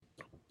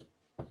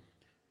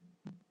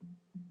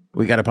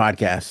We got a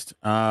podcast.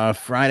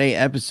 Friday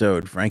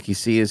episode. Frankie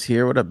C is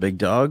here. What up, big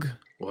dog?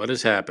 What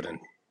is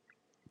happening?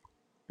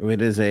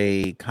 It is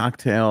a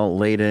cocktail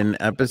laden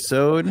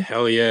episode.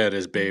 Hell yeah, it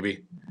is,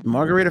 baby.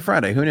 Margarita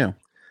Friday. Who knew?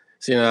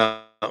 See,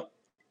 now, I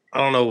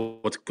don't know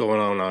what's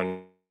going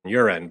on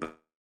your end,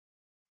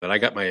 but I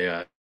got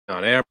my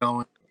on air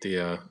going,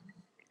 the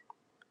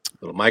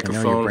little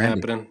microphone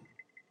happening.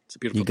 It's a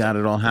beautiful You got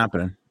thing. it all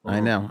happening. I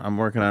know. I'm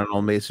working on an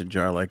old mason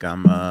jar like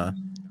I'm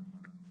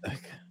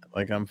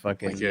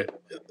fucking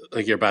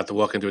like you're about to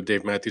walk into a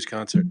Dave Matthews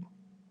concert.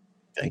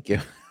 Thank you.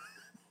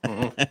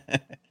 All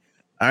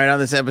right, on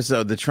this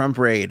episode, the Trump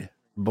raid.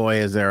 Boy,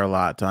 is there a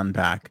lot to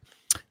unpack.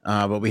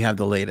 But we have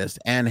the latest.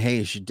 Anne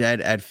Heche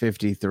dead at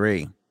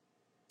 53.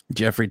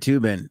 Jeffrey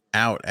Toobin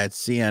out at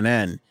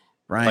CNN.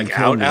 Brian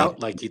Kilmeade, out?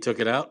 Like he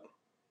took it out?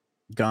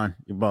 Gone.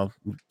 Well,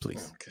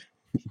 please. Okay.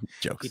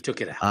 Jokes. He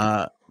took it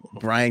out.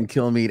 Brian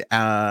Kilmeade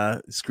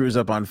screws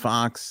up on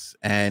Fox,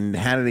 and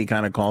Hannity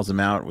kind of calls him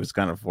out, was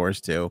kind of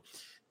forced to.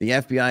 The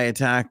FBI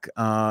attack,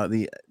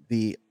 the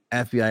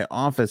FBI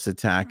office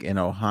attack in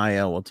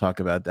Ohio, we'll talk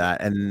about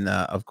that. And,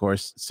 of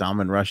course,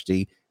 Salman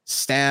Rushdie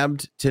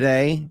stabbed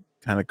today.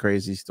 Kind of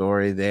crazy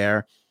story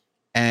there.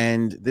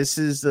 And this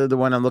is the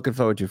one I'm looking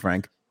forward to,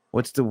 Frank.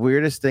 What's the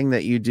weirdest thing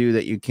that you do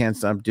that you can't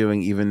stop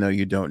doing even though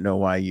you don't know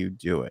why you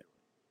do it?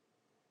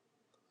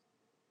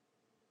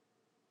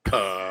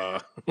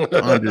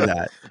 Under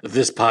that.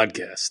 This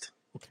podcast.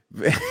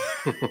 I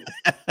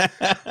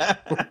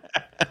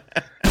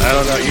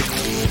don't know.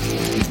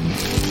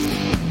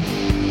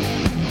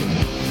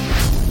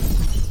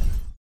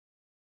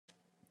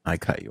 I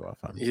cut you off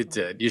on You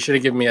did. You should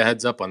have given me a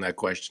heads up on that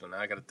question. Now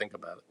I got to think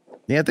about it.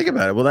 Yeah, think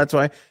about it. Well, that's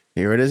why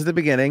here it is at the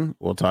beginning.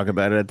 We'll talk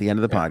about it at the end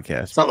of the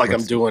podcast. It's not like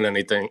I'm doing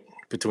anything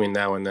between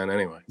now and then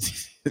anyway.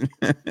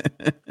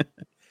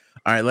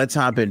 All right, let's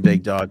hop in,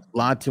 big dog.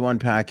 Lot to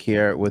unpack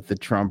here with the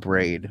Trump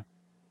raid.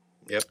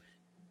 Yep.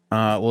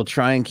 We'll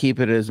try and keep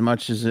it as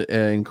much as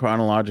in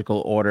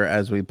chronological order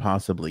as we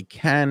possibly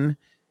can.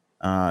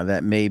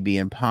 That may be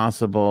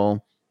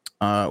impossible.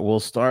 We'll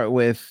start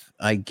with,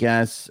 I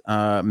guess,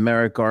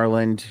 Merrick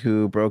Garland,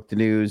 who broke the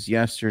news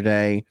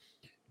yesterday,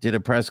 did a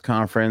press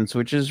conference,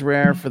 which is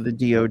rare for the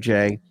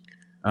DOJ,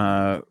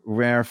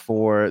 rare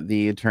for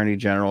the Attorney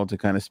General to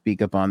kind of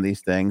speak up on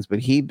these things. But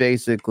he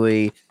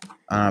basically,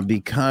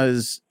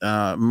 because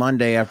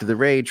Monday after the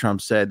raid, Trump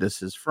said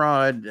this is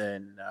fraud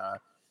and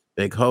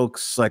big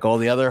hoax, like all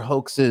the other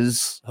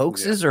hoaxes.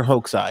 Hoaxes or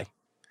hoaxi?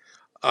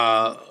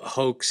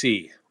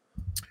 Hoaxy.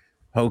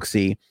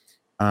 Hoaxy.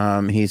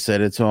 He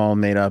said it's all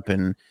made up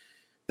and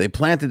they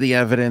planted the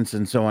evidence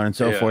and so on and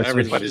so forth.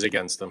 Everybody's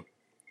against them.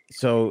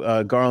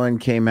 So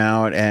Garland came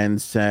out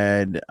and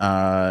said,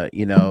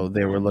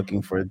 they were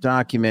looking for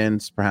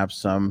documents, perhaps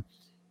some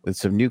with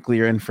some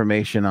nuclear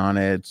information on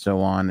it,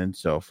 so on and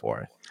so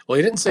forth. Well,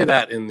 he didn't say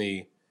that in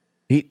the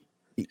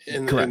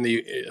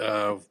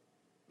in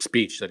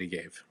speech that he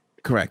gave.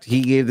 Correct. He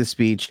gave the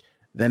speech.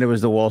 Then it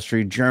was the Wall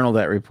Street Journal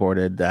that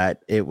reported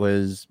that it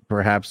was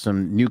perhaps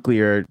some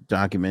nuclear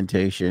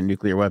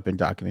weapon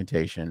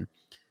documentation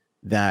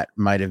that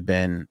might have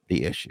been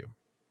the issue.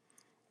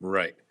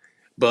 Right.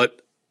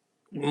 But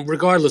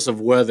regardless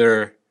of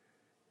whether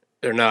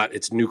or not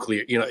it's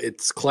nuclear,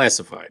 it's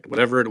classified.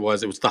 Whatever it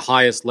was the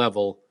highest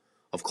level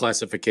of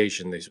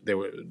classification. They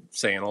were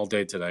saying all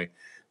day today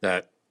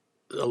that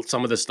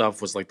some of the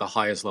stuff was like the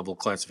highest level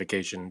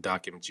classification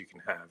documents you can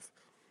have.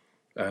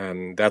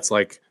 And that's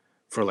like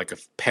for like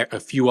a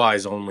few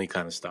eyes only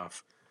kind of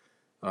stuff.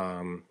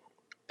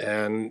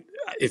 And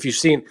if you've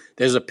seen,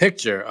 there's a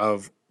picture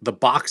of the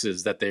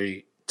boxes that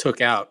they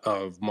took out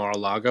of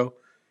Mar-a-Lago.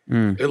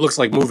 It looks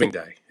like moving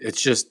day.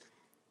 It's just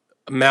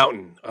a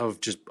mountain of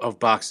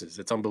boxes.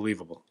 It's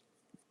unbelievable.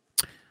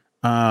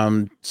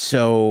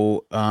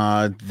 So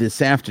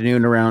this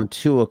afternoon around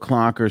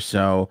 2:00 or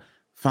so,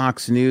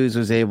 Fox News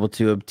was able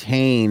to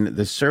obtain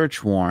the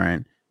search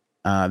warrant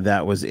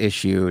that was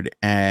issued,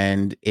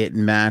 and it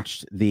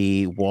matched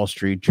the Wall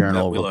Street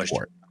Journal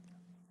report.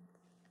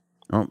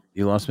 Oh,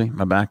 you lost me?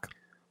 My back.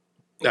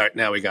 All right,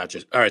 now we got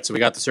you. All right, so we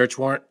got the search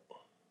warrant.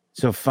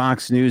 So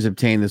Fox News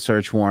obtained the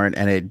search warrant,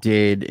 and it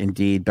did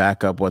indeed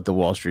back up what the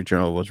Wall Street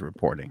Journal was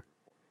reporting.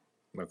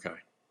 Okay.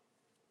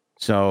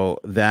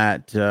 So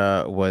that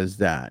was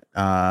that.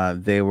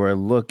 They were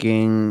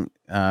looking,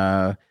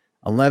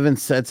 11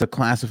 sets of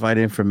classified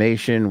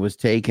information was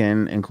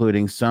taken,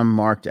 including some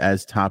marked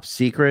as top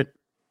secret.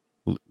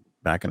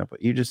 Backing up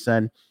what you just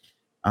said.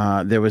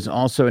 There was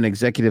also an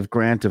executive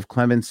grant of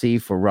clemency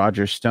for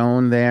Roger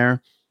Stone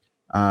there.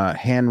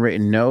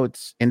 Handwritten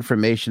notes,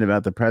 information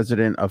about the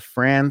president of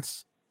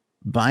France,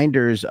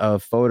 binders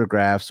of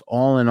photographs.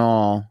 All in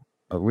all,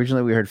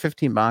 originally we heard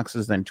 15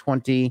 boxes, then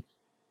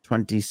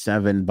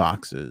 27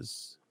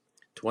 boxes.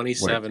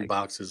 27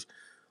 boxes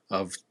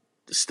of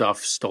stuff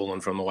stolen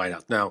from the White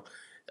House. Now,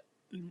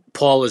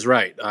 Paul is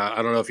right.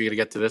 I don't know if you're going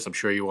to get to this. I'm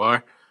sure you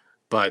are.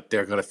 But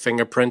they're going to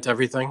fingerprint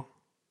everything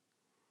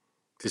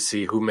to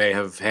see who may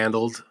have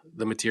handled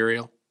the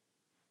material.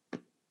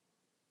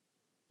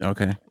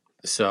 Okay.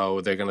 So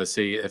they're going to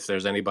see if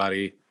there's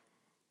anybody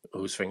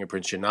whose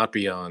fingerprint should not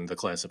be on the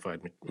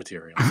classified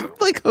material. So.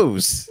 Like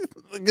whose?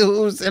 Like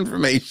whose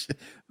information?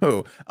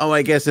 Who? Oh,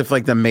 I guess if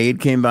like the maid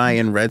came by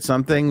and read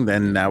something,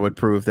 then that would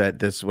prove that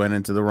this went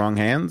into the wrong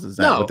hands. Is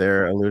that what No,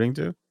 they're alluding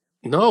to?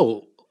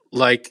 no,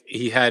 like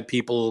he had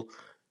people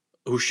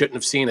who shouldn't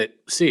have seen it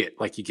see it,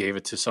 like he gave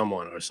it to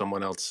someone or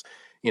someone else.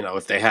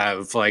 If they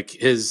have like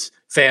his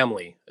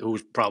family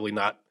who's probably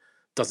not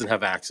doesn't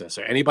have access,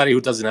 or anybody who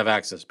doesn't have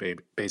access,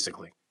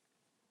 basically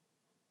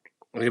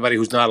anybody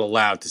who's not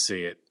allowed to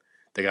see it,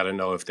 they got to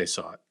know if they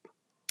saw it.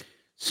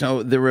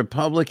 So the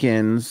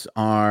Republicans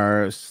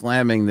are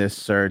slamming this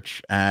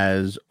search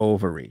as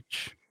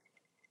overreach.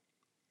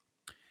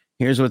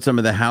 Here's what some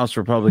of the House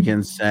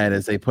Republicans said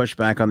as they push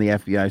back on the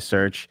FBI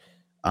search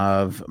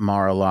of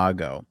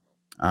Mar-a-Lago.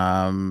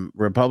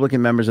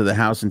 Republican members of the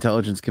House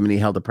Intelligence Committee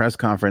held a press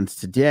conference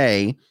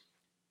today,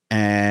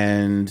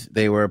 and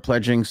they were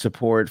pledging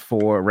support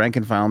for rank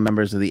and file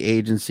members of the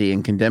agency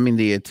and condemning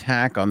the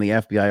attack on the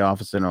FBI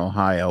office in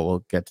Ohio.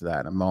 We'll get to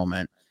that in a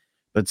moment.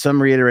 But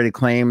some reiterated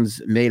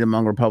claims made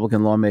among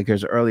Republican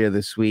lawmakers earlier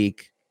this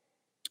week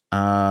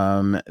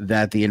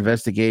that the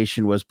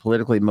investigation was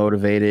politically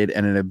motivated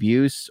and an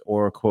abuse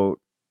or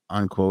quote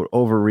unquote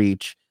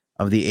overreach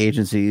of the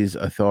agency's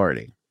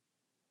authority.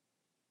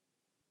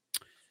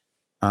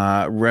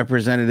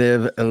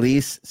 Representative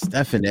Elise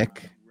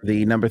Stefanik,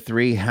 the number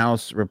 3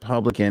 House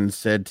Republican,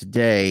 said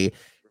today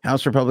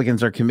House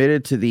Republicans are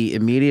committed to the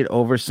immediate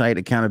oversight,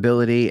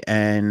 accountability,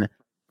 and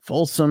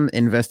fulsome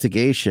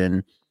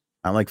investigation.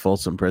 I like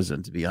Folsom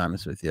Prison, to be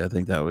honest with you. I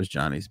think that was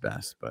Johnny's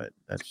best, but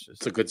that's just...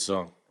 It's a good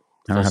song.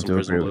 I don't have to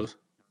agree with.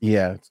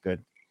 Yeah, it's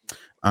good.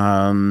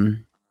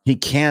 He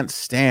can't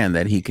stand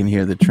that he can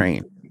hear the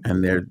train,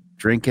 and they're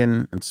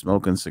drinking and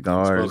smoking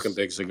cigars. Smoking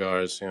big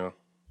cigars, yeah.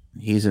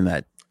 He's in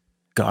that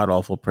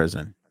god-awful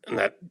prison. And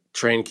that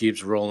train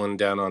keeps rolling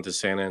down onto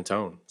San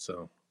Antone,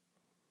 so...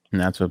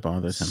 And that's what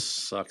bothers him.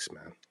 Sucks,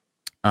 man.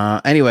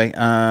 Anyway,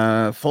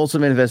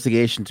 fulsome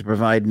investigation to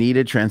provide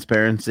needed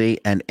transparency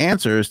and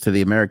answers to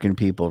the American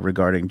people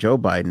regarding Joe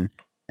Biden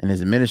and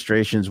his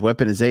administration's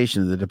weaponization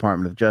of the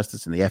Department of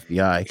Justice and the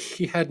FBI.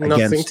 He had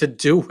nothing to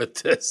do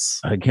with this.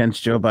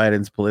 Against Joe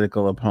Biden's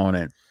political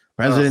opponent.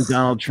 President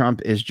Donald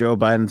Trump is Joe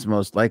Biden's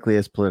most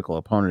likeliest political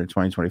opponent in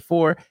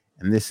 2024,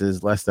 and this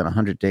is less than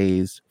 100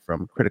 days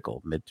from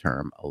critical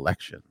midterm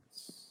elections.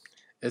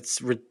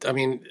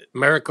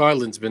 Merrick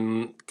Garland's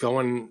been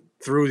going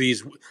through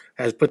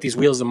has put these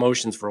wheels in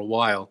motion for a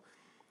while.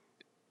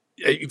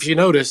 If you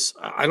notice,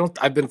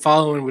 I've been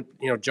following with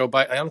Joe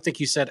Biden. I don't think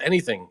he said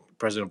anything,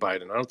 President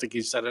Biden. I don't think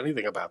he said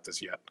anything about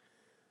this yet.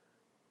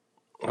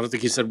 I don't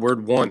think he said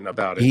word one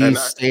about it. He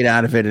stayed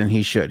out of it, and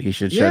he should. He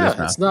should shut his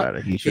mouth about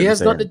it. He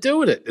has nothing to do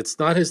with it. It's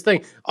not his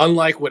thing.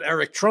 Unlike what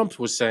Eric Trump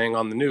was saying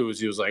on the news,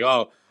 he was like,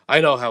 "Oh,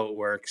 I know how it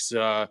works.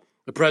 The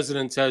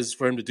president says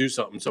for him to do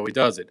something, so he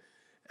does it."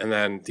 And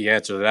then the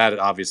answer to that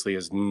obviously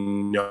is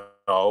no.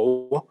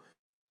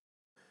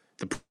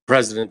 The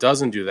president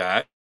doesn't do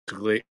that.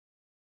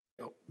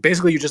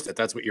 Basically, he just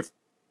admitted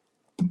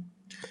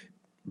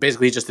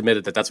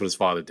that that's what his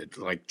father did.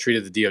 Like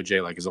treated the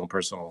DOJ like his own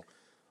personal,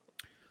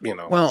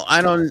 Well,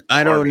 I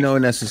don't know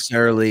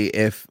necessarily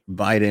if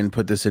Biden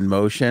put this in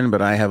motion,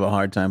 but I have a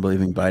hard time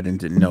believing Biden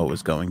didn't know it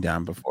was going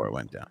down before it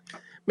went down.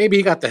 Maybe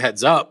he got the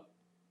heads up.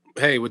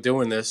 Hey, we're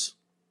doing this,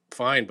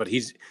 fine. But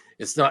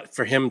it's not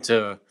for him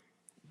to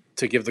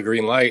give the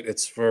green light.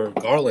 It's for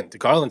Garland.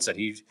 Garland said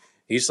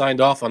he signed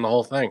off on the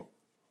whole thing.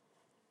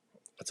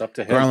 It's up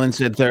to him. Garland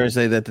said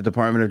Thursday that the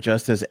Department of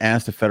Justice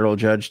asked a federal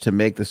judge to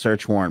make the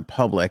search warrant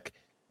public.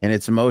 In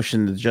its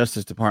motion, the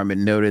Justice Department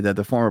noted that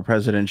the former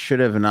president should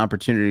have an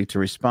opportunity to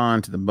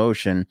respond to the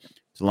motion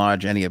to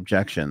lodge any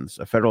objections.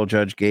 A federal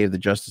judge gave the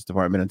Justice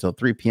Department until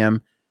 3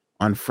 p.m.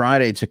 on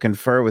Friday to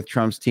confer with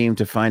Trump's team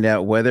to find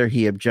out whether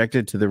he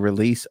objected to the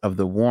release of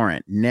the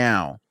warrant.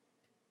 Now,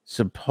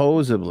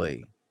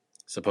 supposedly,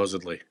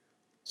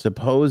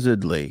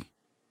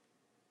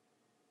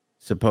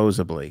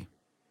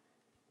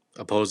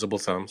 opposable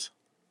thumbs.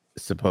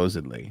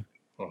 Supposedly,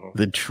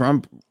 the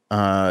Trump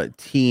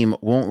team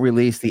won't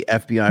release the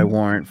FBI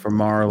warrant for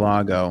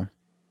Mar-a-Lago.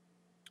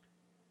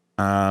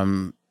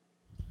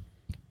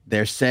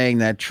 They're saying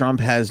that Trump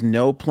has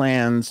no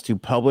plans to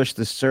publish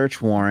the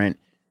search warrant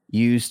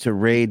used to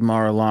raid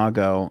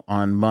Mar-a-Lago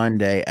on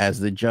Monday,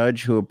 as the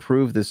judge who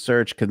approved the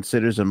search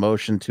considers a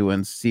motion to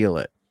unseal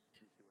it.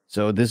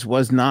 So this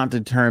was not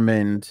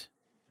determined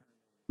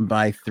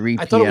by 3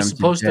 p.m. I thought it was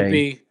supposed to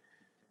be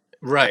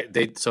right.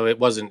 It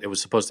wasn't. It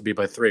was supposed to be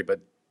by 3, but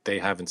they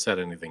haven't said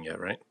anything yet,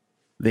 right?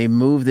 They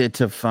moved it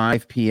to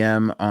 5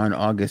 p.m. on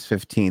August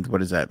 15th.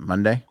 What is that,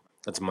 Monday?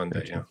 That's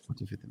Monday, yeah.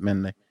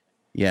 Monday.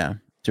 Yeah,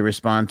 to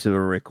respond to a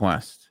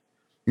request.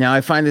 Now,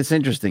 I find this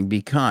interesting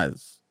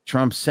because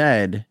Trump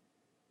said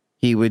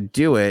he would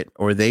do it,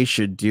 or they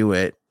should do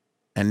it,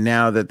 and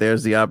now that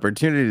there's the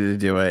opportunity to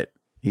do it,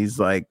 he's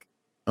like,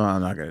 "Oh,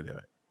 I'm not going to do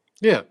it."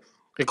 Yeah,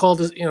 he called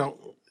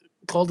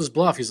his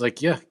bluff. He's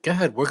like, "Yeah, go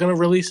ahead. We're going to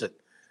release it.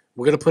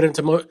 We're going to put it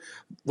into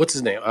what's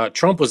his name?"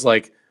 Trump was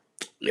like,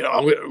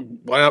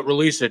 why not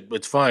release it?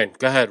 It's fine.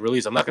 Go ahead,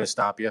 release. I'm not going to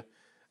stop you.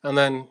 And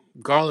then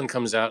Garland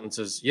comes out and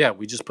says, yeah,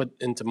 we just put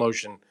into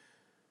motion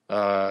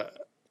a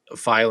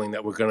filing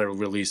that we're going to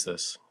release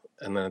this.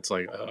 And then it's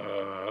like,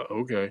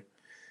 okay.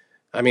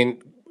 I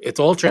mean, it's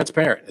all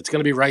transparent. It's going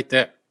to be right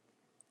there.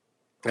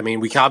 I mean,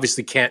 we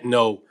obviously can't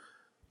know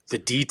the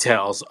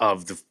details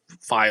of the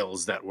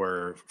files that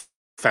were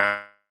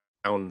found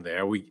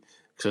there,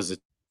 because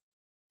it's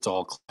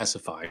all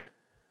classified.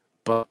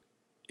 But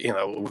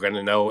we're going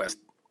to know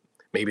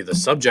maybe the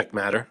subject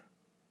matter.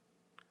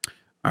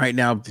 All right,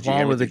 now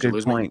Paul with a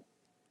good point.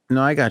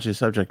 No, I got you.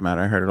 Subject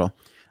matter. I heard it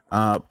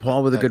all.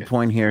 Paul with a good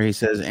point here. He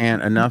says,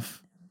 and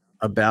enough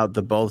about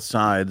the both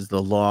sides.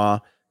 The law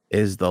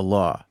is the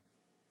law.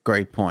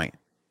 Great point.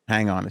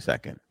 Hang on a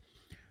second.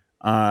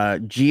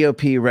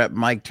 GOP Rep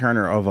Mike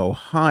Turner of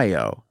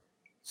Ohio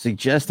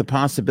suggests the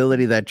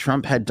possibility that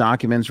Trump had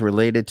documents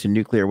related to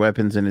nuclear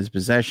weapons in his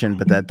possession,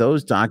 but that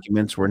those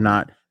documents were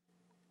not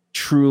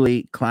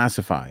truly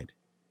classified,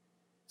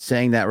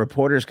 saying that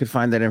reporters could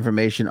find that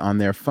information on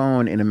their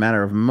phone in a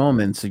matter of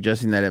moments,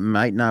 suggesting that it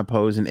might not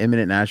pose an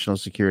imminent national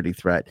security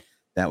threat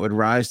that would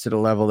rise to the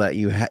level that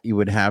you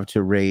would have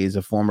to raise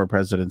a former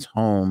president's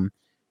home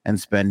and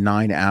spend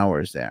 9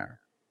 hours there.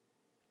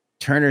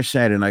 Turner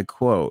said, and I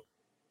quote,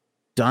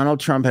 Donald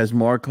Trump has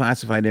more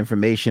classified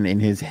information in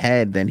his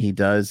head than he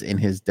does in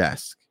his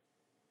desk.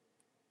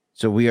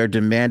 So we are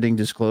demanding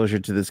disclosure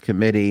to this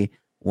committee.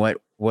 What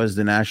was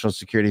the national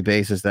security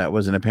basis that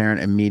was an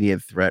apparent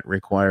immediate threat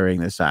requiring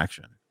this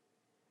action?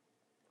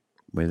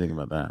 What do you think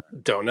about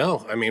that? Don't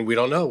know. I mean, we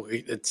don't know.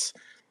 It's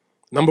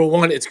number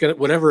one, it's going to,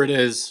 whatever it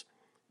is,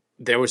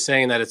 they were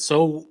saying that it's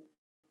so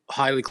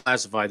highly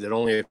classified that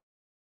only a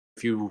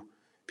few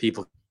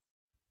people.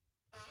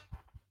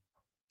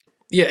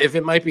 Yeah, if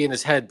it might be in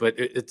his head, but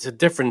it's a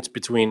difference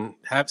between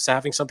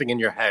having something in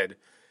your head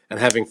and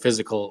having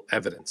physical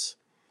evidence.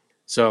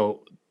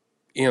 So,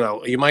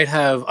 you might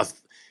have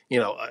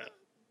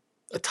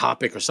a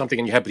topic or something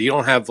in your head, but you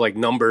don't have like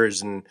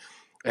numbers and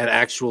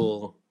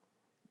actual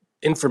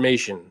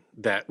information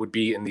that would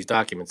be in these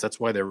documents. That's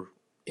why they're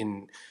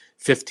in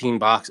 15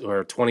 boxes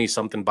or 20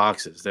 something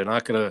boxes.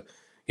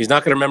 He's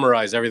not gonna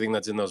memorize everything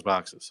that's in those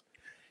boxes.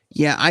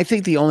 Yeah, I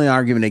think the only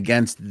argument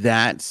against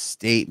that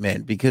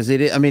statement, because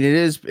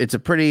it's a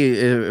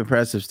pretty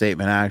impressive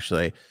statement,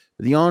 actually.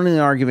 The only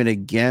argument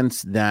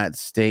against that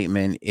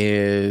statement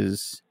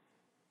is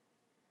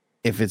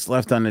if it's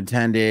left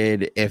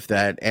unattended, if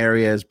that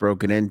area is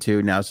broken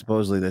into. Now,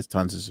 supposedly there's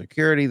tons of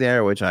security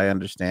there, which I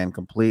understand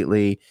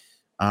completely.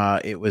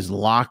 It was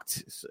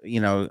locked,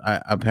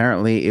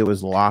 apparently it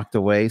was locked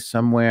away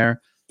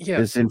somewhere. Yeah.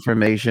 This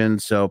information,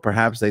 so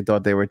perhaps they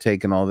thought they were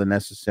taking all the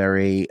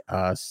necessary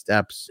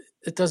steps.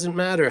 It doesn't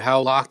matter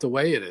how locked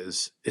away it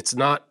is. It's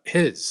not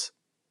his.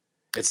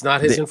 It's not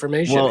his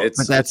information. Well,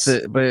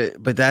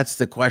 but that's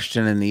the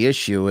question, and the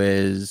issue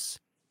is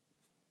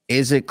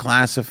it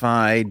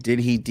classified? Did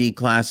he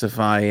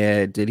declassify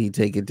it? Did he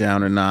take it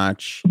down a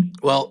notch?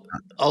 Well,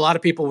 a lot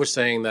of people were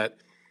saying that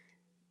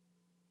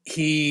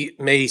he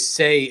may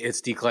say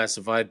it's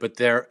declassified, but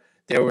there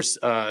was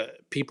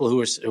people who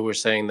were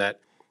saying that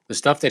the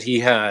stuff that he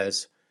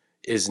has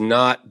is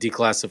not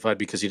declassified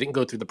because he didn't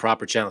go through the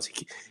proper channels.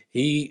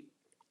 He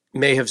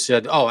may have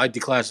said, "Oh, I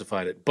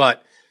declassified it,"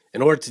 but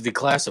in order to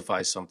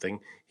declassify something,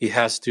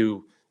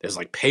 there's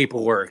like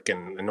paperwork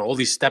and all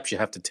these steps you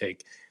have to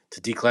take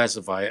to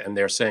declassify it, and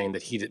they're saying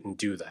that he didn't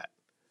do that.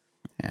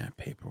 Yeah,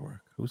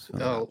 paperwork.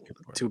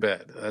 Paperwork? Too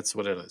bad. That's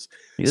what it is.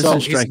 He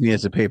doesn't strike me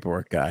as a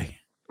paperwork guy.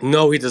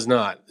 No, he does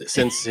not.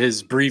 Since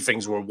his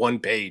briefings were one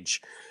page,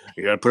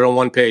 you got to put it on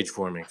one page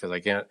for me because I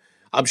can't.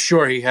 I'm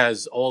sure he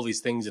has all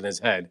these things in his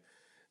head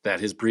that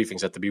his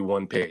briefings have to be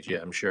one page.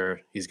 Yeah, I'm sure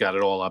he's got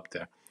it all up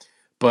there.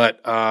 But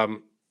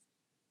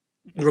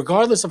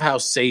regardless of how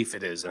safe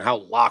it is and how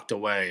locked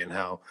away and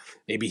how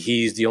maybe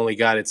he's the only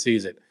guy that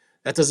sees it,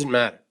 that doesn't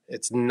matter.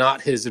 It's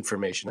not his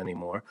information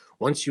anymore.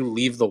 Once you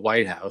leave the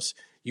White House,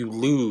 you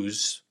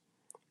lose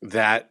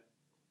that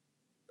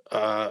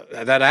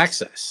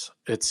access.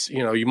 It's,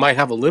 you might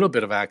have a little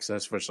bit of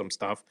access for some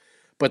stuff,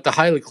 but the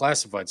highly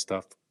classified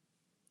stuff,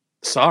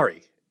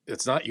 sorry,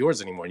 it's not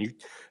yours anymore. And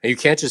you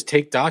can't just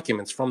take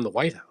documents from the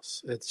White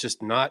House. It's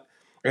just not.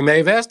 And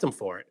they've asked him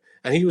for it,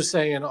 and he was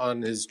saying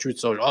on his Truth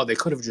Social, "Oh, they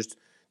could have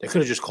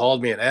just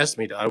called me and asked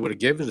me. I would have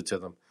given it to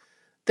them."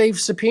 They've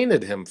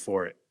subpoenaed him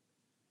for it,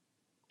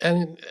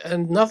 and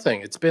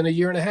nothing. It's been a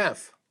year and a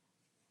half.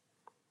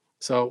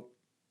 So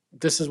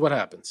this is what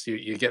happens.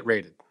 You get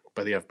raided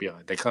by the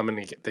FBI. They come and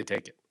they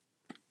take it.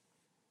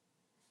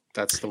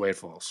 That's the way it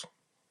falls.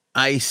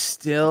 I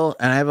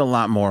have a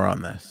lot more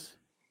on this.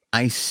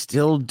 I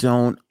still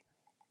don't,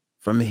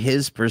 from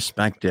his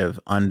perspective,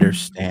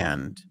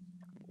 understand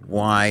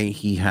why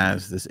he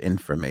has this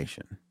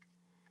information.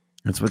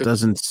 That's what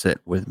doesn't sit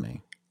with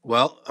me.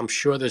 Well, I'm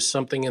sure there's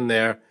something in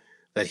there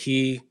that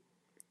he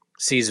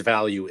sees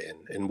value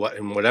in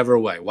whatever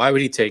way. Why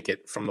would he take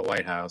it from the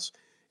White House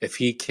if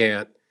he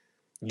can't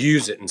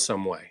use it in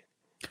some way?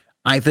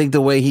 I think the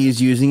way he's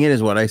using it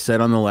is what I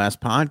said on the last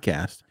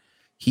podcast.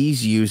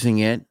 he's using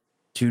it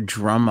to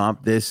drum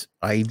up this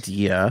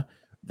idea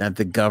that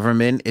the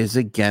government is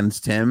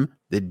against him,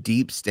 the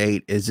deep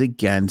state is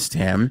against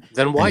him,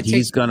 Then why and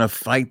he's take? going to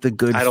fight the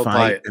good I don't buy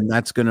fight, it. and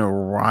that's going to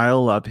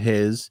rile up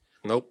his.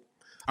 Nope.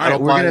 All I right,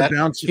 don't we're buy going to that.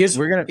 bounce. Here's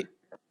We're going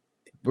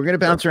to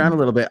bounce around a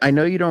little bit. I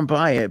know you don't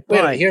buy it, wait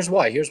a but minute. Here's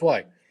why. Here's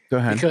why. go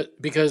ahead.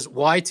 Because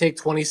why take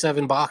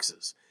 27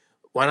 boxes?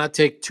 Why not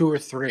take 2 or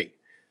 3?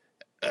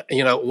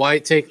 Why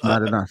take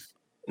Not enough.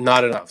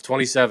 not enough?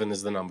 27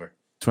 is the number.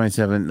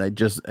 27.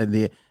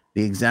 The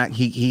exact.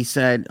 He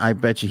said. I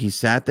bet you he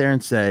sat there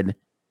and said,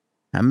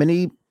 "How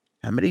many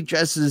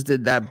dresses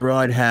did that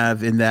broad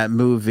have in that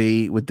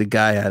movie with the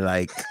guy I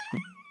like?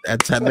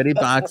 That's how many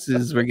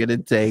boxes we're gonna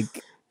take."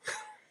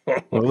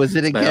 What was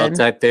it It's my again?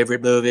 all-time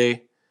favorite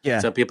movie. Yeah,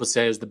 Some people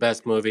say it's the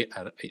best movie.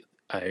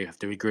 I have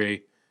to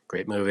agree.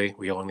 Great movie.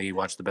 We only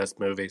watch the best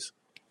movies.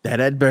 that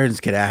Ed Burns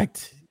could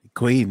act.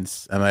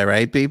 Queens, am I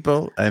right,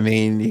 people? I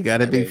mean, you got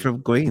to be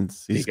from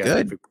Queens. He's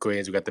good.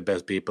 Queens. We got the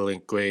best people in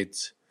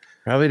Queens.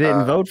 Probably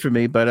didn't vote for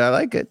me, but I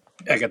like it.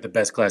 I got the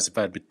best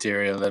classified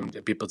material.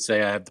 And people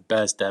say I have the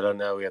best. I don't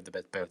know. We have the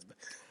best.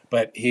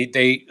 But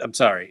I'm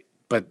sorry,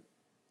 but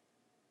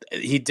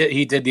he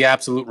did the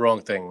absolute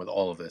wrong thing with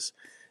all of this.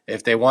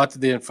 If they wanted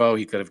the info,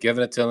 he could have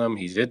given it to them.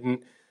 He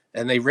didn't,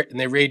 and they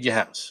raid your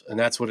house, and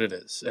that's what it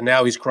is. And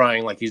now he's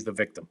crying like he's the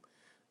victim.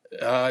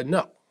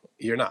 No,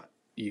 you're not.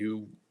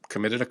 You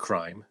committed a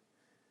crime.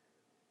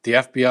 The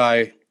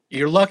FBI.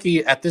 You're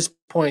lucky at this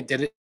point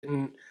that it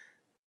didn't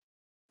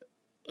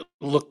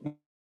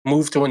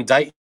move to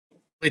indict.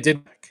 They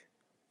did.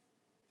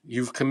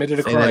 You've committed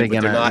a crime,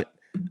 but they're not.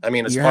 I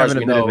mean, as far as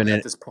we know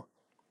at this point.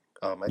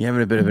 You're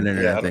having a bit of an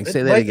internet thing.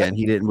 Say that again.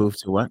 He didn't move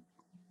to what?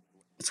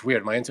 It's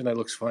weird. My internet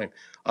looks fine.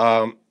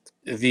 What's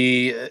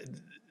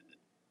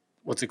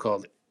it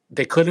called?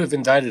 They could have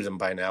indicted him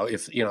by now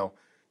if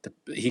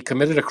he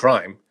committed a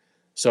crime.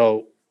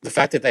 So the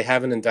fact that they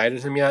haven't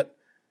indicted him yet,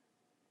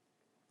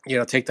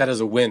 take that as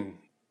a win.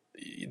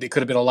 They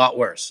could have been a lot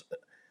worse.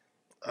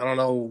 I don't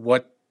know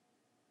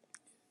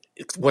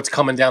what's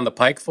coming down the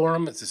pike for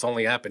him. This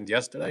only happened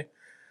yesterday,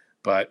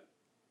 but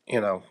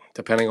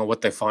depending on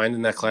what they find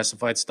in that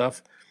classified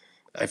stuff,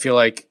 I feel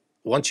like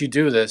once you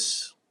do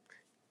this,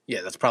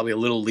 yeah, that's probably a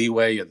little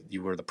leeway.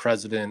 You were the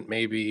president,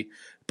 maybe,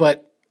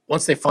 but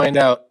once they find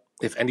out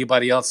if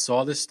anybody else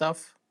saw this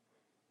stuff,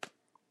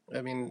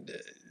 I mean,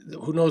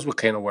 who knows what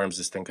can of worms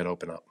this thing could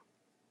open up.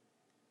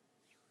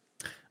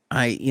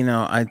 I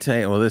tell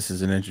you, well, this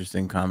is an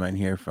interesting comment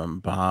here from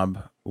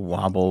Bob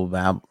Wobble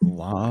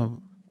Babble.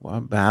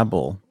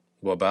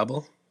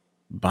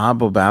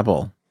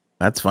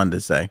 That's fun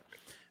to say.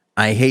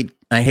 I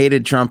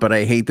hated Trump, but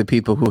I hate the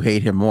people who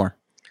hate him more.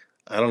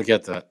 I don't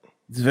get that.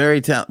 It's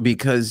very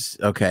because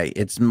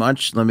it's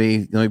much. Let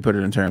me put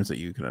it in terms that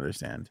you can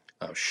understand.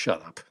 Oh,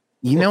 shut up.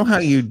 You know how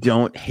you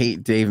don't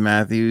hate Dave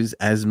Matthews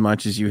as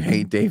much as you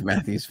hate Dave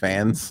Matthews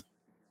fans?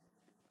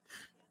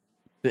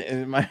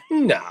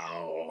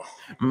 No.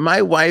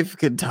 My wife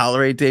could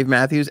tolerate Dave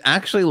Matthews,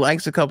 actually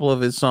likes a couple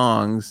of his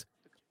songs,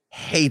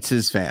 hates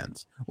his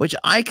fans, which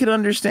I could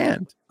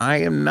understand. I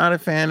am not a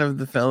fan of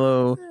the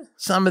fellow.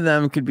 Some of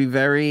them could be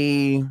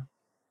very...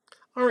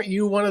 Aren't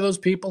you one of those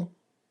people?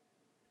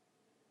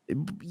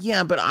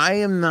 Yeah, but I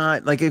am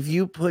not. Like, if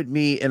you put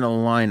me in a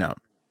lineup,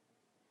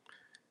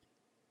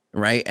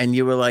 right, and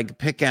you were like,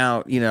 pick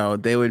out,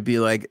 they would be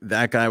like,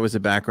 that guy was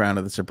the background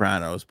of The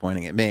Sopranos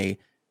pointing at me,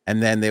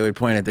 and then they would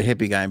point at the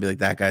hippie guy and be like,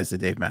 that guy's the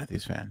Dave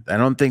Matthews fan. I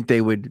don't think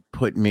they would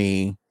put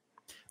me...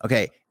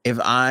 Okay, if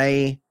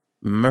I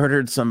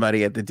murdered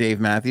somebody at the Dave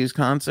Matthews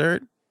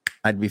concert,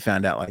 I'd be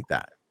found out like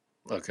that.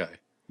 Okay.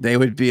 They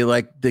would be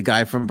like the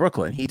guy from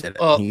Brooklyn. He did it.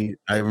 Well,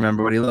 I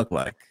remember what he looked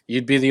like.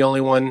 You'd be the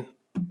only one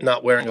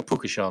not wearing a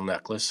puka shell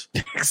necklace.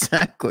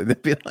 Exactly.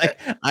 They'd be like,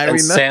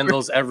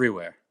 sandals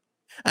everywhere.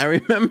 I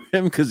remember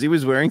him because he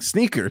was wearing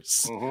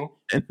sneakers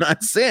and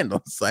not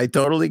sandals. I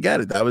totally get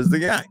it. That was the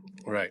guy.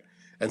 Right.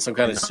 And some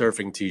kind of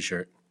surfing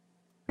t-shirt.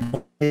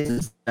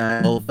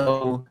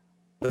 Although,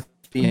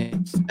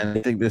 and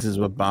I think this is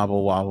what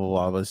Bobble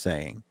Wobble was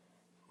saying,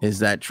 is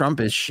that Trump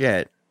is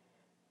shit,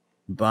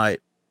 but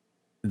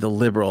the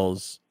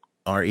liberals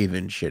are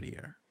even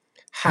shittier.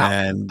 How?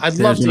 And I'd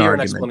love to hear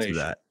an explanation.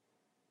 That.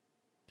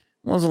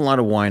 Well, there's a lot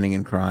of whining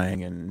and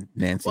crying and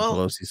Nancy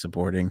Pelosi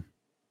supporting.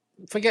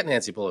 Forget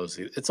Nancy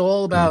Pelosi. It's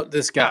all about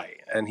this guy,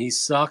 and he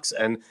sucks.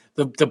 And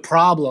the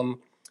problem,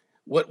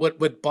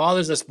 what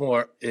bothers us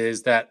more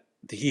is that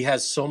he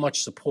has so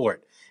much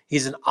support.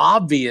 He's an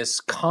obvious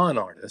con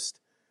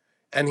artist,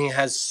 and he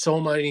has so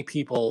many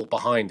people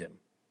behind him.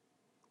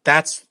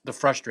 That's the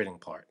frustrating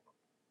part.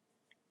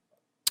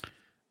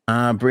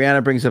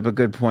 Brianna brings up a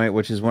good point,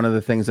 which is one of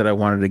the things that I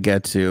wanted to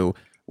get to.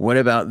 What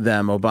about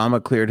them?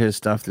 Obama cleared his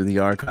stuff through the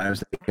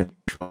archives.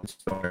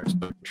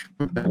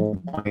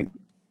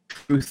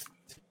 Truth.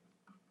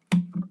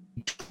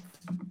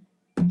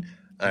 All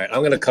right, I'm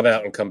going to come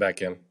out and come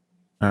back in.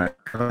 All right,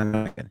 come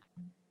back in.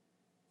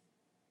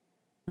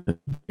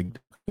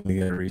 We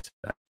got to reset.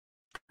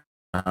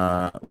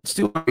 Let's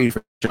do a read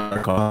for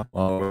John Call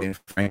while we're waiting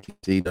for Frankie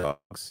T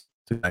Dogs.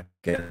 to back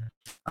in.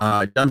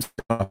 Jumpstart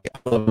Coffee,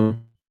 I love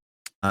them.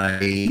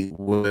 I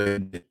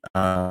would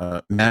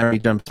marry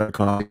Jumpstart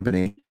Coffee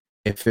Company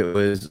if it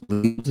was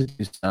legal to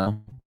do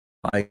so.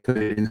 I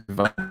could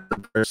invite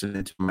the person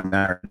into my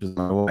marriage as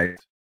my wife.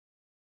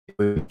 It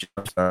would be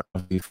Jumpstart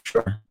Coffee for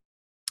sure.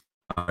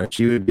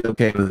 She would be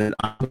okay with it.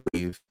 I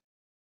believe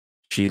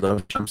she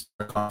loves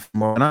Jumpstart Coffee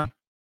more than I,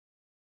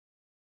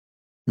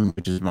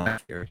 which is my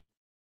theory.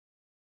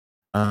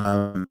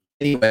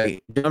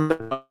 Anyway,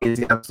 Jumpstart is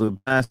the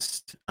absolute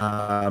best.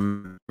 I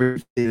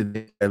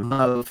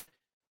love.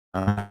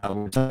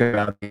 We're talking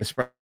about the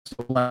espresso.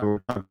 We're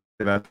talking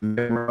about the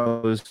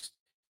Melrose.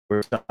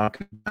 We're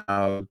talking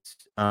about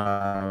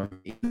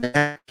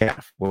the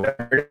calf,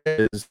 whatever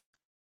it is.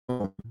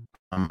 I'm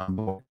on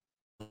board.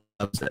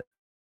 Loves it.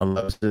 I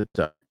love it.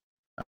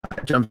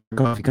 Jump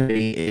Coffee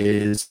Company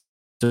is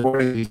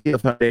supporting the Steel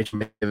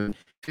Foundation,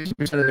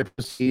 50% of their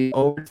proceeds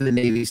over to the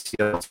Navy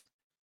SEALs.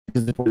 You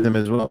can support them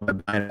as well by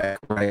buying back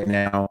right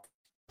now.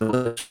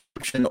 The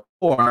description,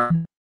 or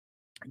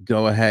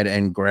go ahead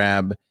and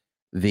grab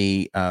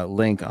the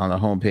link on the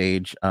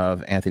homepage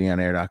of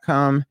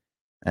anthonyonair.com.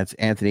 That's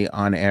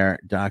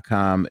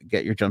anthonyonair.com.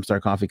 Get your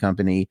Jumpstart Coffee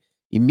Company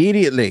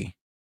immediately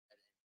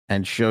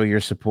and show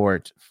your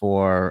support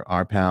for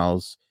our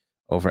pals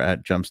over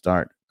at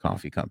Jumpstart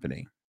Coffee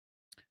Company.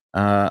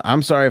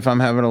 I'm sorry if I'm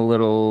having a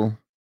little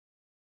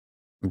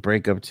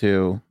breakup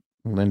too.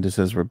 Linda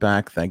says we're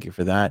back. Thank you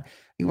for that.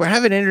 We're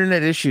having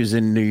internet issues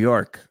in New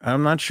York.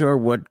 I'm not sure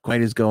what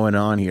quite is going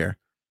on here,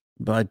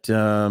 but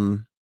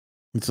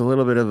it's a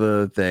little bit of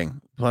a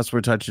thing. Plus,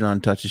 we're touching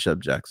on touchy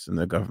subjects, and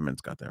the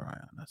government's got their eye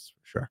on us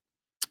for sure.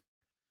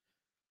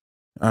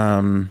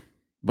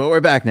 But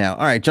we're back now.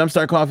 All right,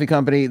 Jumpstart Coffee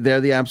Company.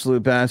 They're the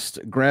absolute best.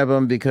 Grab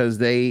them because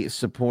they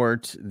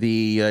support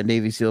the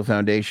Navy SEAL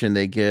Foundation.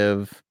 They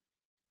give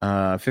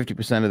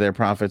 50% of their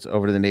profits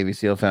over to the Navy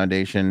SEAL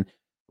Foundation.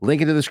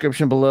 Link in the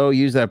description below.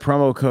 Use that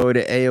promo code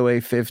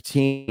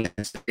AOA15.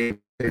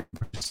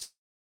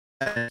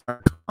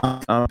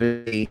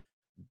 Company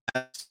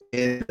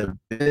in the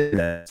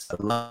business.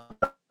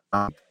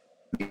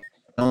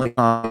 Only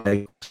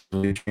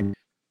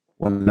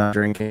when not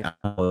drinking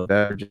alcohol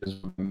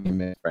beverages.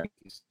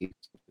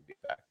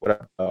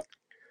 What up?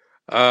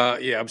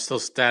 Yeah, I'm still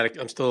static.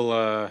 I'm still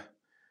not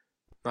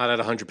at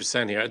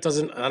 100% here. It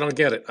doesn't. I don't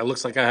get it. It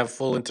looks like I have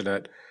full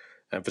internet,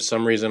 and for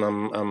some reason,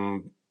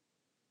 I'm.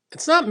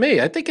 It's not me.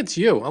 I think it's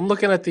you. I'm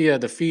looking at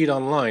the feed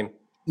online.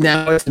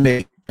 Now it's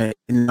me.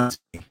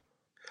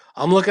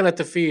 I'm looking at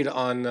the feed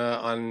on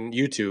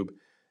YouTube,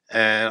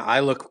 and I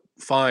look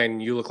fine.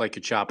 You look like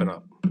you're chopping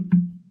up.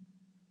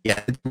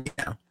 Yeah.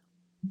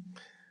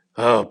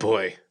 Oh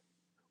boy,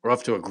 we're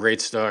off to a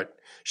great start.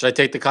 Should I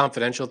take the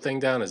confidential thing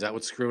down? Is that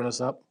what's screwing us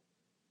up?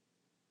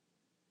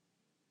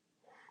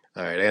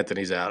 All right,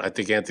 Anthony's out. I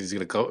think Anthony's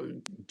going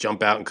to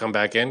jump out and come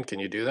back in. Can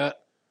you do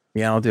that?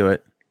 Yeah, I'll do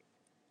it.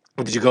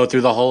 Did you go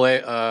through the whole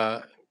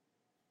Jumpstart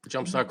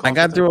Coffee? I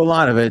got through a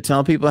lot of it.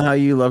 Tell people how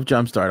you love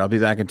Jumpstart. I'll be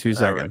back in 2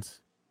 seconds.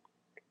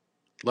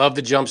 Right. Love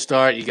the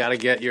Jumpstart. You got to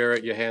get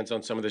your hands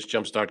on some of this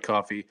Jumpstart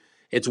coffee.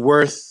 It's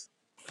worth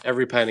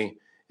every penny.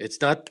 It's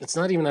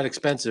not even that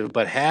expensive,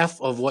 but half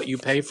of what you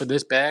pay for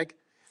this bag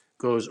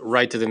goes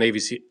right to the Navy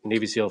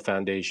SEAL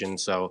Foundation.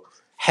 So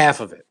half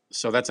of it.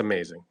 So that's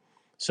amazing.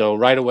 So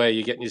right away,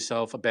 you're getting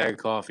yourself a bag of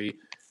coffee,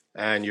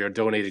 and you're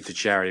donating to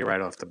charity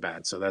right off the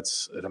bat. So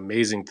that's an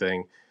amazing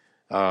thing.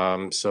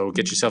 So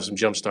get yourself some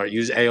Jumpstart.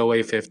 Use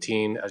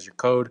AOA15 as your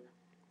code.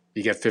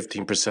 You get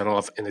 15%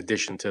 off in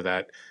addition to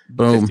that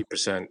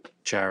 50%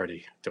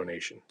 charity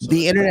donation. So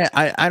the internet,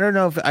 I don't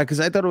know if, because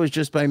I thought it was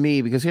just by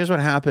me, because here's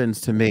what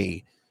happens to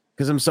me.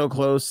 Because I'm so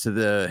close to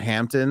the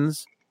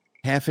Hamptons,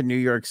 half of New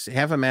York,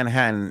 half of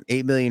Manhattan,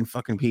 8 million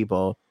fucking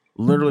people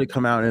literally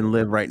come out and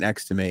live right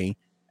next to me.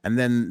 And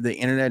then the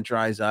internet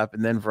dries up,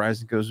 and then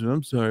Verizon goes,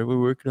 I'm sorry,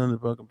 we're working on the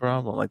fucking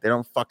problem. Like, they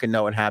don't fucking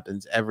know what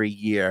happens every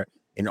year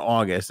in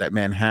August that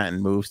Manhattan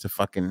moves to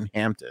fucking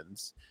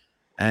Hamptons.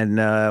 And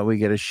we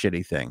get a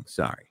shitty thing.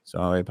 Sorry. So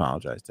I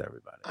apologize to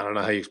everybody. I don't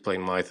know how you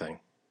explain my thing.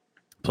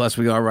 Plus,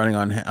 we are running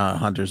on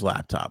Hunter's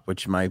laptop,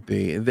 which might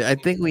be, I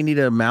think we need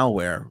a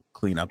malware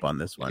cleanup on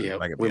this one. Yeah,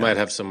 we might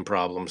have some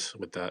problems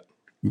with that.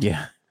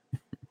 Yeah.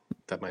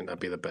 That might not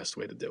be the best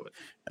way to do it.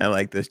 I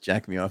like this.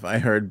 Jack me off. I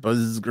heard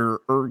Buzzger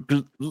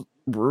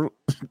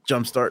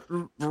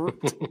Jumpstart.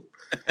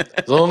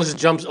 as long as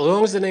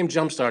the name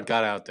Jumpstart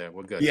got out there,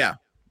 we're good. Yeah.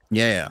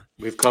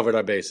 We've covered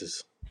our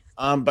bases.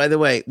 By the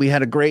way, we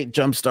had a great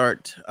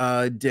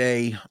Jumpstart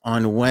day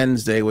on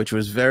Wednesday, which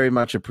was very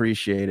much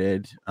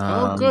appreciated.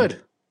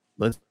 Good.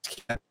 Let's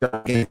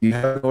if you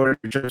haven't ordered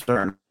your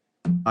Jumpstart,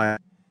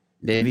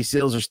 Navy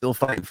SEALs are still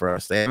fighting for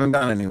us. They haven't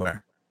gone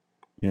anywhere.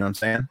 You know what I'm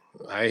saying?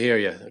 I hear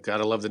you.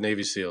 Gotta love the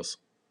Navy SEALs.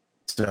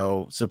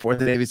 So support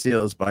the Navy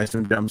SEALs. Buy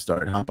some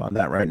Jumpstart. Hop on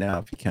that right now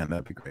if you can.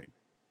 That'd be great.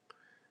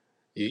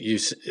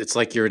 It's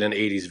like you're in an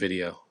 '80s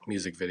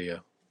music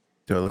video.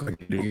 Do I look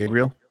like you do,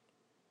 Gabriel?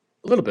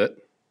 A little bit.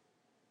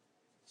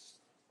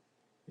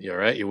 You all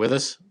right? You with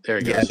us? There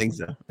you go. Yeah, I think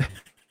so.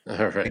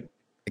 All right.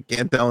 I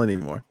can't tell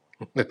anymore.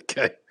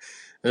 Okay.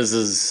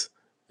 This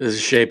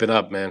is shaping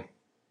up, man.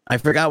 I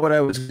forgot what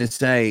I was going to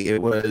say.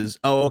 It was,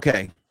 oh,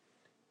 okay.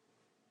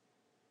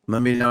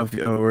 Let me know if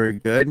we're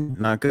good,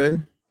 not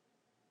good.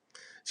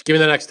 Just give me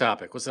the next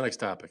topic. What's the next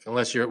topic?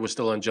 Unless we're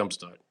still on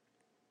Jumpstart.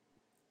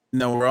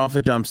 No, we're off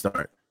a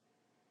Jumpstart.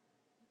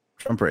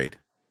 Trump raid.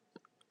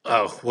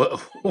 Oh,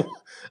 well,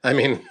 I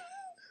mean,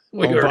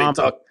 we Obama. already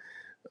talked.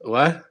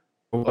 What?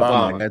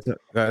 Obama.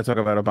 Gotta talk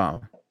about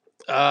Obama.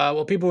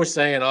 Well, people were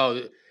saying,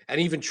 oh,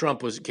 and even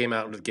Trump came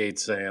out of the gate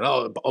saying,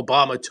 oh,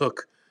 Obama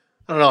took,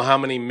 I don't know how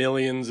many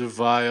millions of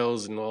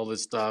vials and all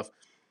this stuff.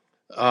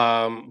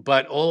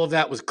 But all of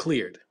that was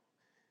cleared.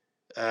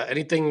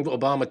 Anything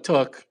Obama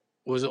took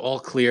was all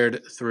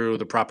cleared through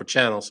the proper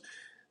channels.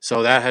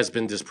 So that has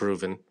been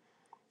disproven.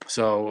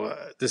 So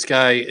this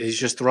guy, he's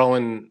just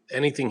throwing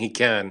anything he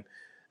can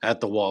at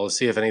the wall to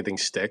see if anything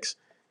sticks.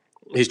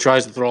 He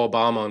tries to throw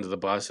Obama under the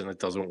bus, and it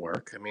doesn't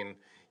work. I mean,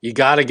 you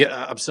got to get.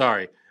 I'm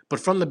sorry, but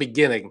from the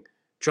beginning,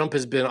 Trump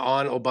has been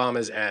on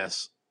Obama's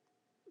ass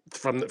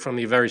from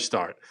the very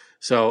start.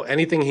 So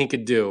anything he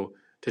could do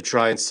to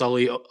try and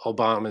sully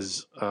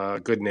Obama's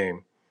good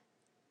name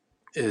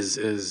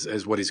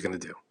is what he's going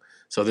to do.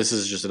 So this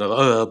is just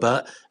another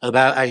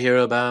about I hear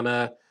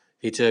Obama.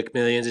 He took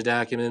millions of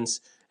documents,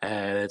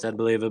 and it's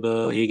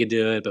unbelievable. He could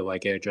do it, but why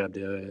can't Trump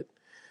do it?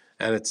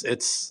 And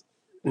it's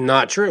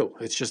not true.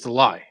 It's just a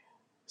lie.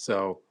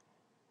 So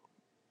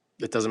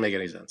it doesn't make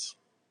any sense.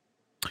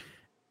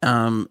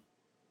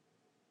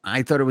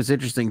 I thought it was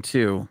interesting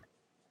too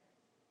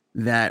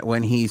that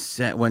when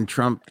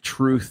Trump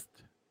truthed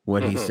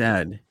what he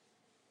said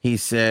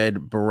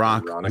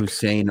Barack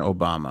Hussein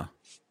Obama.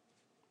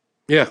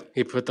 Yeah,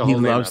 he put the whole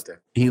name out there.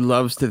 He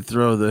loves to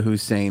throw the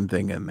Hussein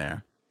thing in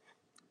there.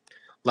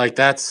 Like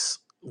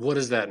what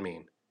does that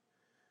mean?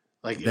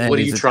 Like, what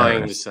are you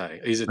trying to say?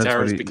 He's a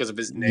terrorist because of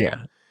his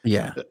name.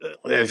 Yeah.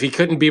 If he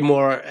couldn't be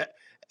more,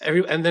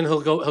 and then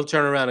he'll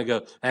turn around and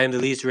go, "I am the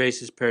least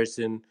racist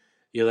person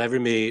you'll ever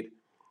meet,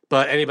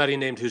 but anybody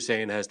named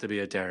Hussein has to be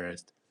a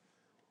terrorist."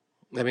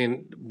 I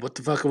mean, what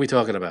the fuck are we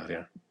talking about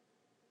here?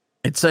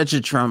 It's such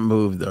a Trump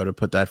move, though, to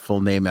put that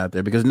full name out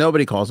there because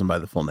nobody calls him by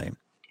the full name.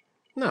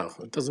 No,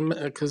 it doesn't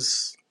matter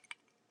because.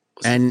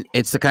 And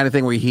it's the kind of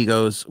thing where he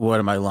goes, "What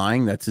am I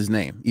lying? That's his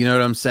name." You know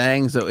what I'm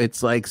saying? So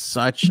it's like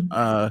such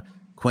a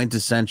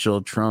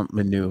quintessential Trump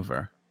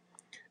maneuver.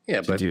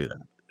 Yeah, but do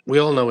that. We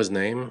all know his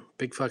name.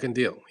 Big fucking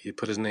deal. He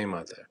put his name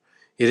out there.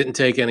 He didn't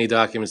take any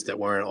documents that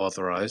weren't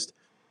authorized,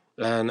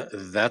 and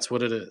that's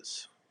what it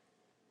is.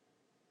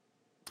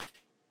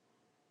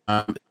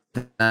 I'm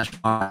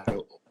gonna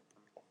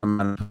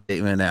put a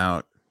statement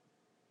out.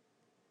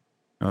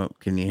 Oh,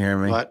 can you hear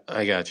me? What?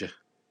 I got you.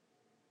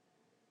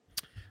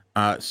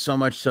 So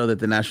much so that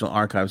the National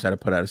Archives had to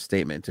put out a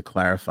statement to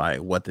clarify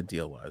what the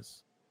deal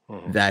was.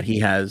 Mm-hmm. That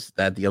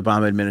the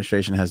Obama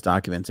administration has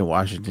documents in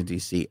Washington,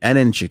 D.C. and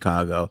in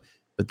Chicago,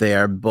 but they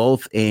are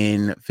both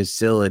in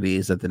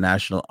facilities that the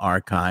National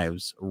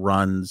Archives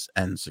runs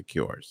and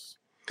secures.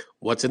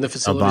 What's in the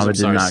facilities? Obama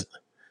did not.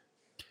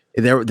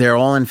 They're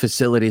all in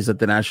facilities that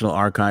the National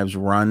Archives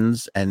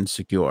runs and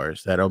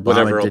secures. That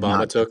Obama did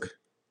not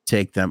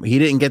take them. He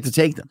didn't get to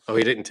take them. Oh,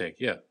 he didn't take.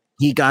 Yeah.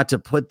 He got to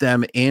put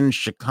them in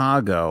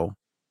Chicago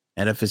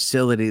at a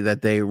facility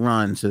that they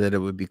run so that it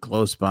would be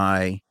close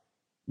by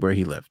where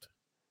he lived.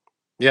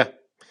 Yeah.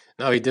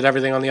 No, he did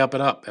everything on the up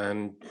and up,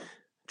 and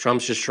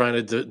Trump's just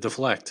trying to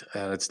deflect,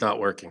 and it's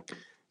not working.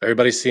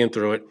 Everybody's seeing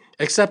through it,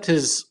 except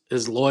his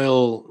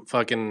loyal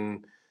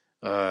fucking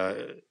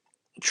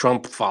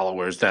Trump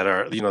followers that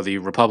are, the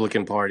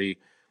Republican Party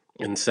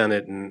in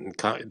Senate, and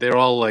they're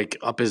all like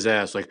up his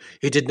ass, like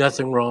he did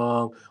nothing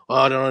wrong. Oh,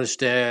 I don't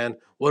understand.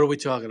 What are we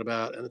talking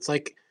about? And it's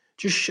like,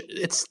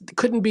 it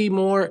couldn't be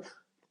more.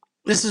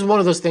 This is one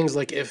of those things.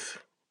 Like, if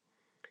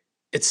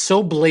it's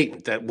so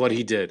blatant that what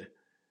he did,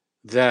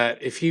 that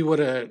if he would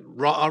have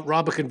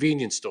rob a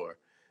convenience store,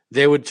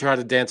 they would try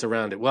to dance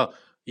around it. Well,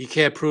 you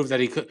can't prove that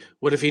he could.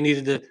 What if he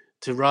needed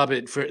to rob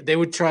it they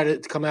would try to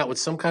come out with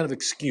some kind of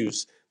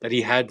excuse that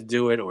he had to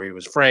do it, or he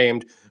was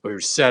framed, or he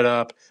was set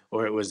up,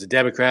 or it was the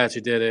Democrats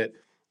who did it.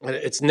 And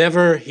it's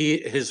never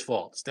his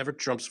fault. It's never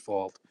Trump's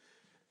fault.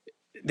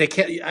 They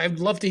can't. I'd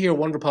love to hear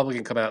one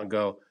Republican come out and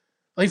go,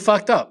 "Well, he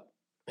fucked up.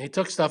 He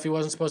took stuff he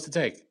wasn't supposed to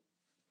take."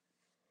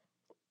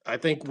 I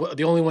think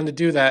the only one to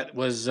do that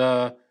was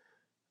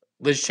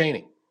Liz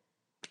Cheney,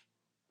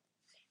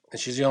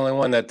 and she's the only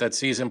one that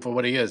sees him for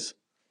what he is.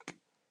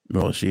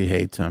 Well, she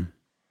hates him.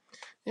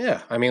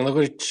 Yeah, I mean, look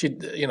what she.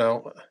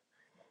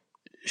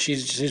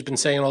 She's been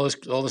saying all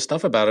this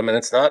stuff about him, and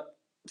it's not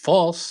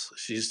false.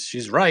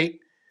 She's right.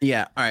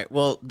 Yeah. All right.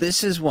 Well,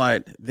 this is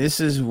what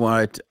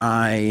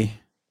I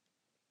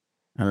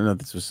don't know if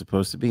this was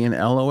supposed to be an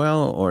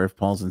LOL or if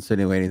Paul's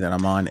insinuating that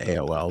I'm on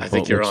AOL. I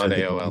think you're on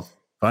AOL.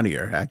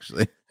 Funnier,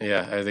 actually.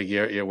 Yeah, I think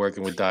you're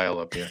working with dial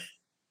up here.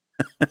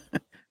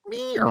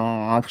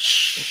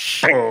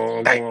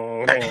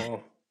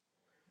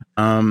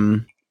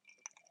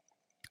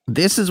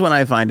 This is what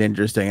I find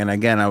interesting, and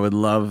again, I would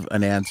love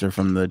an answer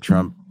from the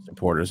Trump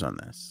supporters on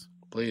this.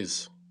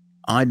 Please.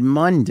 On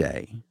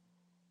Monday,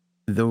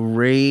 The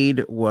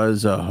raid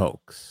was a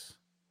hoax.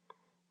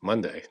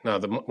 Monday. No,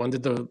 when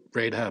did the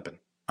raid happen?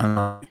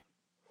 Uh,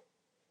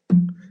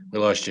 We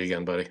lost you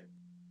again, buddy.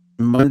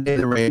 Monday,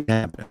 the raid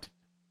happened.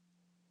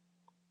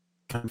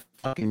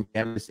 Fucking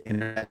damn this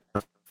internet.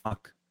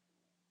 Fuck.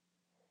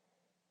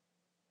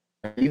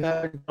 Are you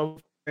having trouble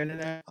with your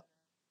internet?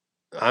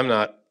 I'm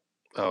not.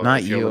 Oh, Not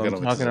if you're you. looking I'm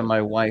over talking to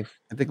my wife.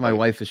 I think my Oh.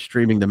 wife is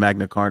streaming the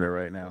Magna Carta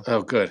right now.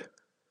 Oh, good.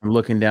 I'm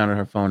looking down at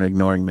her phone,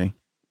 ignoring me.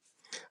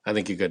 I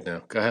think you're good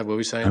now. Go ahead. What were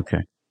we saying?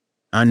 Okay.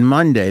 On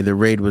Monday, the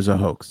raid was a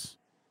hoax.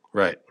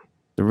 Right.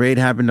 The raid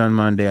happened on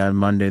Monday. On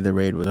Monday, the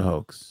raid was a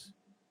hoax.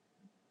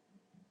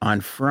 On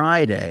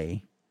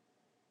Friday,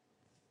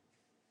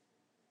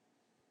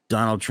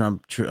 Donald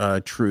Trump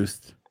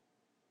truthed.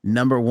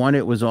 Number one,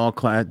 it was all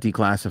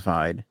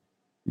declassified.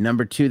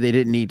 Number two, they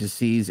didn't need to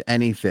seize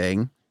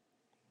anything.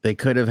 They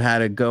could have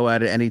had a go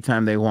at it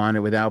anytime they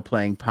wanted without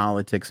playing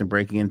politics and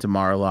breaking into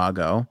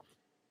Mar-a-Lago.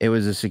 It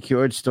was a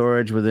secured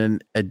storage with an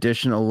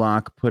additional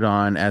lock put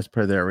on as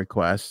per their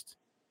request.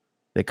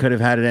 They could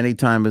have had it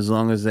anytime as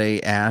long as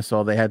they asked.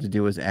 All they had to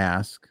do was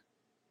ask.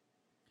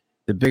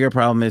 The bigger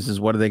problem is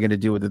what are they going to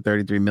do with the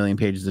 33 million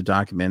pages of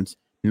documents,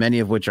 many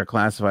of which are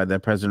classified,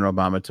 that President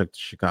Obama took to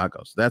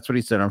Chicago? So that's what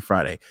he said on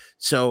Friday.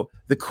 So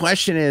the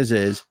question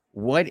is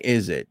what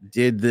is it?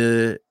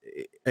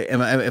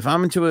 If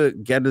I'm to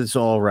get this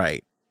all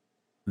right,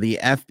 the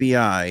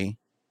FBI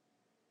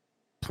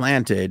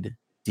planted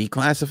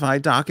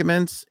declassified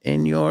documents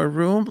in your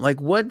room?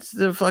 Like, what's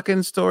the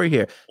fucking story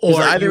here?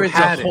 Or either it's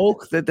a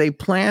hoax that they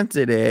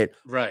planted it,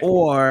 right,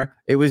 or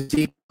it was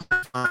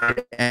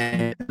declassified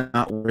and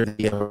not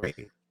worthy of a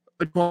raid.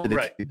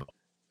 Right.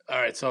 All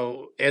right.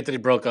 So Anthony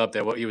broke up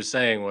there. What he was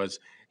saying was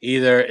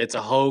either it's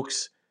a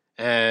hoax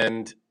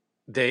and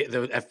the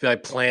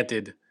FBI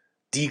planted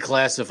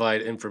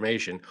declassified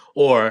information,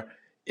 or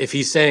if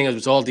he's saying it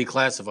was all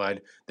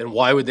declassified, then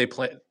why would they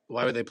plant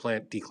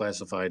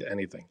declassified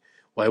anything?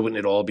 Why wouldn't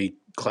it all be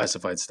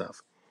classified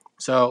stuff?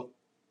 So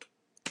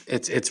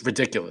it's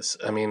ridiculous.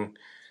 I mean,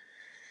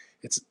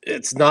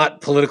 it's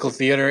not political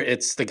theater.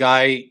 It's the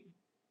guy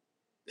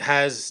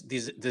has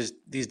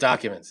these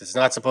documents. It's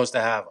not supposed to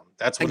have them.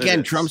 That's what again,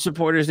 it is. Trump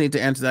supporters need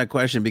to answer that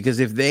question,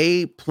 because if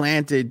they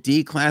planted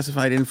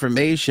declassified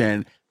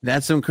information,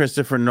 that's some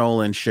Christopher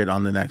Nolan shit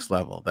on the next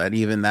level that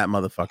even that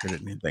motherfucker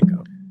didn't even think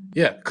of.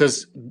 Yeah,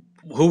 because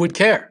who would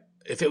care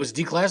if it was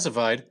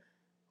declassified?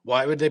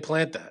 Why would they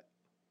plant that?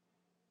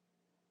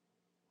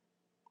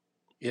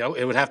 You know,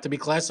 it would have to be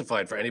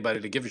classified for anybody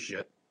to give a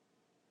shit.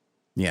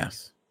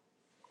 Yes.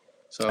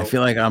 So I feel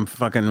like I'm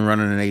fucking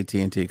running an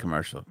AT&T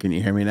commercial. Can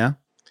you hear me now?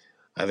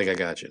 I think I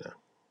got you now.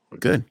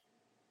 Good.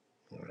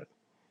 All right.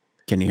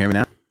 Can you hear me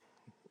now?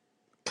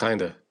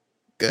 Kinda.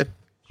 Good.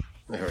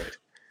 All right.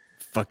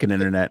 Fucking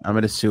internet. I'm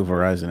going to sue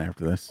Verizon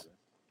after this.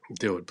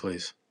 Do it,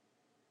 please.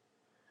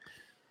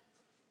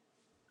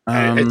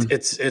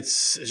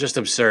 It's just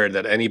absurd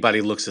that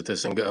anybody looks at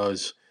this and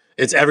goes,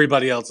 it's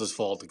everybody else's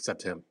fault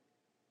except him.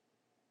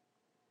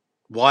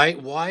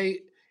 Why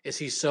is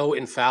he so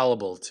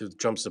infallible to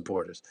Trump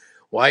supporters?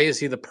 Why is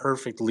he the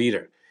perfect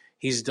leader?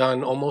 He's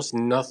done almost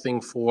nothing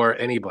for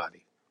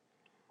anybody.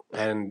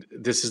 And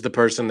this is the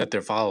person that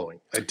they're following.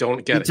 I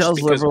don't get it. He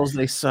tells liberals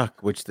they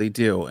suck, which they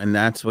do, and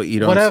that's what you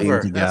don't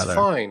whatever, seem to gather. That's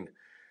fine.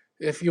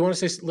 If you want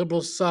to say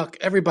liberals suck,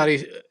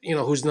 everybody,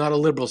 who's not a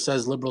liberal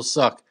says liberals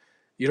suck.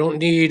 You don't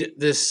need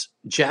this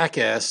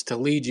jackass to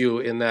lead you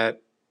in that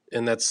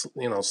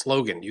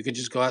slogan. You could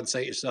just go out and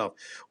say it yourself.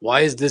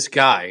 Why is this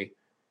guy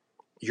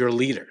your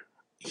leader?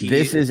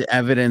 This is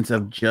evidence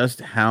of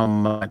just how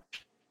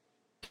much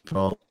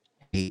people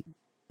hate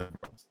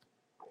liberals.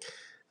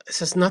 This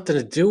has nothing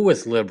to do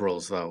with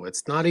liberals, though.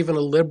 It's not even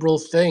a liberal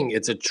thing.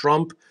 It's a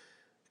Trump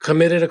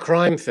committed a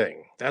crime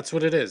thing. That's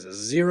what it is. It's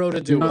zero to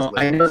do with liberals.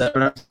 I know that,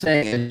 but I'm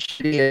saying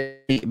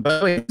by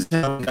the way, this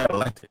is how we got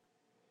elected.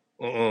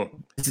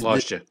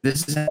 Lost you.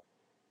 This is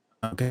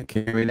okay.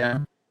 Can you hear me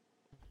now?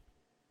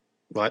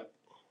 What?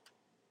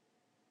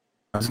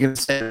 I was going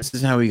to say this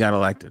is how he got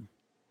elected.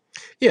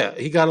 Yeah,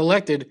 he got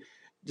elected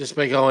just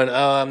by going,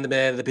 "Oh, I'm the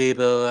man of the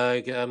people.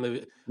 I'm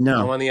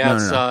on the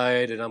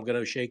outside, and I'm going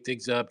to shake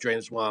things up, drain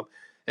the swamp."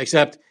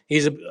 Except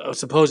he's a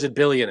supposed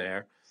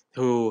billionaire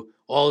who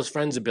all his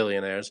friends are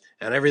billionaires,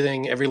 and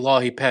every law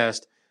he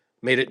passed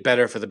made it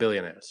better for the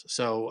billionaires.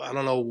 So I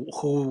don't know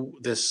who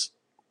this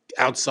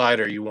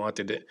outsider you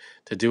wanted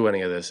to do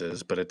any of this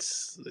is, but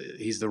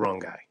he's the wrong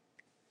guy.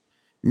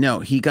 No,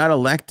 he got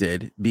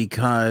elected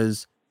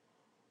because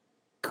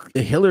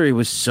Hillary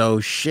was so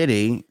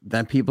shitty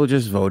that people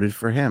just voted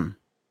for him.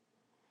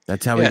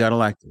 That's how he got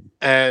elected.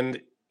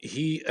 And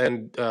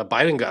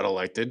Biden got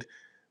elected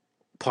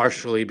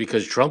partially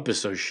because Trump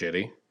is so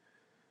shitty,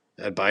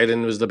 and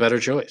Biden was the better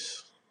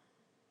choice.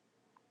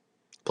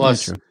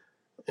 Plus,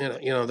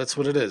 that's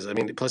what it is. I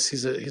mean, plus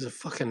he's a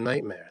fucking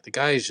nightmare. The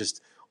guy is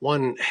just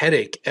one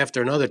headache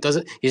after another.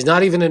 He's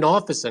not even in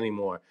office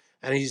anymore,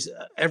 and he's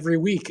every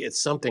week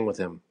it's something with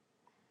him.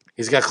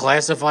 He's got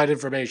classified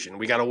information.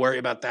 We got to worry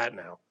about that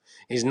now.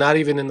 He's not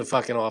even in the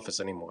fucking office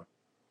anymore.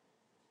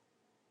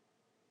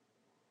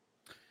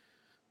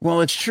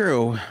 Well, it's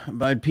true,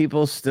 but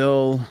people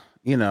still,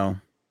 I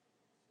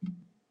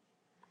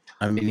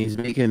mean, he's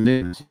making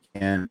news.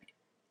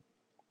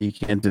 You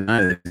can't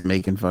deny that he's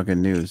making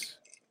fucking news.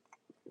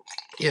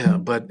 Yeah,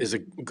 but is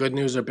it good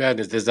news or bad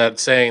news? Is that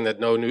saying that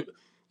no new,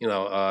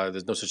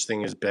 there's no such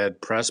thing as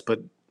bad press?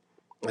 But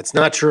it's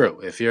not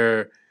true. If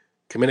you're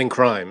committing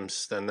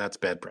crimes, then that's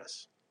bad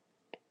press.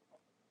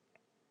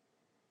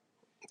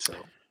 So,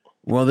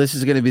 Well, this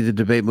is going to be the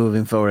debate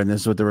moving forward, and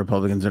this is what the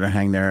Republicans are going to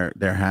hang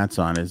their hats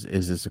on: is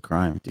this a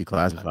crime?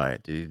 Declassify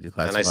it. Do you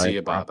declassify and I see it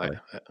you, Bob. properly?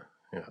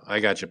 I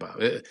got you,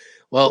 Bob.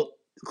 Well,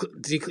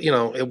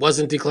 it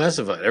wasn't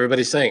declassified.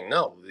 Everybody's saying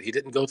no, he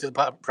didn't go through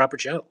the proper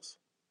channels.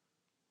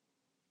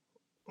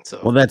 So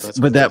Well,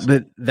 but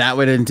that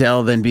would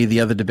entail then be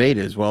the other debate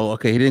is, well,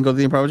 okay, he didn't go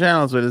through the proper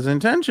channels, but his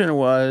intention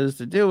was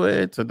to do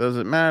it, so it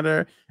doesn't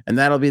matter, and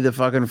that'll be the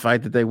fucking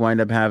fight that they wind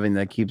up having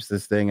that keeps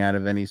this thing out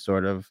of any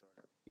sort of,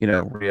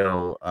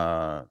 real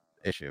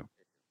issue.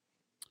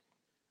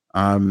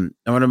 I want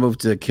to move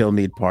to the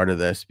Kilmeade part of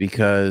this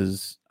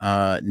because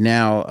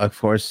now, of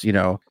course,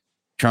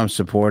 Trump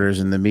supporters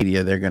in the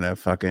media, they're gonna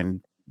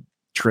fucking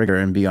trigger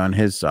and be on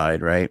his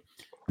side, right?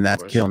 And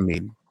that's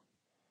Kilmeade.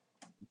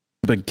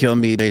 But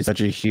Kilmeade is such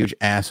a huge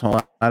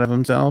asshole out of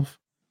himself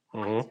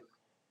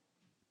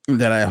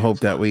that I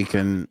hope that we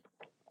can.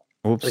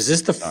 Oops, is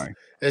this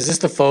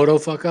the photo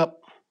fuck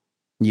up?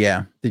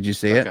 Yeah. Did you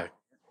see it? Okay.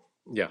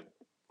 Yeah.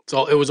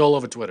 It was all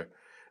over Twitter.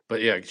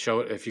 But yeah,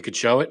 show it if you could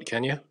show it.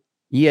 Can you?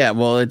 Yeah.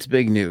 Well, it's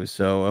big news,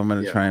 so I'm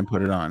gonna try and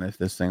put it on if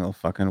this thing will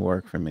fucking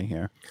work for me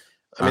here.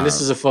 I mean,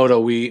 this is a photo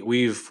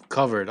we've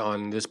covered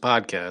on this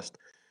podcast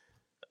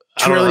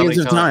trillions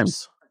of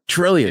times.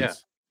 Trillions. Yeah.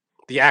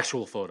 The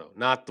actual photo,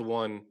 not the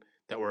one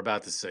that we're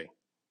about to see.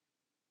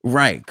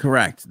 Right,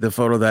 correct. The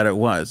photo that it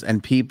was,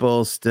 and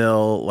people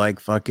still like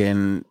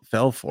fucking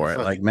fell for it,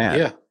 like mad.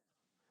 Yeah,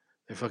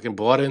 they fucking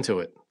bought into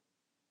it.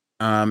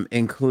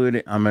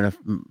 Including, I'm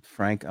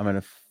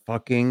gonna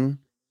fucking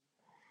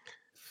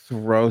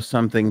throw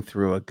something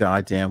through a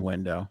goddamn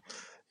window.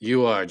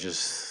 You are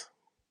just,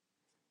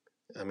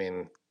 I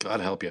mean, God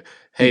help you.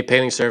 Hey,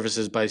 Painting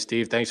Services by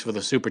Steve. Thanks for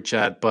the super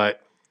chat,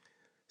 but.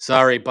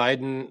 Sorry,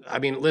 Biden. I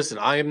mean, listen,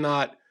 I am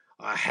not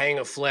hang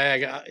a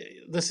flag.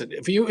 Listen,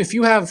 if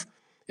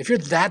you're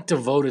that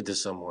devoted to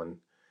someone,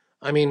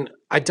 I mean,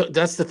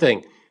 that's the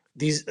thing.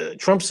 These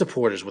Trump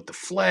supporters with the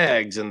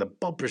flags and the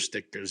bumper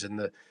stickers and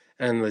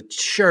the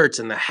shirts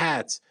and the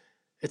hats.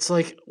 It's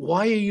like,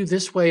 why are you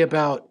this way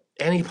about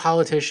any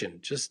politician?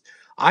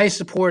 I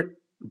support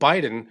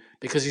Biden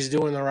because he's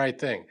doing the right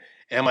thing.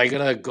 Am I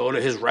gonna go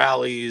to his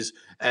rallies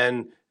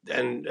and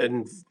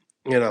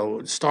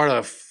start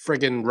a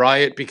friggin'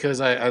 riot because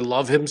I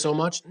love him so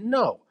much?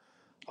 No.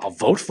 I'll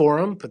vote for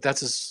him, but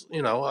that's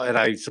and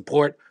I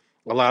support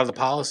a lot of the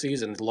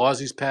policies and the laws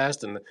he's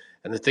passed and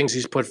the things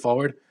he's put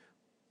forward.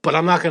 But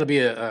I'm not going to be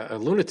a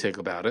lunatic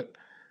about it.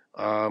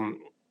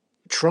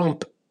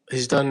 Trump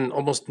has done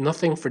almost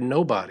nothing for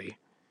nobody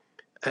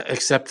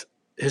except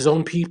his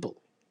own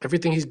people.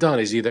 Everything he's done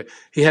is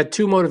he had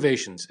two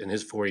motivations in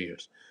his 4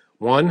 years.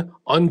 One,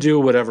 undo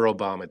whatever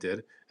Obama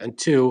did, and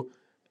two,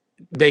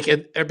 make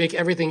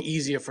everything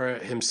easier for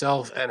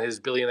himself and his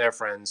billionaire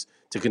friends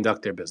to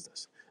conduct their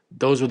business.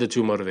 Those were the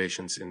two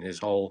motivations in his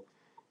whole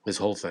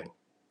thing.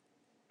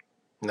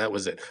 And that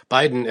was it.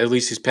 Biden, at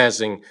least he's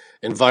passing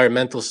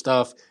environmental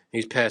stuff.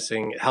 He's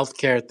passing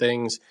healthcare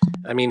things.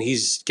 I mean,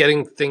 he's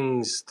getting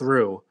things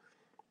through.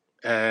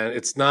 And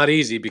it's not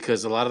easy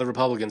because a lot of the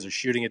Republicans are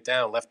shooting it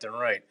down left and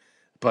right.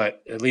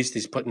 But at least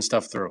he's putting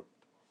stuff through.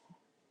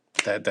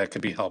 That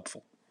could be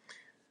helpful.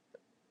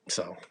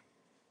 So.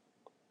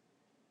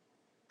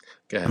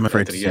 Go ahead. I'm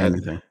afraid to say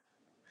anything.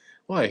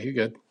 Why? You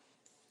good?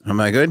 Am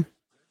I good?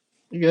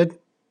 You good?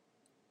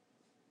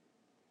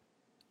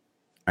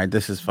 All right,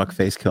 this is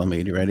Fuckface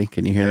Kilmeade. You ready?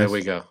 Can you hear this? There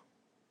we go.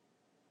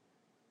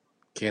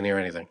 Can't hear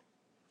anything.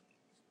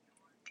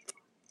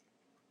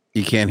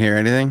 You can't hear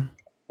anything?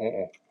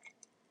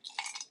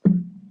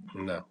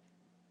 No.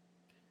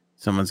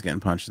 Someone's getting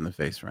punched in the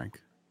face,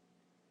 Frank.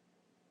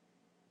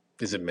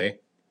 Is it me?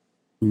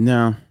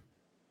 No.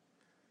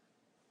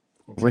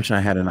 I wish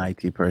I had an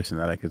IT person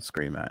that I could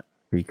scream at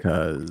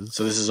because...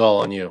 So this is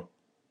all on you?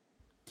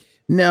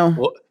 No.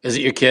 Well, is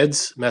it your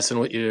kids messing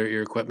with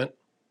your equipment?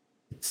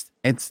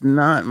 It's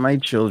not my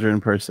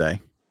children per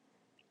se.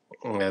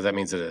 Yeah, that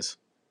means it is.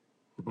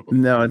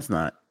 No, it's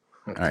not.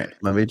 Okay. All right,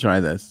 let me try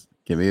this.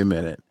 Give me a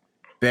minute.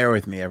 Bear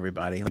with me,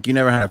 everybody. Like you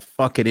never had a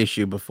fucking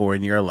issue before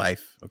in your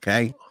life,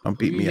 okay? Don't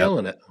beat me up.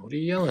 What are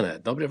you yelling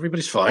at?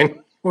 Everybody's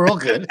fine. We're all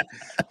good.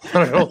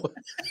 I don't know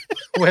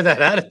where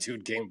that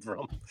attitude came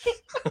from.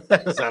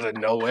 That was out of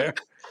nowhere.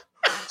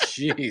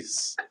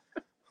 Jeez.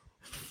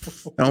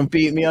 Don't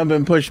beat me up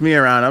and push me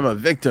around. I'm a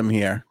victim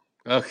here.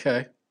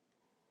 Okay.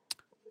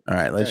 All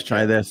right, let's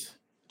try this.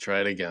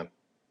 Try it again.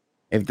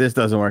 If this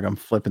doesn't work, I'm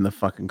flipping the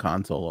fucking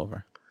console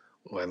over.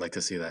 Oh, I'd like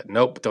to see that.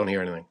 Nope, don't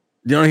hear anything.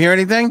 You don't hear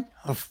anything?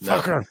 Oh,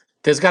 fucker. No.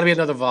 There's got to be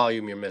another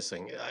volume you're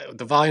missing.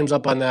 The volume's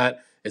up on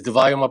that. Is the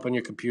volume up on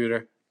your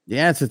computer?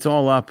 Yes, it's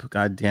all up.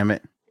 God damn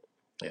it.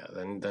 Yeah,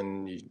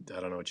 then I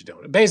don't know what you're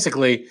doing.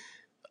 Basically,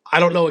 I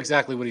don't know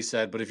exactly what he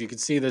said, but if you could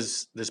see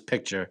this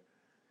picture,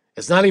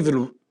 it's not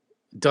even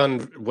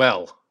done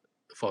well.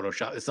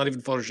 Photoshop. It's not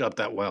even photoshopped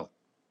that well.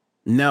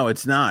 No,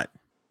 it's not.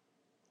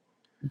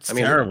 It's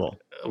terrible.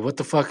 What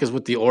the fuck is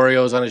with the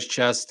Oreos on his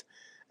chest?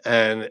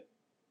 And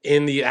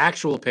in the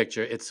actual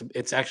picture,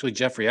 it's actually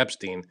Jeffrey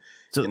Epstein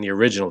in the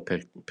original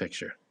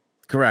picture.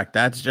 Correct.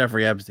 That's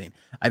Jeffrey Epstein.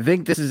 I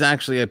think this is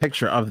actually a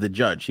picture of the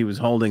judge. He was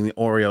holding the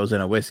Oreos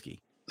and a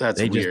whiskey.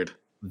 That's weird.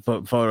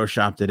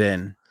 Photoshopped it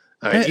in.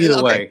 All right,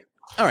 either way.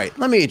 All right,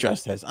 let me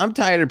address this. I'm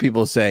tired of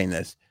people saying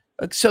this.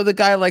 So the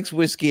guy likes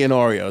whiskey and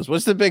Oreos.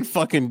 What's the big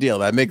fucking deal?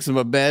 That makes him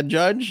a bad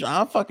judge?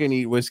 I'll fucking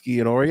eat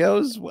whiskey and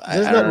Oreos.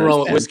 There's nothing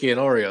wrong with whiskey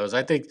and Oreos.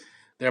 I think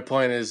their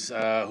point is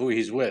who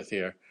he's with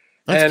here.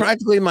 That's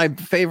practically my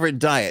favorite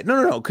diet.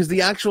 No, because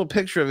the actual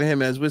picture of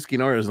him as whiskey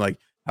and Oreos is like,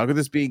 how could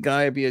this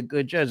guy be a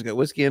good judge? Got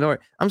whiskey and Oreos.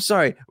 I'm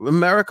sorry,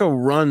 America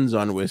runs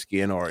on whiskey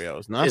and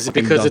Oreos. Not is it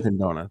because Dunkin'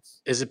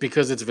 Donuts? Is it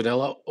because it's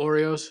vanilla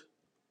Oreos?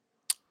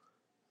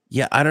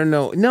 Yeah, I don't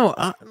know. No,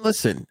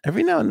 listen.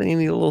 Every now and then you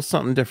need a little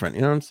something different.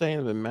 You know what I'm saying?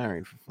 I've been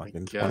married for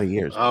fucking 20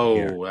 years.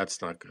 Oh, that's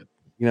not good.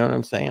 You know what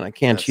I'm saying? I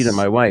can't cheat on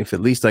my wife.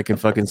 At least I can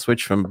fucking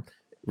switch from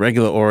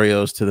regular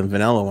Oreos to the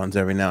vanilla ones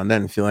every now and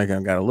then and feel like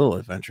I've got a little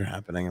adventure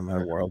happening in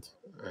my world.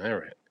 All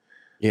right.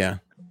 Yeah.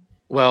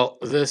 Well,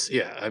 this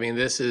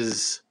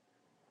is.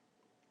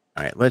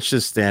 All right, let's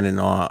just stand in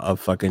awe of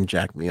fucking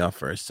Jack me off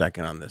for a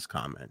second on this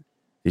comment.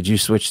 Did you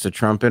switch to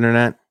Trump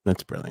internet?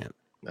 That's brilliant.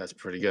 That's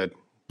pretty good.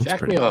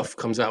 Jack me off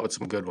comes out with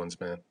some good ones,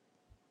 man.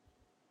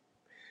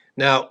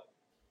 Now,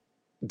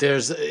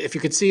 if you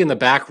could see in the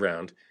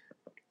background,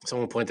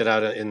 someone pointed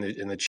out in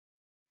the chat.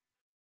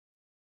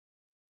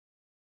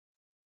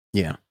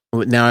 Yeah.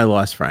 Now I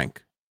lost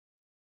Frank.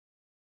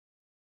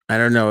 I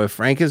don't know if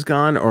Frank is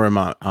gone or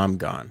I'm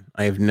gone.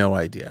 I have no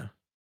idea.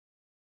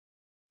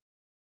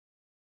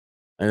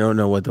 I don't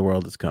know what the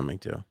world is coming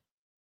to.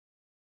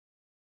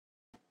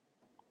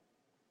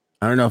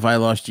 I don't know if I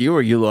lost you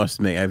or you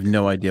lost me. I have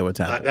no idea what's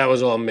happening. That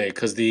was all me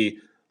because the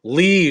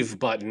leave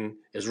button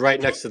is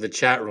right next to the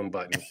chat room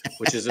button,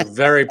 which is a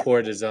very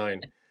poor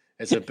design.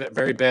 It's a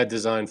very bad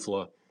design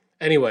flaw.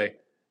 Anyway,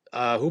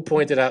 who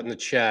pointed out in the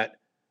chat,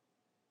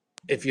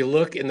 if you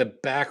look in the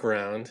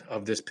background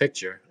of this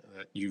picture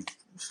that you've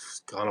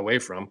gone away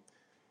from,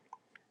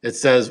 it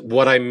says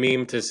what I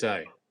mean to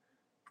say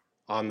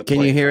on the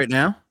Can you hear it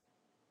now?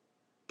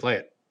 Play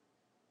it.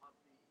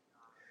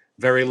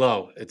 Very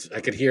low. I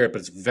could hear it, but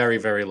it's very,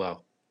 very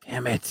low.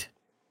 Damn it.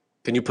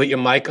 Can you put your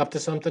mic up to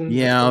something?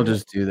 Yeah, I'll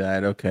just do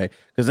that. Okay.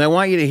 Because I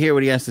want you to hear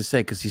what he has to say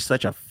because he's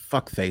such a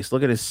fuck face.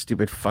 Look at his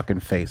stupid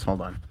fucking face.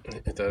 Hold on.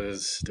 That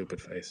is stupid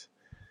face.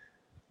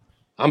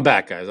 I'm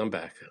back, guys. I'm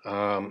back.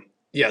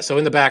 Yeah, so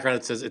in the background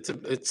it says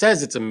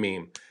it's a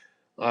meme.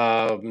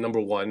 Number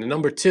one. And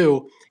number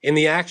two, in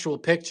the actual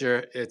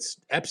picture, it's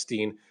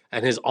Epstein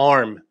and his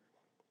arm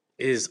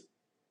is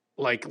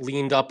like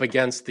leaned up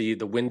against the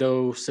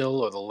windowsill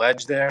or the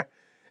ledge there,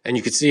 and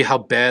you can see how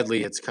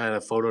badly it's kind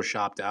of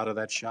photoshopped out of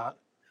that shot.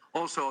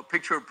 Also, a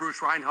picture of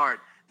Bruce Reinhart.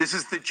 This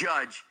is the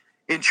judge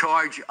in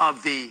charge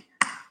of the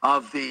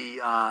as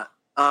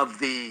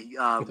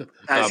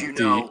you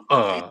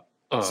know.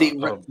 See,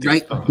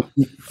 right,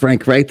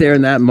 Frank, right there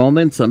in that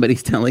moment,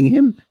 somebody's telling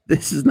him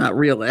this is not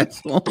real,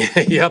 asshole.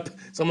 Yep,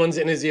 someone's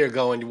in his ear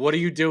going, "What are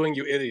you doing,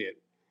 you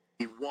idiot?"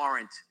 The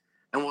warrant.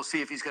 And we'll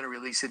see if he's going to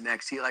release it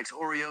next. He likes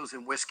Oreos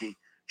and whiskey.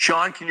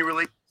 Sean, can you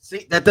release?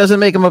 See, that doesn't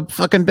make him a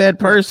fucking bad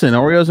person.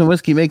 Oreos and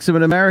whiskey makes him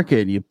an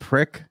American, you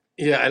prick.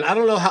 Yeah, and I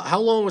don't know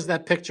how long was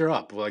that picture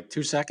up? Like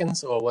 2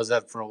 seconds, or was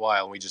that for a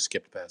while and we just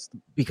skipped past?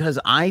 Because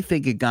I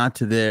think it got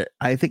to their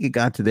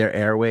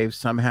airwaves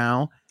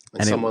somehow.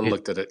 And someone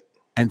looked at it.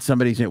 And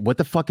somebody said, "What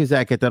the fuck is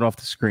that? Get that off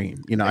the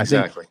screen." You know,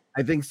 exactly.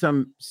 I think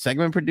some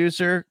segment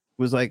producer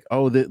was like,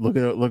 "Oh, look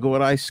at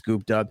what I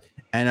scooped up,"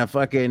 and a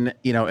fucking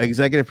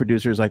executive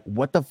producer is like,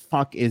 "What the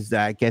fuck is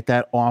that? Get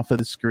that off of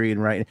the screen,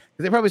 right?"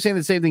 Because they're probably saying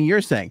the same thing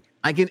you're saying.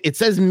 It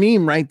says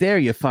meme right there,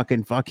 you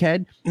fucking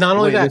fuckhead. Not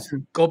only that,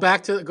 go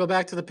back to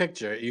the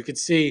picture. You could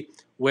see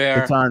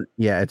where it's on.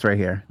 Yeah, it's right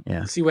here.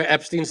 Yeah, see where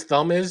Epstein's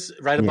thumb is,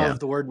 right above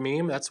the word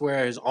meme. That's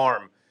where his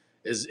arm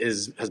has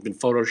been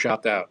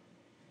photoshopped out.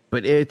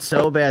 But it's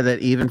so bad that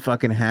even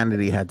fucking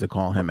Hannity had to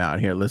call him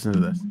out. Here, listen to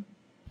this.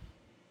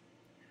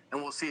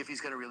 And we'll see if he's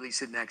going to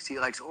release it next. He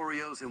likes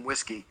Oreos and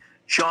whiskey.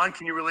 Sean,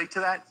 can you relate to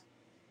that?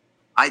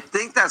 I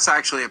think that's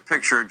actually a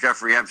picture of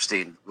Jeffrey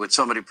Epstein with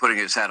somebody putting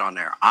his head on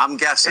there. I'm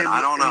guessing.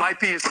 I don't know. It might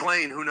be his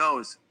plane. Who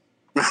knows?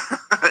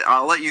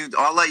 I'll let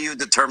you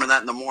determine that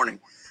in the morning.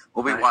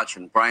 We'll be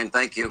watching. Brian,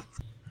 thank you.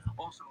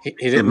 He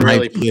didn't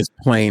really be his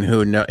plane.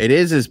 Who know? It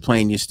is his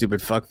plane. You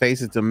stupid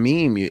fuckface. It's a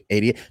meme. You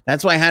idiot.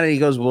 That's why Hannity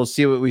goes, "We'll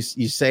see what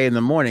you say in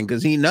the morning,"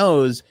 because he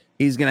knows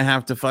he's gonna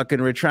have to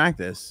fucking retract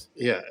this.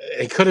 Yeah,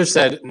 he could have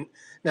said.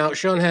 Now,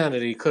 Sean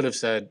Hannity could have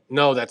said,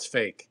 "No, that's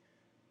fake."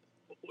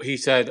 He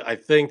said, "I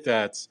think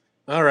that's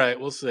all right.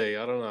 We'll see.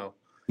 I don't know."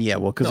 Yeah,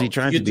 well, because he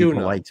tried to be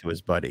polite to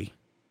his buddy.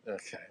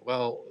 Okay.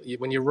 Well,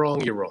 when you're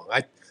wrong, you're wrong.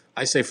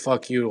 I say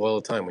fuck you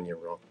all the time when you're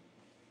wrong.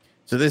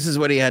 So this is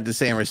what he had to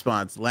say in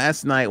response.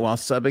 Last night, while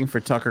subbing for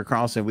Tucker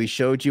Carlson, we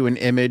showed you an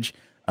image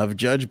of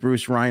Judge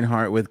Bruce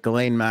Reinhart with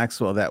Ghislaine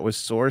Maxwell that was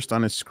sourced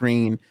on a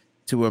screen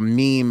to a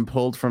meme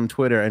pulled from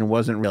Twitter and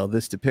wasn't real.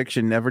 This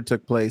depiction never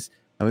took place,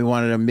 and we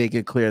wanted to make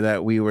it clear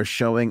that we were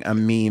showing a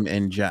meme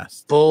in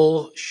jest.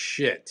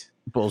 Bullshit.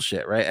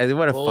 Bullshit, right? I mean,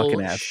 what a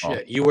fucking asshole.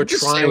 You were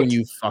Just trying say when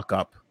you fuck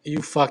up.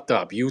 You fucked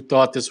up. You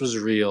thought this was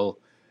real,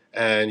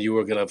 and you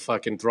were gonna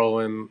fucking throw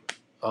him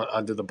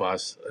under the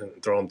bus and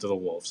throw him to the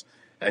wolves,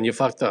 and you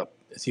fucked up.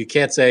 So you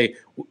can't say.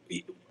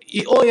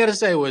 All you had to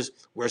say was,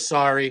 "We're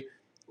sorry.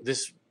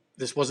 This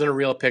wasn't a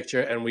real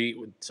picture,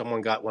 and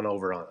someone got one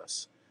over on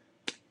us."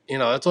 You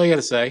know, that's all you got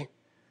to say.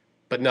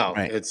 But no,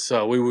 Right. it's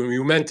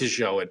we meant to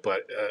show it,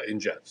 but in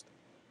jest.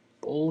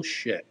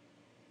 Bullshit.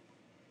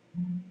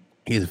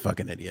 He's a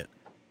fucking idiot.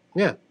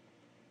 Yeah,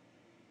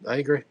 I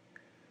agree.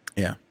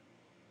 Yeah.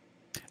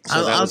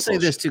 So that I'll was say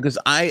this too, because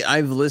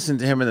I've listened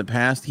to him in the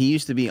past. He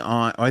used to be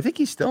on. I think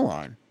he's still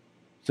on.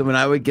 So when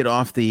I would get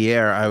off the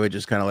air, I would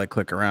just kind of like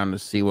click around to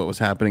see what was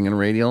happening in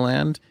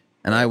Radioland,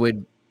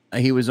 and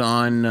he was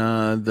on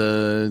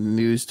the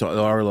news talk,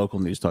 our local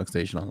news talk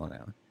station on Long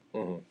Island.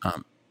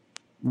 Mm-hmm.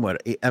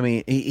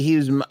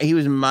 He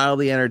was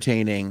mildly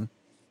entertaining,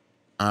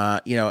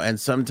 and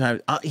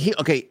sometimes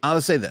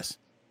I'll say this: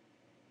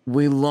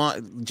 we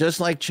lost, just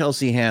like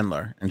Chelsea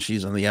Handler, and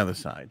she's on the other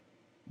side.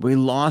 We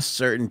lost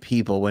certain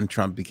people when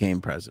Trump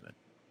became president,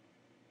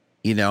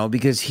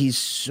 because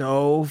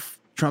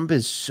Trump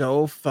is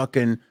so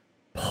fucking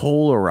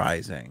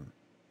polarizing.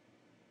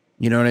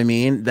 You know what I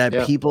mean?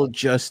 That people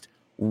just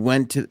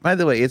went to, by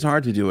the way, it's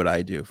hard to do what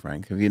I do,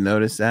 Frank. Have you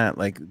noticed that?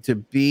 Like, to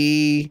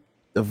be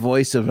the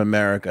voice of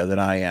America that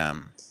I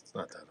am. It's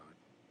not that hard.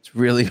 It's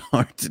really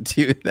hard to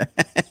do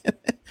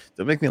that.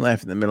 Don't make me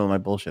laugh in the middle of my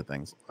bullshit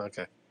things.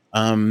 Okay.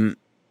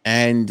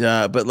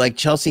 But like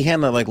Chelsea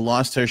Handler, like,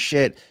 lost her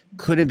shit.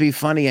 Couldn't be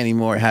funny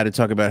anymore. Had to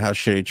talk about how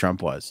shitty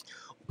Trump was.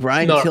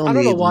 Brian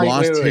Kilmeade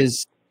lost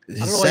his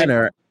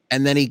center,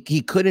 and then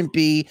he couldn't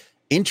be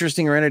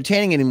interesting or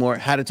entertaining anymore.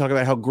 Had to talk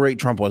about how great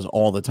Trump was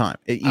all the time.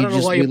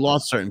 We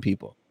lost certain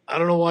people. I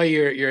don't know why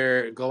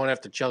you're going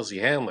after Chelsea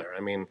Handler. I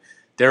mean,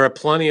 there are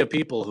plenty of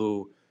people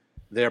who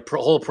their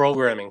whole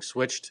programming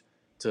switched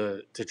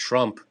to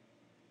Trump,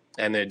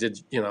 and they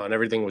did, and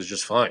everything was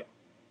just fine.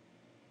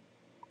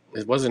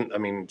 It wasn't. I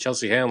mean,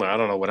 Chelsea Handler. I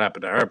don't know what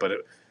happened to her, but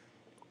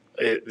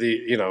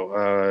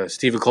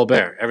Stephen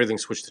Colbert. Everything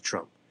switched to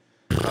Trump.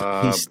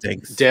 He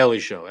stinks. Daily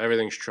Show.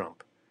 Everything's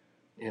Trump.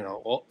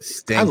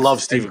 I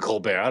love Stephen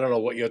Colbert. I don't know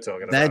what you're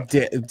talking about.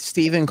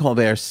 Stephen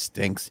Colbert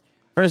stinks.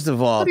 First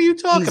of all, what are you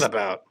talking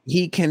about?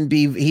 He can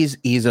be.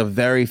 He's a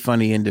very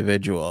funny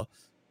individual,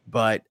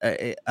 but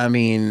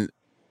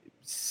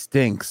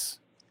stinks.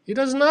 He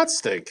does not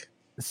stink.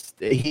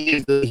 He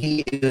is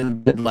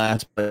in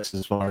last place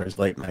as far as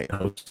late night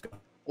hosts go.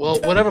 Well,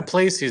 whatever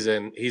place he's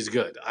in, he's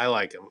good. I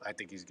like him. I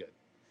think he's good.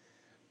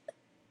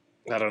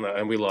 I don't know.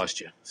 And we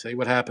lost you. See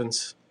what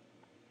happens?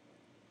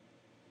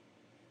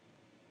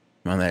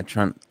 On that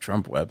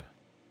Trump web.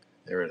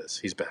 There it is.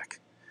 He's back.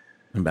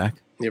 I'm back.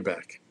 You're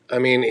back. I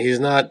mean, he's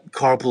not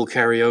carpool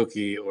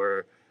karaoke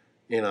or,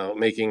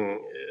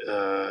 making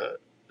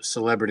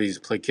celebrities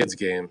play kids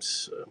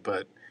games,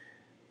 but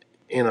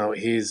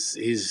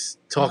he's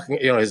talking.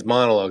 His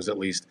monologues, at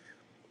least,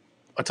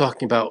 are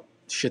talking about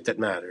shit that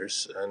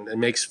matters, and he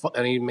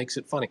makes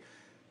it funny.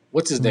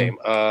 What's his name?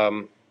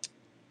 John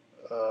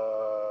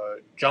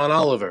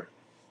Oliver.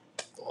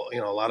 A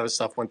lot of his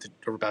stuff went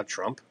about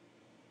Trump.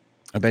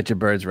 I bet your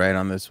bird's right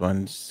on this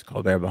one. It's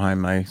Colbert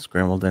behind my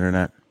scrambled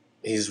internet.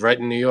 He's right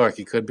in New York.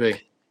 He could be.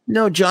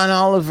 No, John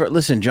Oliver.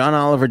 Listen, John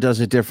Oliver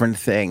does a different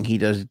thing. He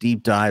does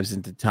deep dives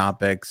into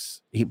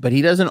topics. But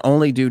he doesn't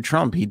only do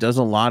Trump. He does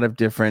a lot of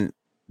different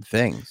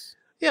things.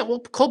 Yeah, well,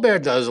 Colbert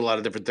does a lot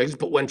of different things.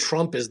 But when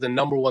Trump is the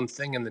number one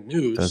thing in the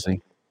news, does he?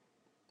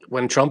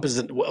 When Trump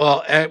is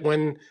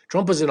when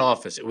Trump was in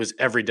office, it was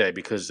every day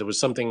because there was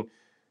something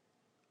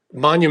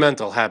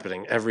monumental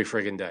happening every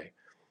friggin' day.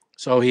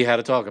 So he had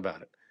to talk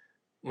about it.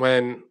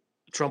 When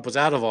Trump was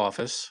out of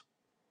office,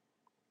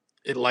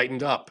 it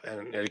lightened up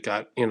and it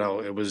got,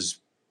 it was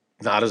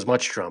not as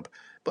much Trump.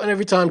 But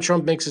every time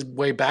Trump makes his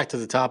way back to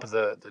the top of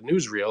the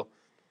newsreel,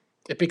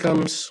 it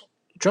becomes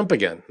Trump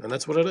again. And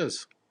that's what it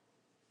is.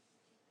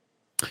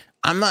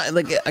 I'm not,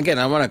 again,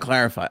 I want to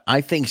clarify.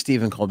 I think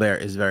Stephen Colbert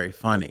is very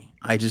funny.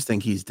 I just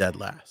think he's dead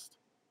last.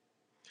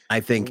 I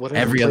think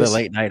every other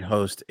late night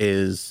host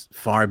is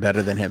far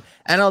better than him.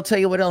 And I'll tell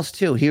you what else,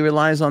 too. He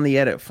relies on the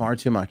edit far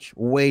too much,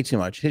 way too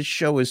much. His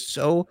show is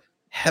so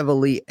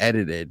heavily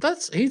edited.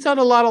 He's done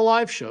a lot of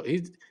live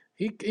shows.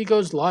 He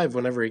goes live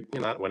whenever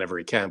not whenever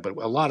he can, but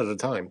a lot of the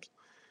times.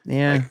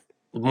 Yeah.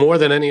 More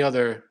than any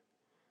other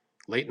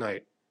late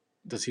night.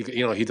 Does he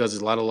does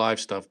a lot of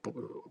live stuff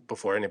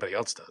before anybody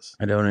else does.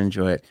 I don't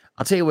enjoy it.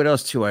 I'll tell you what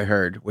else, too, I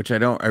heard, which I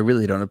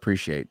really don't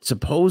appreciate.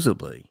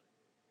 Supposedly.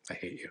 I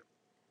hate you.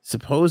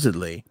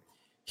 Supposedly,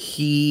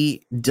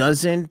 he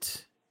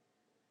doesn't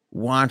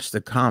watch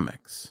the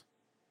comics.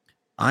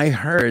 I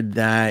heard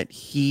that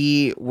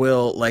he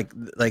will like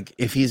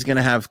if he's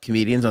gonna have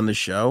comedians on the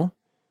show,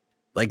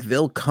 like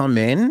they'll come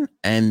in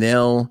and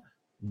they'll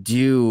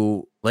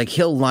do like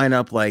he'll line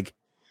up like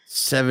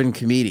 7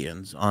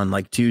 comedians on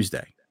like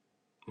Tuesday.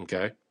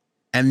 Okay.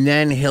 And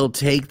then he'll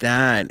take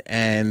that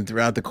and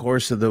throughout the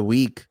course of the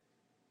week,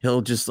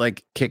 he'll just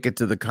like kick it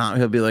to the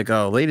he'll be like,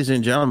 oh, ladies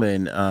and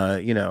gentlemen,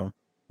 you know,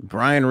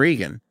 Brian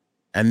Regan.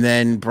 And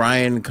then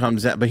Brian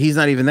comes out, but he's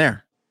not even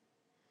there.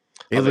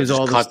 It was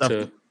all the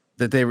stuff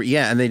that they were,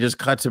 and they just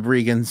cut to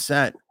Regan's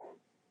set.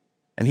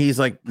 And he's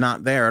like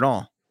not there at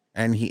all.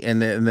 And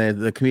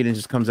the comedian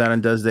just comes out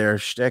and does their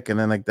shtick, and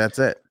then like that's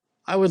it.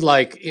 I would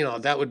like, you know,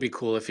 that would be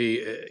cool if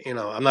he, you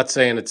know, I'm not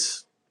saying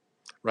it's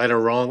right or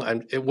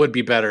wrong. It would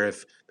be better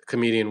if the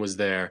comedian was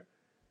there.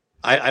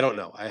 I don't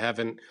know.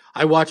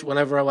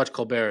 Whenever I watch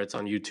Colbert, it's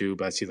on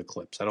YouTube. I see the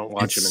clips. I don't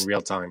watch them in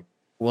real time.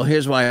 Well,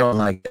 here's why I don't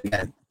like it.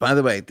 Again, by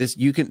the way, this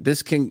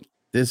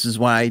is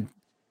why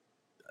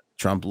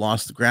Trump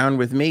lost the ground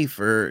with me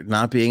for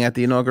not being at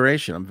the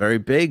inauguration. I'm very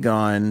big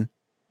on,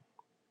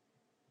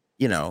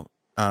 you know,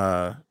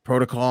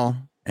 protocol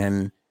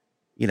and,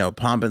 you know,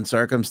 pomp and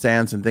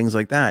circumstance and things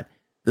like that.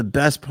 The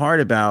best part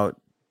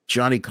about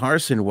Johnny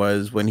Carson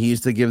was when he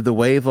used to give the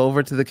wave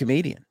over to the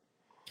comedian.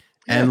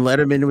 And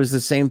Letterman was the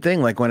same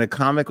thing. Like when a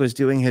comic was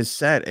doing his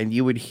set and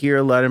you would hear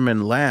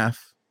Letterman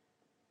laugh,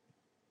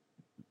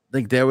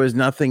 like there was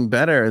nothing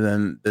better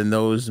than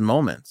those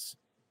moments.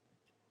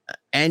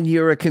 And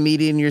you're a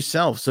comedian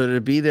yourself. So to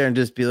be there and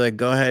just be like,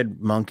 go ahead,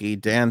 monkey,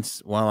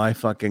 dance while I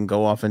fucking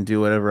go off and do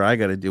whatever I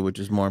got to do, which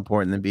is more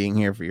important than being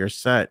here for your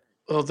set.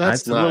 Well,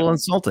 that's a little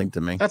insulting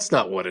to me. That's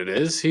not what it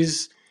is.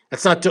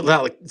 It's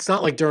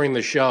not like during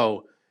the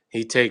show,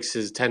 he takes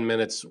his 10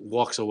 minutes,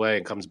 walks away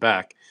and comes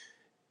back.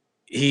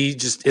 He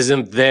just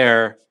isn't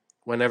there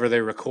whenever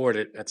they record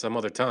it at some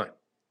other time.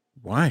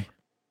 Why?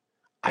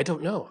 I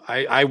don't know.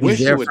 I wish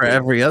he would for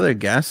every other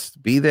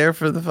guest. Be there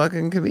for the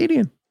fucking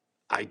comedian.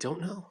 I don't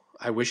know.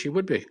 I wish he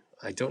would be.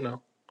 I don't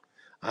know.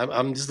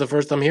 I'm just the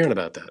first I'm hearing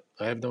about that.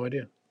 I have no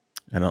idea.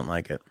 I don't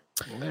like it.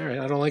 All right.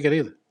 I don't like it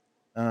either.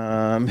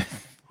 All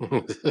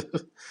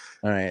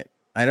right.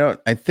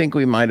 I think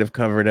we might have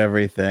covered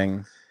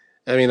everything.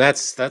 I mean,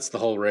 that's the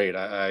whole raid.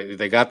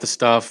 They got the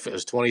stuff. It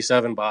was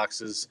 27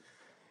 boxes.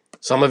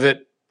 Some of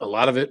it, a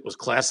lot of it was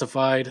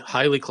classified,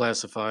 highly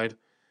classified,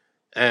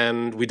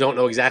 and we don't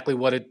know exactly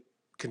what it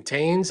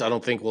contains. I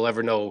don't think we'll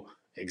ever know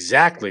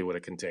exactly what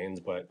it contains,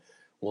 but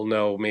we'll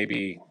know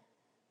maybe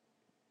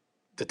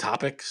the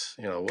topics.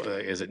 You know,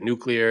 is it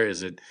nuclear?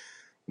 Is it,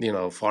 you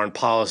know, foreign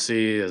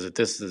policy? Is it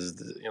this?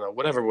 Is, you know,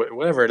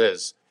 whatever it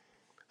is.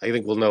 I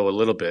think we'll know a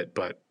little bit,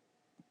 but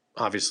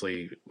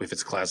obviously, if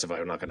it's classified,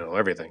 we're not going to know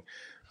everything.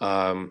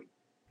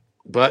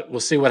 But we'll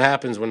see what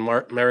happens when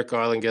Merrick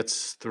Garland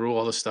gets through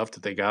all the stuff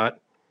that they got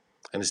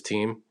and his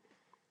team.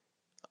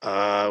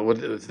 They're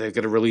going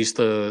to release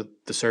the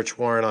search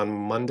warrant on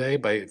Monday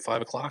by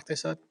 5 o'clock, they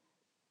said?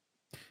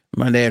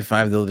 Monday at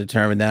 5, they'll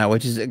determine that,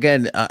 which is,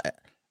 again,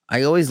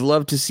 I always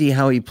love to see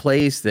how he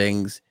plays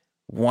things.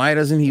 Why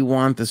doesn't he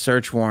want the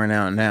search warrant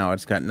out now?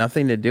 It's got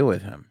nothing to do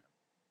with him.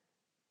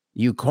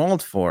 You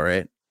called for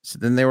it, so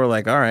then they were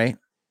like, all right.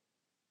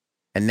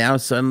 And now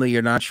suddenly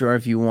you're not sure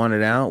if you want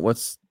it out.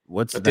 What's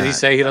that? Did he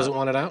say he doesn't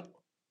want it out?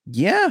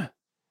 Yeah.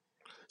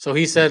 So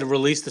he said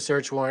release the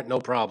search warrant, no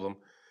problem.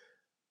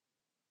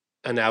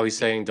 And now he's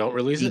saying don't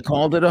release it? He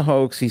called it a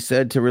hoax. He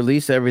said to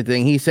release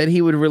everything. He said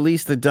he would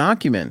release the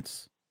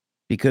documents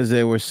because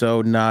they were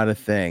so not a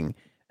thing.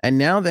 And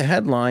now the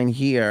headline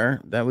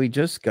here that we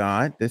just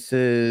got, this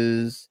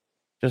is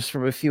just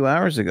from a few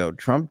hours ago.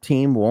 Trump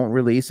team won't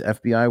release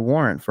FBI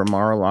warrant for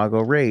Mar-a-Lago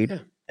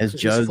raid as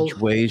judge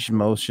waged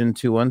motion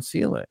to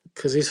unseal it.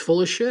 Because he's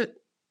full of shit.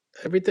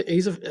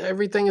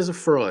 Everything is a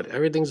fraud.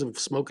 Everything's a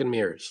smoke and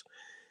mirrors.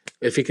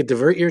 If he could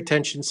divert your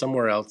attention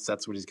somewhere else,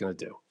 that's what he's going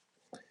to do.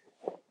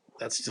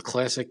 That's the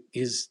classic.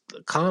 He's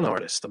a con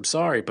artist. I'm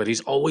sorry, but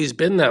he's always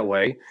been that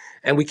way.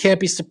 And we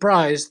can't be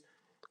surprised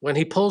when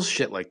he pulls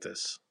shit like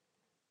this.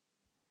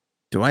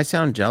 Do I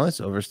sound jealous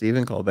over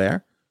Stephen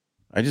Colbert?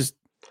 I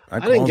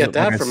didn't get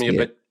that from you,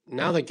 but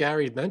now that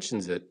Gary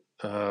mentions it.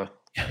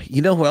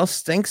 You know who else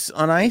stinks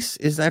on ice?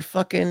 Is that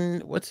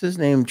fucking, what's his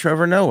name?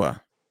 Trevor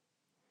Noah.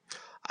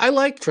 I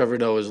like Trevor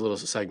Noah's little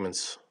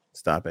segments.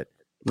 Stop it.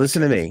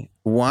 Listen to me.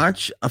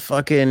 Watch a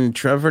fucking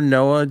Trevor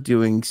Noah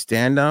doing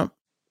stand-up.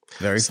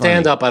 Very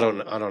stand funny. Up. I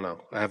don't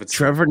know. I haven't.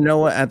 Trevor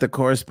Noah at the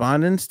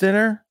Correspondents'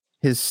 Dinner.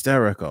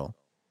 Hysterical.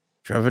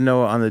 Trevor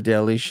Noah on the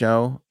Daily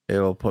Show.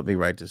 It'll put me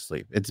right to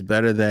sleep. It's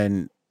better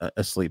than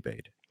a sleep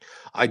aid.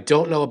 I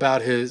don't know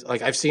about his.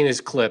 Like I've seen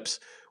his clips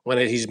when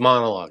he's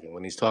monologuing,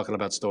 when he's talking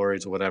about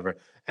stories or whatever,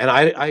 and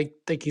I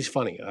think he's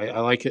funny.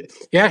 I like it.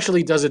 He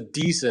actually does a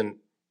decent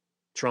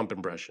Trump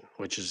impression,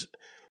 which is,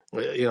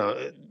 you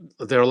know,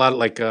 there are a lot of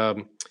like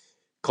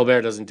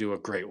Colbert doesn't do a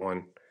great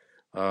one.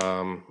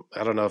 I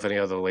don't know if any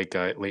other late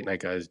night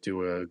guys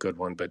do a good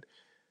one, but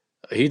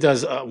he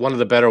does one of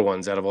the better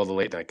ones out of all the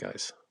late night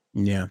guys.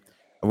 Yeah,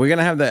 we're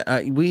gonna have that.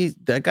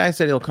 That guy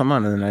said he'll come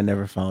on, and then I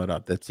never followed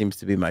up. That seems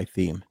to be my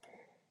theme.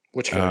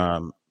 Which guy?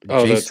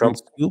 Oh, the Jason Trump,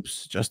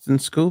 Scoops, Justin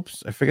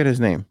Scoops. I forget his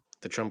name.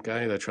 the Trump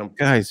guy, the Trump.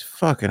 Guy's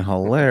fucking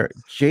hilarious.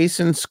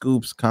 Jason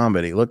Scoops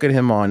comedy. Look at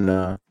him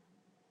on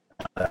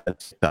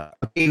TikTok.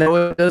 You know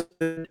what does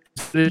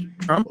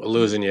Trump? We're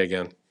losing you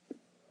again.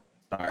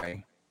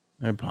 Sorry.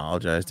 I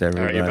apologize to All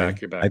right, everybody.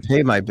 you're back. I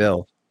paid my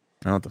bill.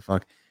 I don't know what the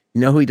fuck.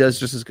 You know who he does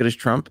just as good as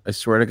Trump? I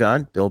swear to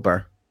God, Bill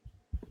Burr.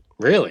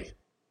 Really?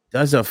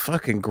 Does a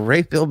fucking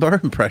great Bill Burr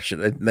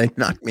impression. They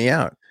knocked me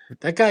out.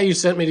 That guy you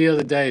sent me the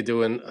other day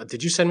doing.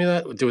 Did you send me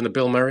that doing the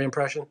Bill Murray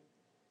impression?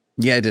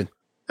 Yeah, I did.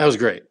 That was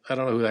great. I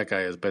don't know who that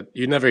guy is, but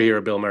you never hear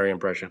a Bill Murray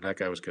impression. That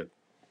guy was good.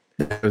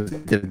 Did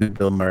a good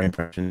Bill Murray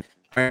impression.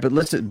 All right, but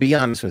listen, be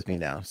honest with me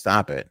now.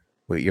 Stop it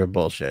with your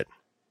bullshit.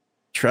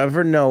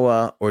 Trevor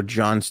Noah or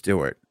Jon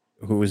Stewart?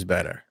 Who is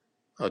better?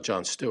 Oh,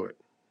 Jon Stewart.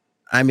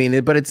 I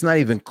mean, but it's not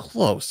even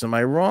close. Am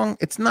I wrong?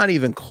 It's not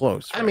even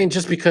close. I mean,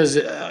 just because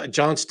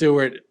Jon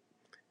Stewart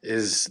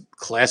is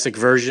classic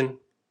version,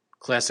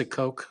 classic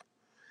Coke.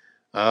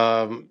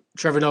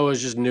 Trevor Noah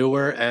is just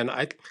newer, and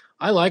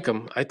I like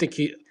him. I think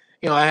he,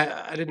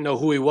 I didn't know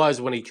who he was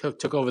when he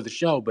took over the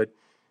show, but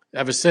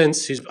ever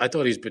since I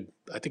think he's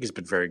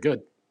been very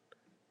good.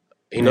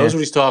 He knows what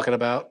he's talking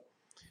about.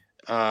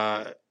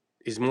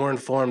 He's more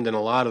informed than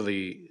a lot of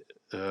the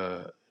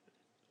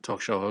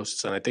talk show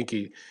hosts, and I think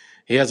he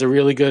has a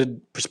really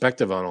good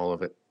perspective on all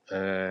of it,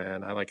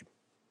 and I like him.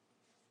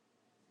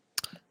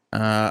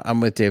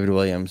 I'm with David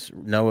Williams.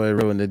 Noah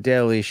ruined the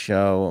Daily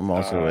Show. I'm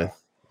also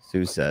with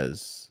Sue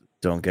says,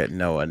 don't get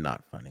Noah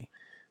not funny.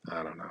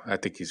 I don't know. I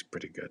think he's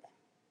pretty good.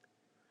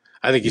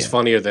 I think he's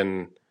funnier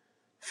than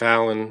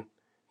Fallon.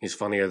 He's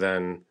funnier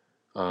than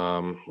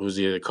who's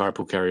the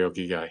carpool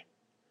karaoke guy?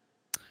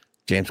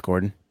 James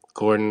Corden.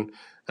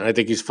 And I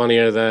think he's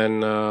funnier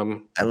than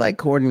I like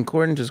Corden.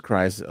 Corden just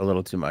cries a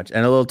little too much,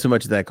 and a little too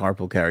much of that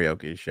carpool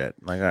karaoke shit.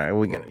 Like, all right,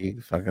 we get it. You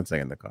can fucking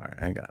sing in the car.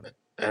 I got it.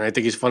 And I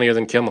think he's funnier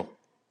than Kimmel.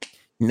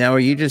 Now, are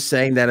you just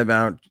saying that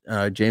about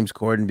James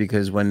Corden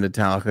because when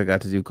Metallica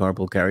got to do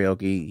carpool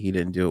karaoke, he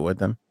didn't do it with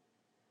them?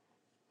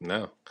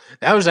 No,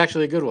 that was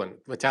actually a good one.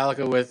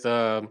 Metallica with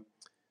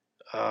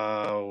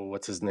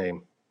what's his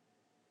name?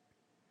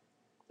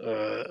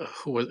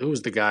 Who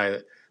was the guy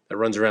that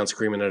runs around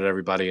screaming at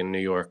everybody in New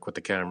York with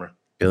the camera?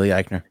 Billy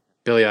Eichner.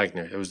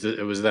 It was them.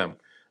 It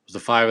was the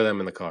five of them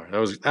in the car. That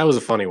was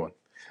a funny one,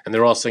 and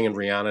they're all singing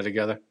Rihanna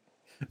together.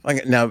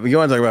 Now, you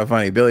want to talk about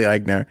funny? Billy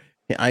Eichner.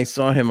 I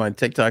saw him on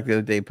TikTok the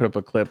other day. Put up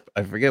a clip.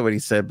 I forget what he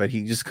said, but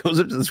he just goes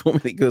up to this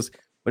woman. He goes,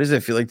 "What does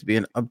it feel like to be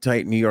an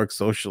uptight New York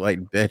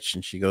socialite bitch?"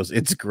 And she goes,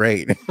 "It's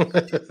great." And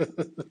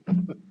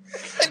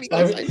he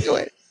goes, "I do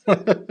it."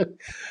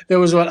 There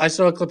was one I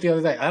saw a clip the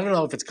other day. I don't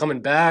know if it's coming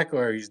back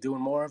or he's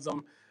doing more of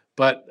them,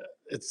 but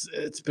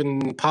it's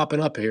been popping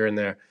up here and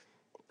there.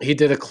 He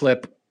did a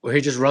clip where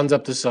he just runs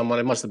up to someone.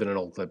 It must have been an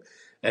old clip,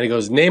 and he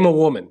goes, "Name a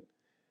woman,"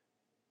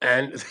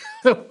 and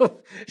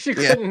she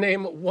couldn't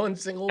name one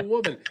single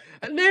woman.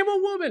 Name a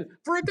woman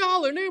for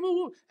 $1. Name a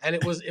woman, and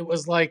it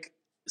was like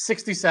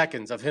 60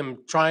 seconds of him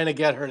trying to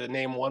get her to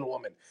name one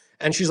woman,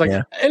 and she's like,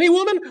 "Any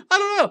woman? I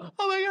don't know.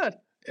 Oh my god."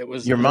 It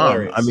was your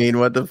hilarious. mom. I mean,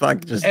 what the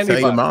fuck? Just tell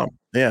your mom.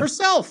 Yeah.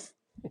 Herself.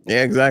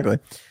 Yeah, exactly.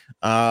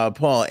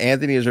 Paul,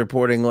 Anthony is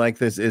reporting like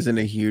this isn't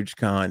a huge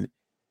con.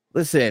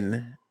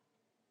 Listen.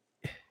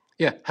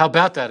 Yeah. How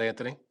about that,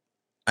 Anthony?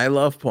 I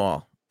love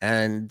Paul,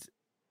 and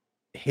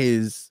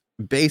his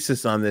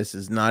basis on this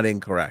is not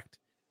incorrect.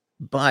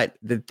 But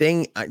the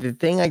thing I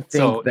think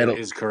that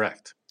is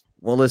correct.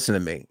 Well, listen to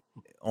me.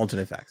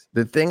 Alternate facts.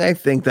 The thing I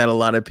think that a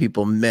lot of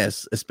people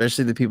miss,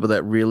 especially the people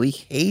that really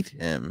hate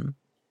him,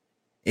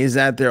 is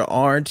that there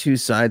are two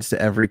sides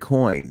to every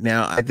coin.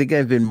 Now, I think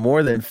I've been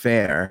more than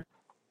fair.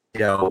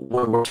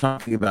 When we're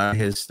talking about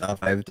his stuff,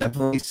 I've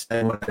definitely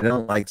said when I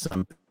don't like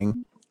something,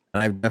 and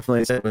I've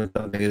definitely said when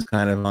something is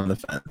kind of on the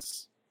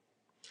fence.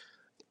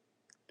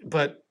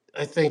 But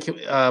I think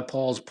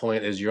Paul's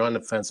point is you're on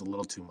the fence a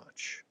little too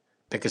much.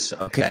 Pick a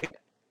side. Okay.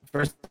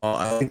 First of all,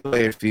 I like the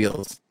way it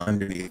feels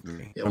underneath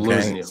me. Yeah, we're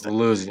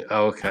losing you.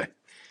 Oh, okay.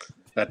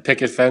 That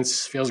picket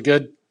fence feels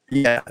good.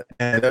 Yeah,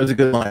 and that was a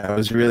good line. I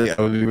would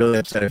be really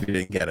upset if you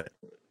didn't get it.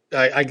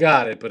 I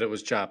got it, but it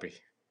was choppy.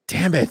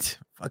 Damn it.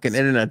 Fucking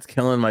internet's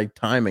killing my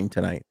timing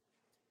tonight.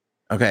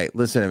 Okay,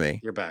 listen to me.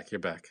 You're back.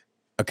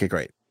 Okay,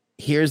 great.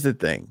 Here's the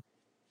thing.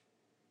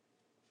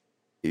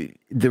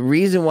 The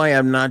reason why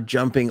I'm not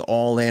jumping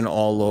all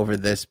over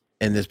this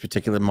in this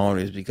particular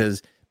moment is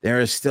because there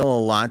is still a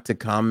lot to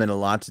come and a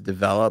lot to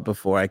develop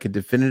before I could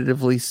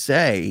definitively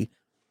say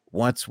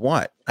what's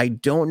what. I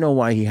don't know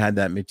why he had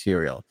that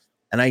material.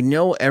 And I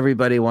know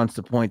everybody wants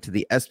to point to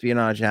the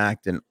Espionage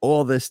Act and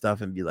all this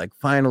stuff and be like,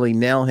 finally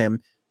nail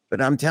him.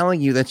 But I'm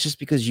telling you, that's just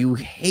because you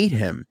hate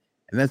him.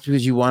 And that's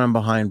because you want him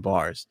behind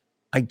bars.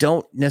 I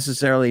don't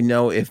necessarily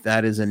know if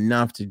that is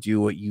enough to do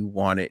what you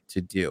want it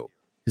to do.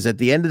 Because at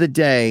the end of the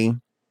day,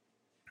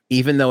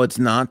 even though it's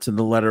not to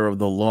the letter of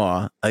the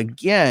law,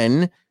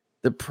 again,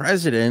 the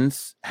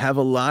presidents have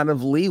a lot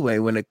of leeway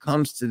when it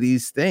comes to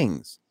these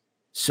things.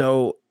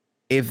 So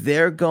if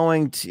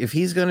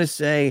he's going to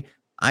say,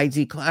 I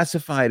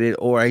declassified it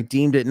or I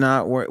deemed it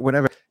not, or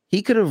whatever,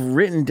 He could have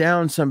written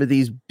down some of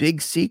these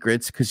big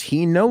secrets because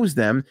he knows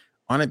them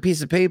on a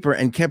piece of paper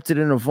and kept it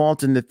in a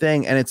vault in the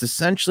thing. And it's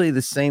essentially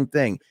the same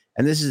thing.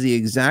 And this is the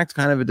exact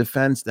kind of a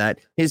defense that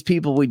his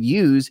people would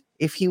use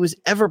if he was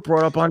ever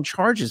brought up on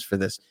charges for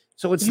this.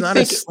 So it's not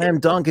a slam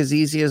dunk as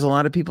easy as a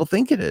lot of people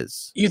think it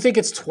is. You think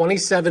it's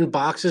 27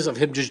 boxes of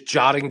him just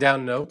jotting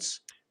down notes?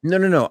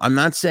 No. I'm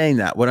not saying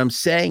that. What I'm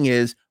saying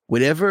is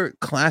whatever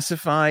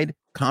classified,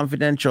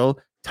 confidential,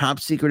 top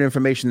secret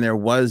information there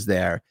was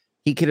there,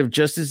 he could have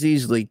just as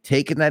easily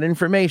taken that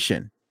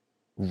information,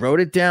 wrote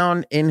it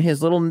down in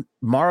his little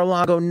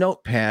Mar-a-Lago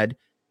notepad,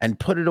 and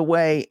put it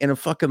away in a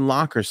fucking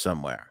locker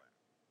somewhere.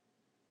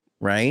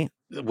 Right?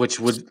 Which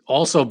would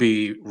also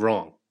be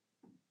wrong.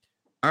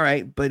 All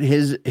right, but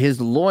his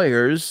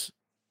lawyers,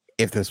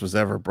 if this was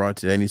ever brought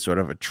to any sort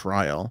of a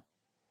trial,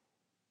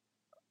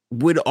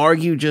 would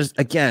argue just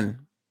again.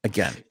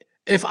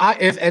 If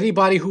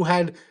anybody who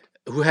had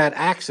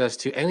access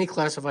to any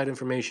classified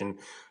information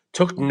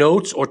took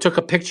notes or took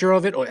a picture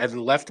of it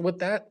and left with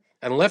that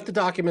and left the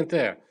document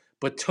there,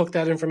 but took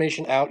that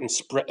information out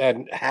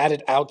and had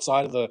it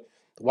outside of the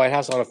White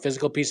House on a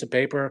physical piece of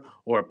paper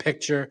or a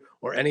picture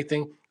or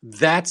anything,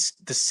 that's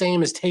the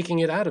same as taking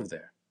it out of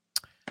there.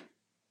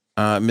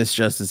 Miss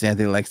Justice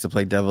Anthony likes to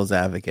play devil's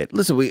advocate.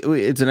 Listen,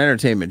 it's an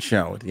entertainment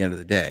show at the end of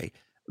the day,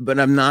 but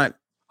I'm not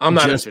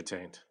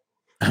entertained.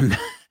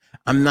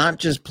 I'm not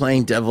just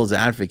playing devil's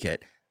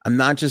advocate. I'm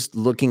not just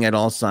looking at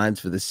all sides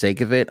for the sake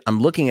of it.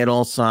 I'm looking at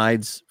all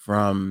sides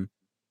from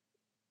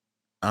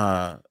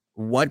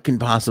what can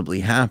possibly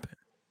happen,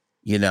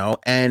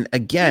 And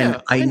again,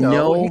 yeah, I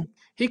know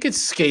he could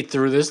skate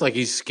through this like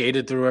he's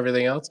skated through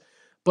everything else,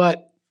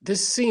 but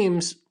this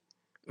seems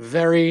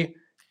very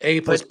A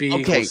plus B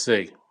equals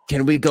C.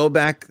 Can we go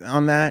back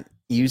on that?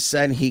 You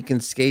said he can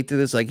skate through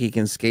this like he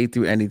can skate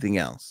through anything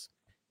else.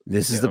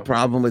 This is the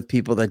problem with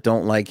people that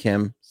don't like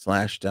him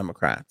 /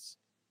 Democrats.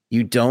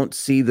 You don't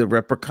see the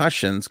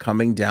repercussions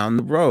coming down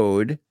the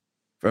road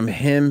from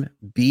him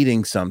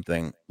beating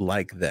something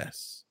like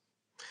this.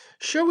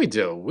 Sure we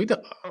do. We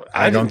don't.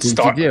 I don't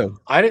think you do.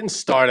 I didn't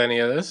start any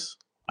of this.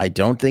 I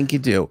don't think you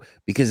do.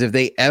 Because if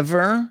they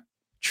ever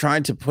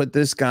tried to put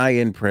this guy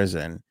in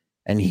prison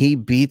and he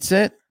beats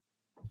it,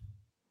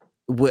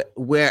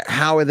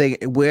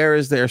 where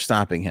is there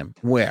stopping him?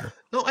 Where?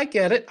 No, I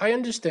get it. I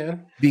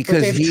understand.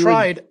 Because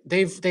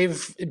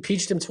they've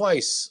impeached him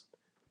twice.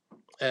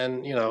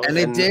 And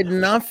it did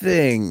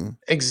nothing.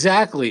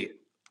 Exactly.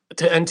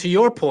 And to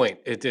your point,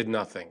 it did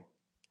nothing.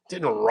 It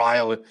didn't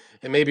rile it.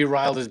 It maybe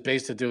riled his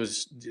base to do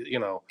his,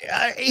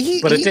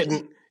 but it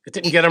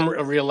didn't get him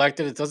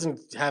reelected. He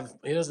doesn't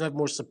have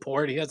more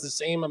support. He has the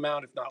same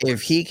amount, if not.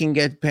 If he can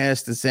get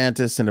past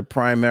DeSantis in a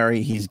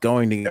primary, he's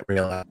going to get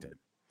reelected.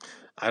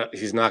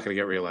 He's not going to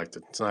get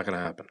reelected. It's not going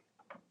to happen.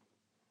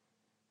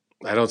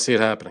 I don't see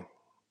it happening.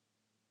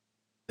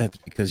 That's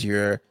because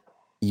you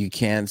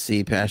can't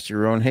see past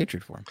your own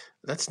hatred for him.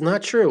 That's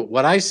not true.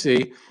 What I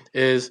see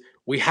is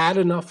we had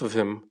enough of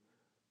him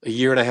a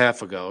year and a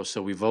half ago,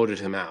 so we voted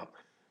him out.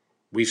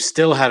 We've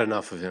still had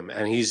enough of him,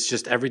 and he's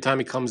just every time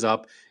he comes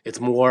up,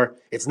 it's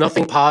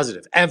nothing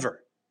positive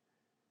ever.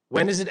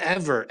 When is it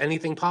ever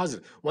anything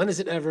positive? When is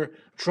it ever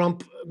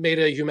Trump made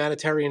a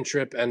humanitarian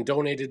trip and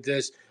donated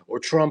this, or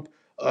Trump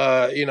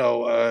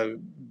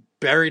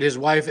buried his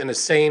wife in a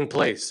sane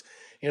place?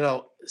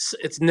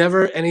 It's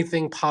never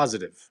anything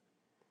positive.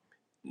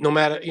 No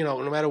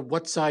matter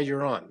what side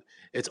you're on,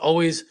 it's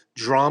always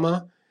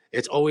drama.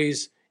 It's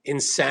always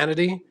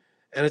insanity,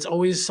 and it's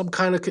always some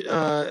kind of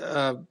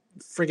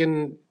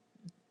friggin'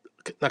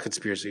 not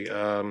conspiracy.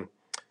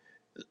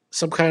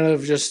 Some kind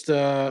of just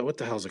what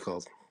the hell is it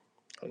called?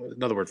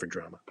 Another word for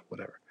drama.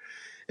 Whatever.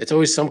 It's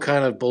always some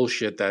kind of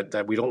bullshit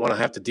that we don't want to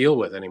have to deal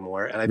with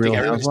anymore. And I think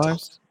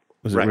everybody's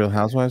was it Real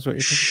Housewives? What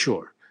you think?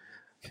 Sure.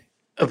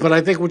 But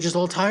I think we're just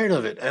all tired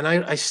of it, and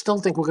I still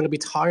think we're going to be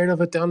tired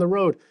of it down the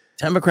road.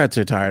 Democrats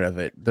are tired of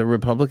it. The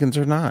Republicans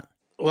are not.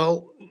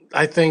 Well,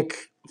 I think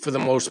for the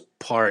most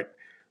part,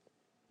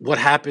 what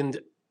happened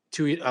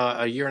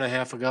a year and a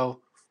half ago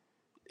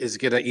is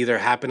going to either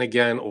happen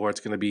again, or it's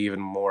going to be even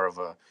more of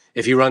a.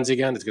 If he runs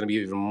again, it's going to be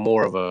even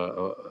more of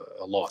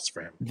a loss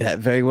for him. That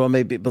very well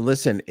may be. But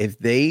listen, if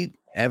they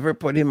ever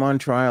put him on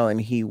trial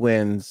and he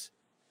wins,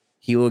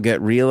 he will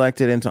get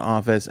reelected into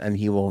office and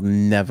he will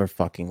never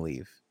fucking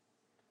leave.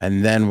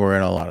 And then we're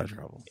in a lot of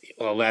trouble.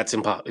 Well, that's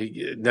impossible.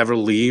 Never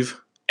leave.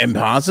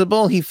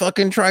 Impossible? He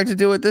fucking tried to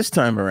do it this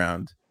time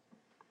around.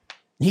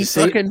 He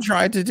fucking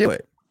tried to do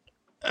it.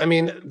 I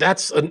mean,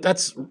 that's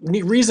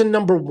reason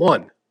number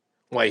one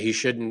why he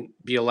shouldn't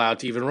be allowed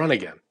to even run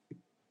again.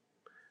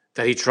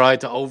 That he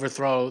tried to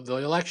overthrow the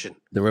election.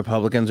 The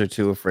Republicans are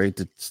too afraid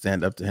to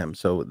stand up to him,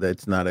 so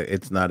it's not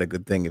a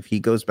good thing. If he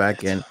goes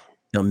back in,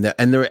 and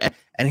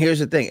here's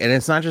the thing, and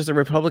it's not just a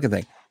Republican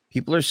thing.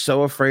 People are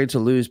so afraid to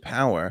lose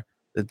power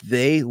that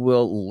they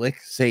will lick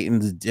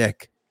Satan's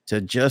dick to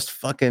just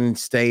fucking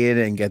stay in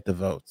and get the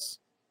votes.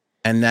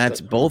 And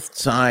that's both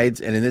sides,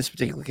 and in this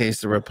particular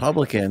case, the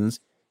Republicans,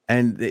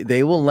 and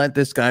they will let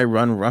this guy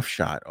run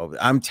roughshod over.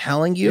 I'm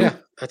telling you,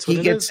 that's what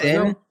he gets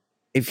in.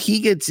 if he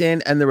gets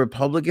in and the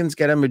Republicans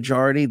get a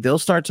majority, they'll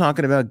start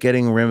talking about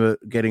getting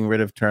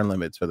rid of term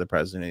limits for the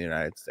president of the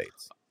United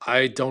States.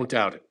 I don't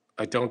doubt it.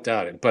 I don't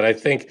doubt it. But I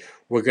think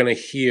we're going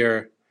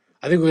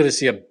to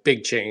see a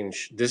big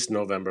change this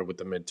November with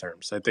the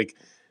midterms. I think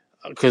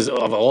because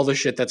of all the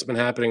shit that's been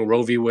happening,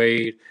 Roe v.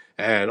 Wade,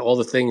 and all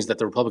the things that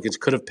the Republicans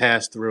could have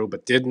passed through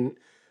but didn't,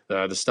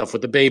 the stuff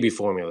with the baby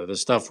formula, the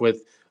stuff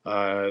with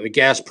the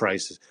gas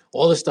prices,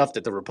 all the stuff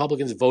that the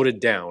Republicans voted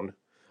down,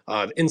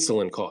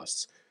 insulin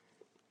costs.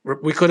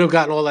 We could have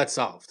gotten all that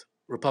solved.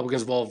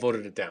 Republicans have all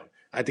voted it down.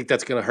 I think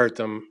that's going to hurt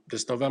them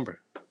this November.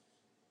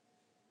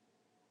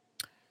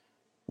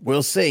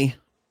 We'll see.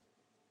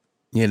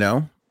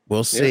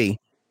 We'll see.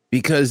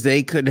 Because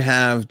they could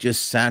have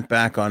just sat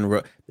back on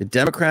the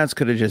Democrats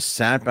could have just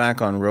sat back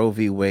on Roe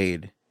v.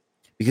 Wade.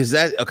 Because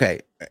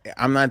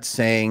I'm not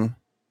saying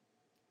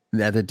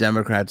that the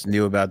Democrats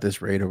knew about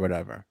this raid or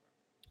whatever.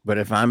 But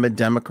if I'm a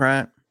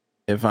Democrat,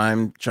 if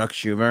I'm Chuck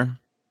Schumer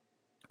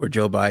or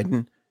Joe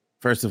Biden,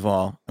 first of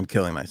all, I'm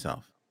killing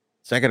myself.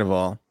 Second of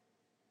all,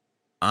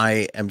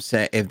 I am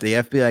saying if the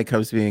FBI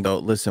comes to me and go,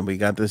 listen, we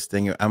got this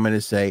thing, I'm going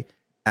to say,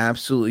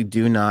 absolutely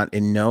do not,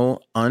 in no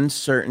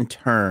uncertain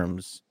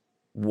terms,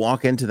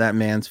 walk into that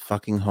man's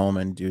fucking home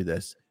and do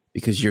this,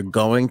 because you're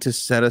going to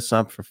set us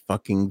up for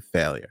fucking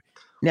failure.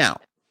 Now,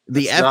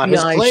 the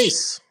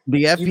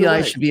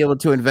FBI should be able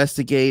to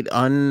investigate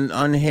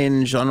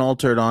unhinged,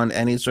 unaltered on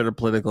any sort of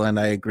political end.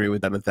 I agree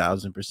with that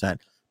 1,000%.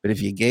 But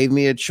if you gave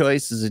me a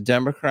choice as a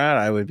Democrat,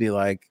 I would be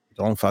like,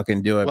 don't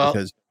fucking do it,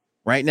 because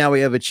right now we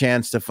have a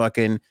chance to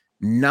fucking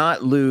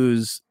not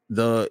lose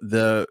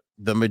the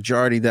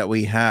majority that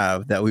we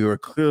have, that we were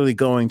clearly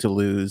going to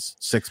lose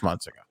 6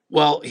 months ago.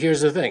 Well,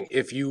 here's the thing.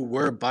 If you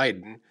were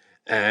Biden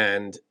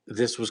and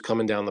this was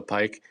coming down the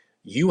pike,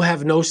 you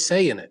have no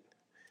say in it.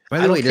 By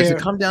the way, does it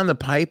come down the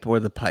pipe or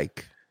the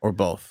pike or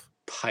both?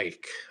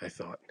 Pike, I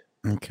thought.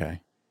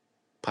 Okay.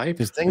 Pipe?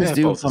 Because things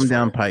do come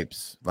down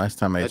pipes. Last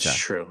time I checked.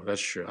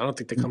 That's true. I don't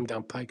think they come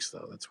down pikes,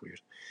 though. That's weird.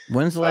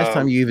 When's the last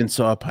time you even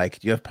saw a pike?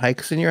 Do you have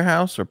pikes in your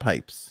house or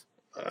pipes?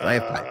 I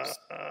have pipes.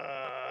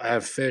 I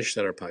have fish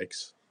that are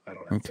pikes. I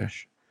don't have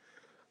fish.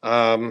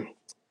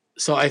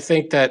 So I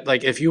think that,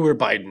 like, if you were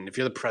Biden, if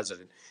you're the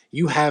president,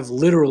 you have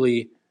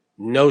literally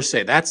no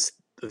say. That's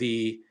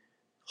the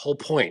whole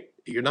point.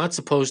 You're not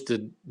supposed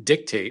to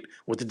dictate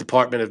what the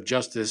Department of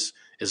Justice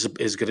is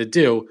going to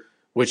do,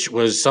 which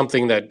was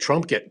something that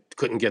Trump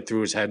couldn't get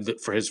through his head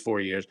for his 4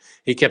 years.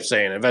 He kept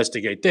saying,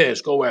 investigate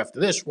this, go after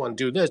this one,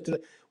 do this,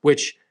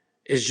 which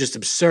is just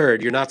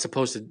absurd. You're not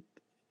supposed to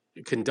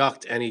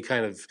conduct any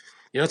kind of,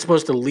 you're not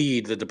supposed to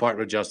lead the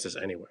Department of Justice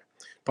anywhere.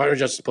 Department of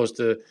Justice is supposed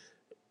to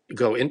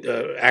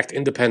act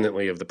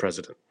independently of the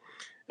president.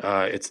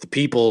 It's the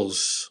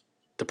people's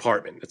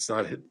department. It's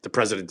not the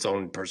president's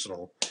own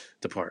personal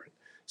department.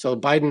 So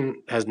Biden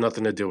has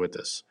nothing to do with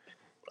this.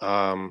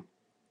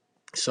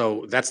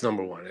 So that's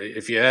number one.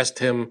 If you asked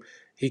him,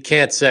 he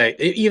can't say,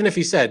 even if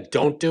he said,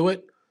 don't do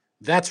it,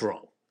 that's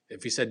wrong.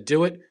 If he said,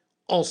 do it,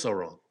 also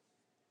wrong.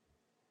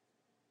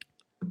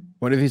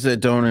 What if he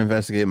said, don't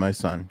investigate my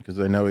son? Because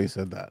I know he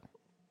said that.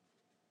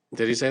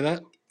 Did he say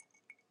that?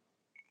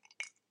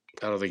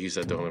 I don't think he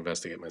said, don't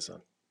investigate my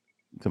son.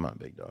 Come on,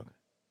 big dog.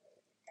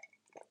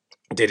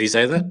 Did he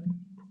say that?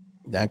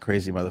 That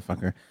crazy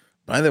motherfucker.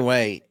 By the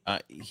way,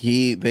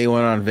 they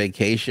went on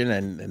vacation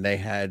and they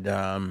had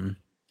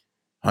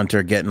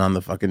Hunter getting on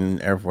the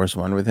fucking Air Force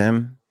One with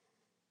him.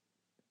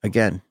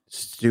 Again,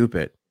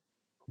 stupid.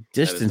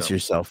 Distance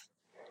yourself.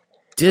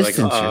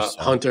 Yourself.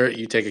 Hunter,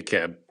 you take a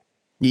cab.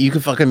 You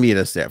can fucking meet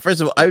us there. First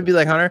of all, I would be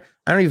like, Hunter,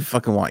 I don't even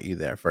fucking want you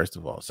there, first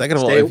of all. Second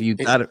of all, if you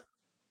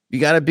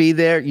gotta be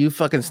there, you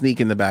fucking sneak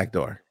in the back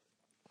door.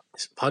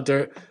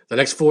 Hunter, the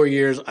next 4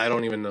 years, I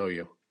don't even know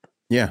you.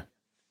 Yeah.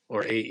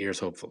 Or 8 years,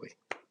 hopefully.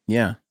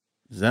 Yeah.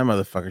 That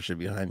motherfucker should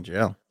be behind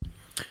jail.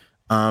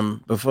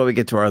 Before we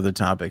get to our other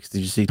topics, did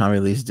you see Tommy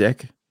Lee's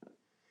dick?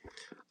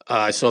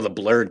 I saw the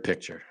blurred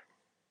picture.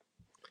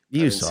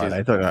 You saw it.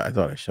 I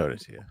thought I showed it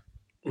to you.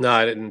 No,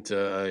 I didn't.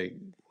 I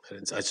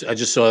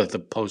just saw the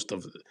post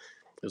of it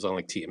was on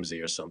like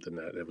TMZ or something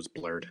that it was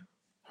blurred.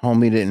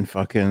 Homie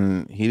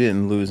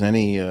didn't lose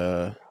any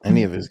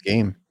of his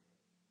game.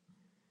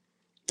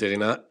 Did he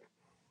not?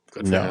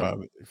 Good for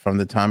him. From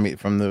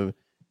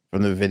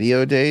the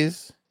video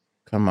days.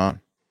 Come on.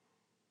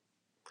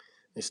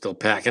 He's still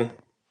packing.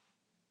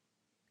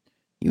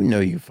 You know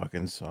you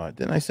fucking saw it.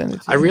 Didn't I send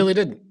it to you? I really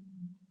didn't.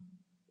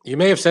 You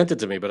may have sent it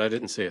to me, but I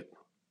didn't see it.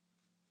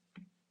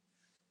 I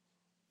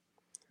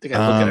think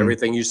I look at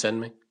everything you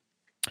send me.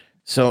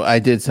 So I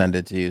did send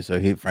it to you. So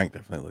Frank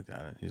definitely looked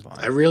at it. He's lying.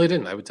 I really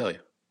didn't. I would tell you.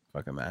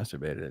 Fucking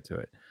masturbated it to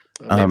it.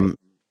 Maybe.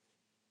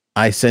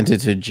 I sent it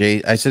to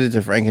Jay. I sent it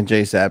to Frank and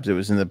Jay Sabs. It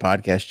was in the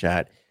podcast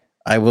chat.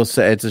 I will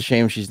say it's a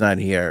shame she's not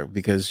here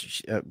because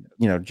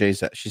Jay,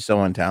 she's so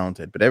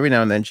untalented. But every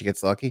now and then she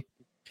gets lucky.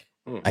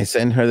 I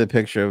send her the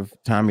picture of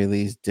Tommy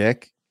Lee's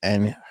dick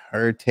and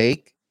her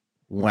take.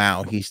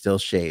 Wow, he still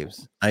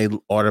shaves. I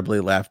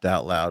audibly laughed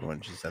out loud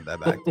when she said that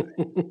back to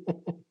me.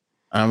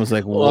 I was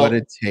like, Well, what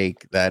a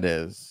take that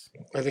is.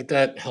 I think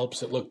that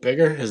helps it look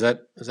bigger. Is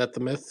that the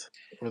myth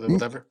or the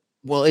whatever?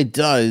 Well, it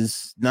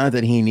does. Not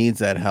that he needs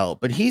that help,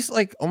 but he's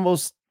like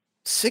almost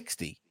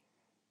 60.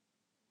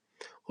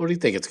 What do you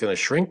think? It's going to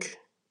shrink?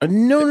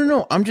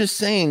 No. I'm just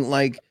saying,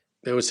 like,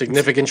 There was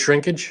significant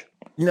shrinkage.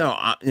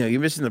 no, you're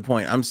missing the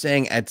point. I'm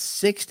saying at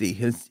 60,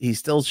 he's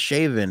still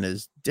shaving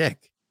his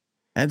dick.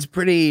 That's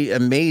pretty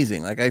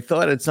amazing. Like, I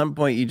thought at some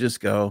point you just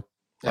go,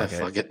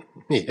 Fuck it.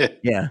 Yeah.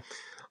 Yeah.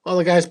 Well,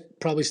 the guy's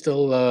probably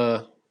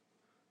still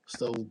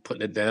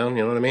putting it down.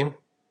 You know what I mean?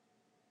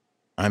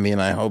 I mean,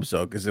 I hope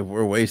so, because if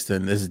we're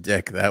wasting this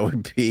dick, that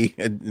would be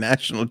a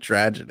national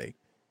tragedy.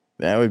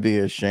 That would be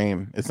a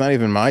shame. It's not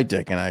even my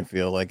dick, and I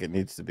feel like it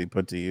needs to be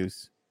put to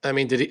use. I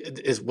mean,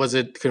 was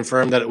it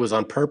confirmed that it was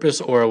on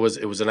purpose or it was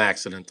an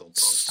accidental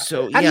post?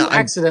 So How do yeah, you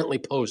accidentally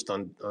post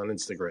on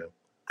Instagram?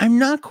 I'm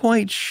not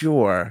quite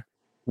sure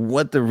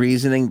what the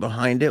reasoning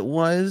behind it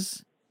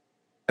was,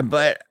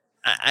 but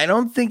I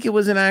don't think it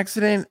was an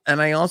accident.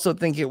 And I also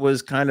think it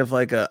was kind of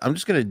like I'm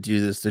just going to do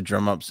this to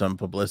drum up some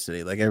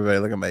publicity. Like, everybody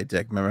look at my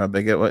dick. Remember how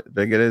big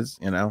it is,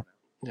 you know?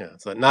 Yeah.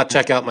 It's like, not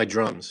check out my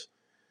drums.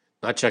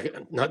 Don't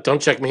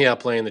check me out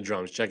playing the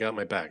drums. Check out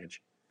my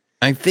package.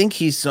 I think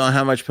he saw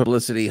how much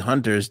publicity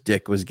Hunter's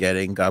dick was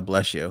getting. God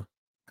bless you.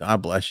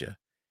 God bless you.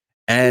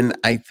 And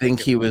I think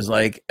he was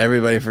like,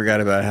 everybody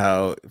forgot about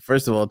how,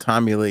 first of all,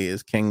 Tommy Lee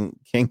is King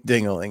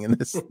Dingling in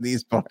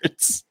these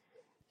parts.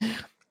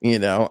 You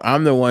know,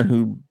 I'm the one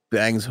who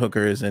bangs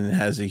hookers and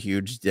has a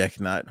huge dick,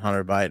 not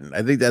Hunter Biden.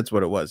 I think that's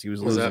what it was. He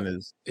was losing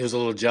He was a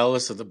little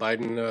jealous of the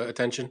Biden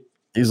attention.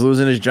 He's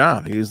losing his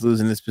job. He was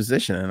losing his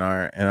position in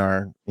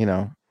our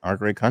our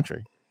great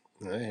country.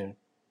 Yeah.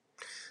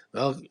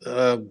 Well,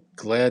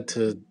 glad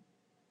to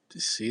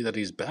see that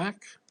he's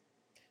back.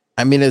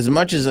 I mean, as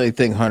much as I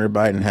think Hunter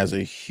Biden has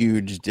a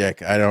huge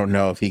dick, I don't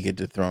know if he could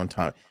dethrone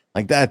Tom.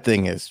 Like, that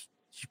thing is,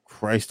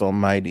 Christ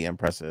almighty,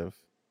 impressive.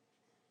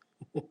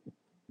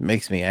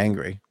 Makes me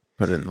angry.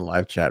 Put it in the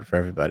live chat for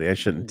everybody. I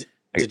shouldn't.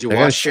 Did you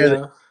watch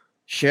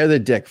share the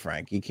dick,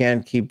 Frank? You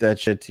can't keep that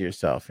shit to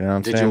yourself. You know what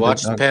I'm saying? Did you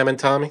watch Pam and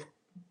Tommy?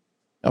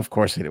 Of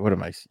course I did. What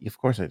am I? Of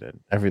course I did.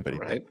 Everybody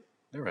did.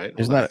 All right.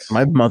 There's not.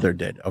 My mother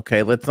did.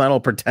 Okay, let's not all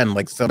pretend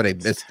like somebody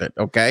missed it.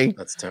 Okay.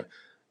 That's terrible.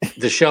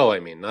 The show,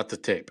 I mean, not the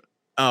tape.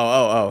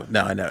 Oh.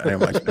 No, I know. I didn't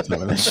watch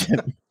some of that shit.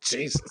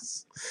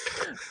 Jesus.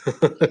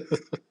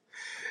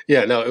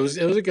 Yeah, no, it was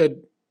a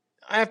good.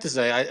 I have to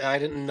say, I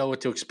didn't know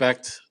what to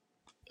expect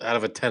out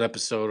of a 10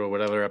 episode or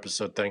whatever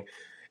episode thing.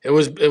 It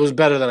was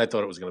better than I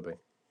thought it was going to be.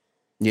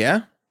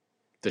 Yeah.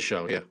 The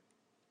show, yeah.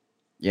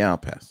 Yeah, I'll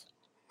pass.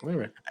 All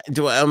right.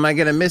 Am I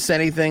going to miss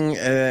anything?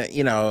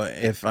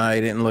 If I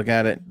didn't look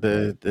at it,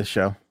 the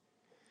show.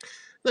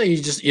 No,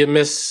 you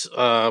miss.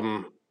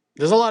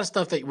 There's a lot of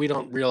stuff that we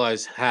don't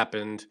realize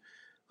happened,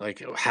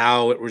 like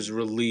how it was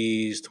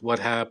released, what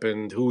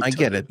happened, who. I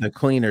get it. The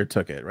cleaner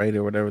took it, right,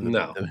 or whatever.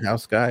 The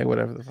house guy,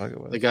 whatever the fuck it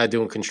was. The guy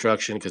doing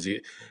construction,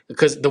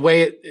 because the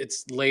way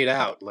it's laid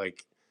out,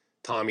 like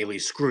Tommy Lee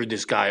screwed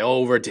this guy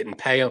over, didn't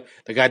pay him.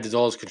 The guy did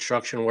all his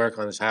construction work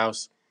on his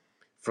house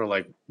for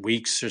like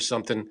weeks or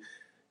something.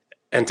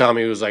 And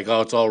Tommy was like, "Oh,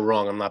 it's all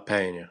wrong. I'm not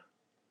paying you."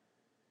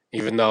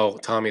 Even though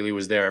Tommy Lee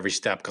was there every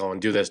step going,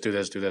 "Do this, do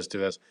this, do this, do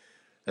this."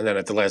 And then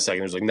at the last second,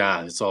 he was like,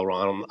 "Nah, it's all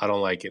wrong. I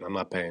don't like it. I'm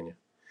not paying you."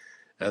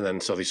 And then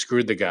so they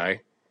screwed the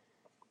guy.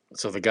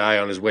 So the guy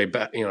on his way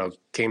back,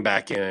 came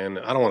back in.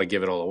 I don't want to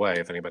give it all away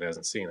if anybody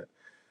hasn't seen it.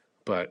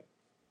 But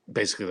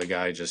basically the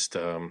guy just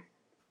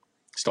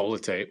stole the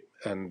tape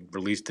and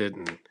released it.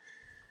 And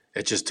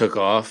it just took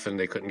off and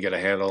they couldn't get a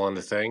handle on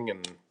the thing.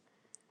 And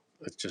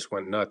it just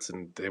went nuts,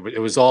 and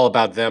it was all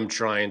about them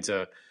trying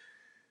to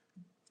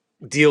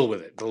deal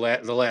with it. The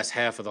last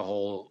half of the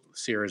whole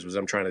series was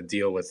them trying to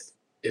deal with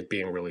it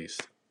being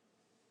released.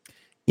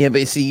 Yeah,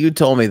 but see, you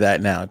told me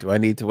that now. Do I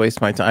need to waste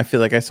my time? I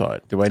feel like I saw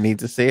it. Do I need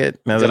to see it?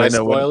 Now Did I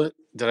spoil it?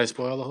 Did I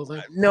spoil the whole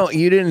thing? No,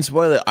 you didn't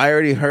spoil it. I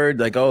already heard,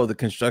 like, oh, the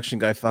construction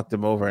guy fucked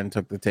him over and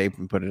took the tape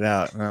and put it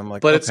out. And I'm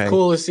like, but okay. It's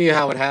cool to see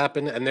how it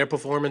happened, and their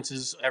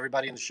performances,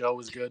 everybody in the show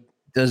was good.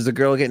 Does the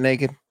girl get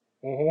naked?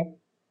 Mm-hmm.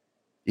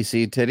 You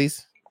see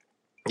titties?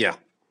 Yeah.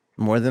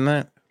 More than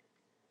that?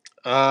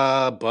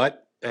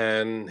 Butt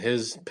and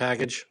his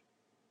package.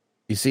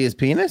 You see his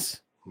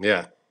penis?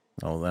 Yeah.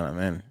 Oh, then I'm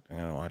in. I'm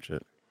gonna watch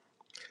it.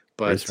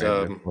 But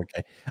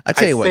okay. I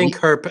tell you what.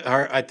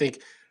 I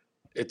think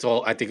it's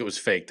all. I think it was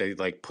fake. They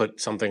like put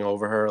something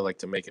over her, like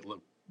to make it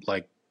look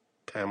like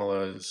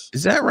Pamela's.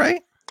 Is that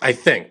right? I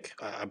think.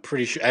 I'm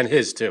pretty sure, and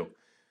his too.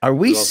 Are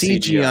we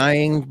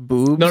CGIing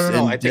boobs?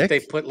 No. I think they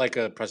put like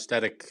a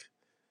prosthetic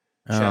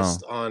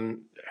chest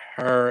on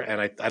her,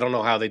 and I don't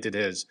know how they did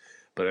his,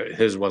 but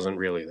his wasn't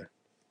real either.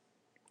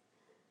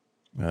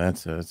 Well,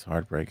 that's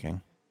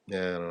heartbreaking. Yeah,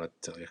 I don't know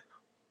what to tell you.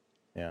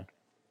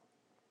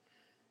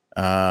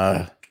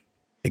 Yeah.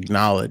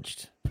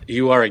 Acknowledged.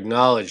 You are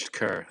acknowledged,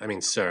 Kerr. I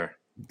mean, sir.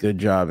 Good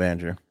job,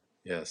 Andrew.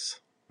 Yes.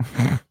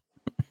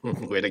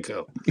 Way to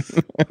go.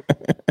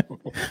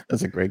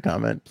 That's a great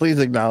comment. Please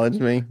acknowledge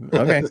me.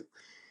 Okay.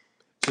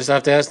 Just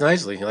have to ask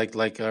nicely,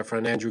 like our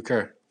friend Andrew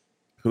Kerr.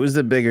 Who's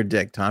the bigger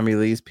dick, Tommy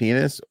Lee's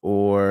penis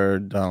or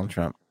Donald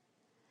Trump?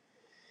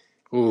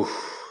 Ooh,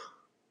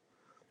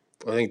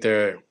 I think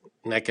they're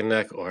neck and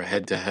neck or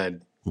head to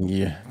head.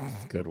 Yeah,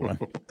 good one.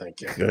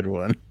 Thank you. Good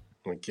one.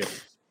 Thank you.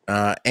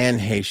 Anne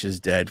Heche is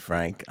dead,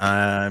 Frank.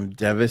 I'm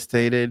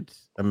devastated.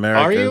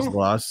 America's you?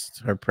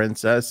 lost her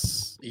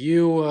princess.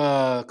 You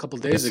a couple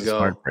days This is ago.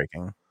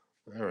 heartbreaking.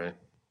 All right.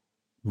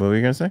 What were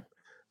you gonna say?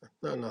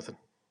 No, nothing.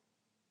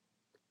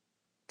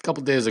 A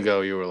couple days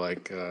ago, you were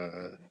like,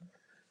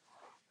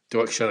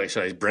 should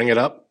I bring it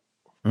up?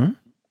 Hmm?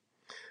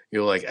 You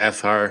were like,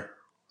 F her.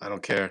 I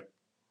don't care.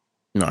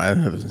 No, that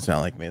doesn't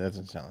sound like me. That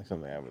doesn't sound like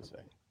something I would say.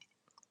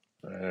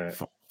 All right.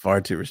 Far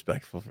too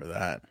respectful for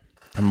that.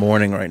 I'm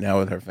mourning right now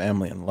with her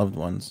family and loved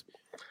ones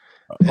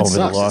It over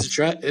the sucks. loss.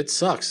 It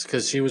sucks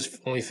because she was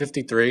only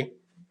 53.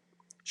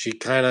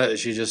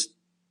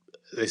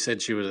 They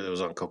said it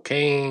was on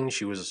cocaine.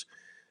 She was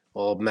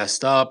all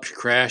messed up. She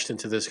crashed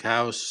into this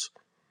house.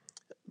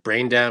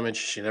 Brain damage.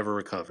 She never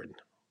recovered.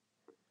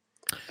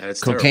 And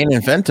it's Cocaine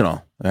terrible. and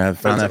fentanyl. I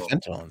found that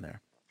Fentanyl. fentanyl in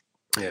there.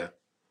 Yeah.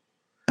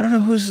 I don't know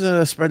who's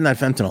spreading that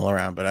fentanyl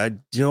around, but I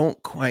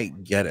don't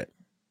quite get it.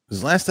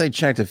 Because last I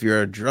checked, if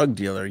you're a drug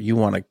dealer, you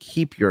want to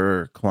keep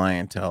your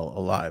clientele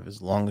alive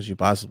as long as you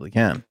possibly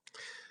can.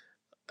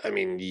 I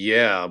mean,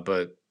 yeah,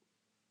 but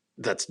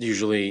that's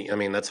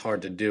that's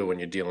hard to do when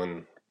you're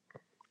dealing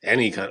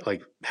any kind of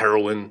like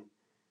heroin,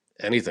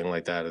 anything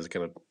like that is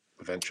going to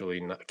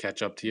eventually not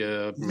catch up to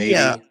you. Maybe.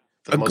 Yeah,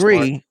 for the most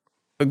part.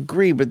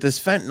 Agree. But this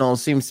fentanyl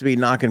seems to be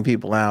knocking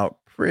people out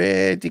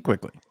pretty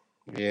quickly.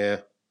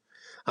 Yeah.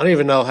 I don't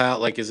even know how,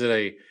 like, is it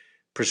a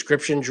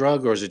prescription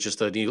drug or is it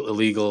just an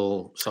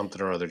illegal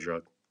something or other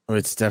drug?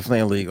 It's definitely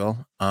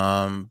illegal.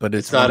 But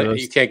it's not, one of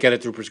those, you can't get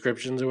it through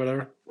prescriptions or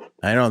whatever?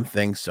 I don't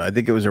think so. I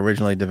think it was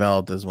originally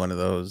developed as one of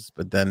those,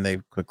 but then they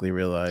quickly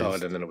realized Oh,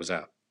 and then it was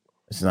out.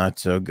 it's not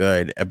so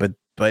good.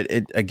 But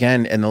it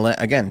again,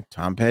 again,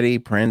 Tom Petty,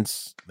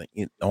 Prince,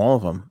 all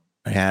of them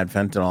had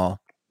fentanyl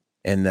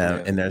in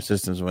their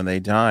systems when they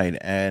died,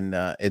 and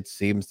it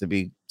seems to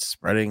be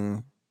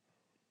spreading.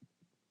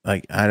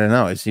 Like, I don't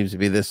know, it seems to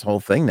be this whole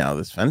thing now,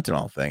 this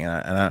fentanyl thing,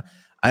 and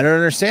I don't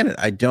understand it.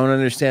 I don't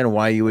understand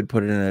why you would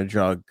put it in a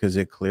drug because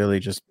it clearly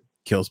just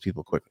kills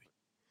people quickly.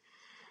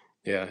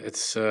 Yeah,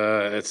 it's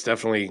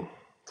definitely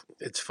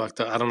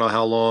fucked up. I don't know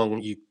how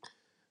long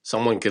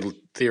someone could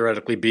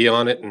theoretically be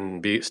on it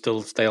and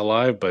still stay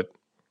alive, but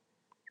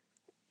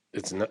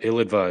it's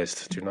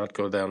ill-advised. Do not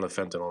go down the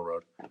fentanyl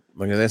road.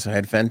 Look at this. I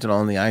had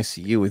fentanyl in the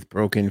ICU with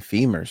broken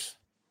femurs.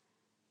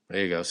 There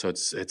you go. So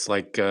it's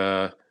like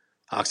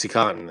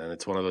OxyContin, and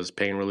it's one of those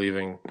pain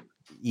relieving.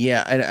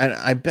 Yeah, and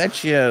I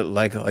bet you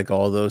like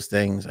all those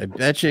things. I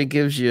bet you it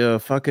gives you a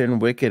fucking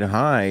wicked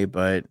high,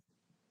 but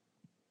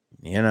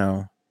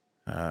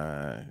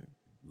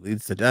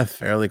leads to death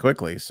fairly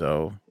quickly.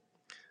 So,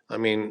 I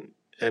mean,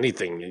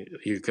 anything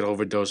you could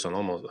overdose on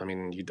almost. I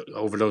mean, you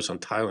overdose on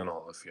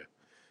Tylenol if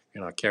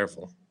you're not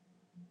careful.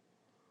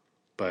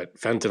 But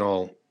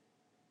fentanyl,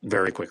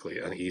 very quickly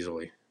and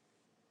easily.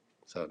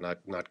 So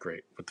not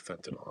great with the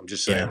fentanyl. I'm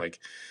just saying, like,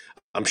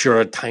 I'm sure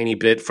a tiny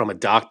bit from a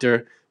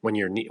doctor when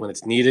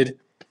it's needed,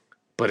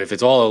 but if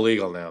it's all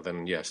illegal now,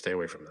 then yeah, stay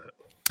away from that.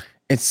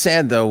 It's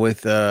sad though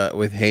with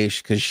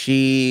Heche because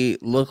she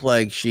looked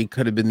like she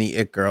could have been the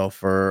it girl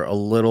for a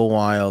little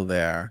while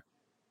there.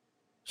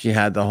 She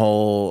had the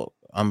whole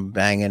I'm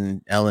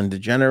banging Ellen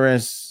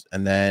DeGeneres,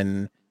 and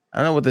then I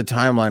don't know what the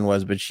timeline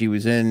was, but she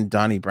was in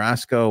Donnie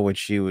Brasco, which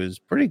she was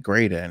pretty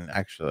great in,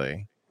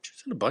 actually.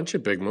 She's in a bunch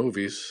of big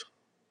movies.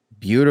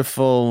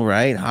 Beautiful,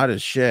 right? Hot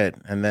as shit.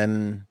 And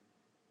then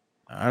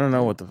I don't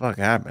know what the fuck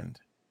happened.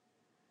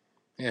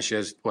 Yeah, she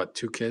has,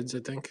 2 kids, I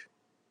think?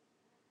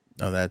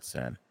 Oh, that's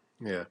sad.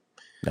 Yeah.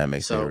 That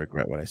makes me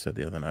regret what I said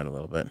the other night a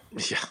little bit.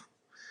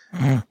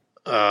 Yeah.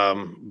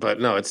 But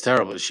no, it's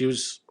terrible. She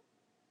was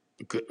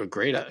a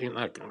great,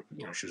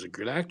 she was a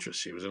good actress.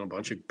 She was in a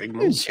bunch of big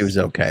movies. She was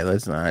okay.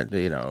 Let's not,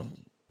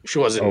 She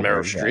wasn't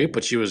Meryl Streep,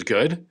 but she was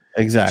good.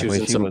 Exactly. She was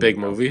in some big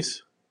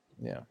movies.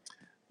 Yeah.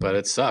 But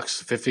it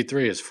sucks.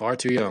 53 is far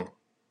too young.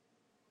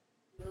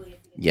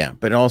 Yeah,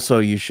 but also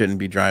you shouldn't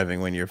be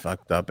driving when you're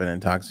fucked up and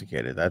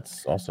intoxicated.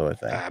 That's also a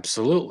thing.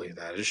 Absolutely.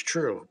 That is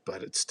true.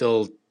 But it's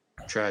still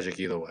tragic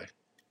either way.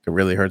 It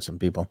really hurt some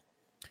people.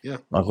 Yeah.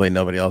 Luckily,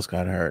 nobody else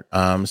got hurt.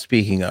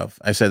 Speaking of,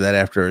 I said that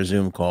after a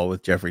Zoom call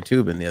with Jeffrey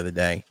Toobin the other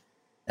day,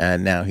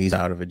 and now he's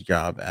out of a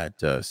job at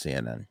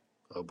CNN.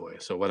 Oh, boy.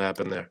 So what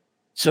happened there?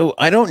 So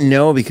I don't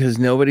know because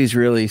nobody's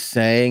really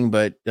saying,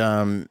 but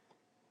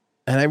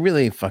and I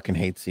really fucking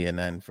hate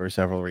CNN for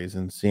several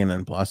reasons.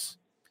 CNN Plus.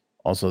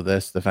 Also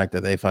the fact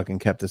that they fucking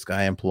kept this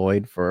guy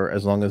employed for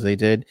as long as they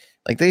did.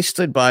 Like, they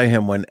stood by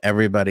him when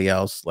everybody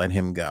else let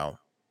him go.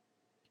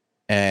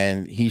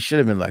 And he should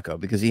have been let go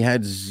because he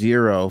had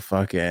zero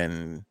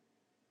fucking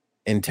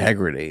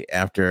integrity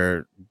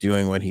after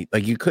doing what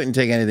you couldn't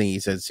take anything he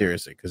said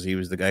seriously because he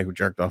was the guy who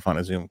jerked off on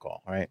a Zoom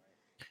call, right?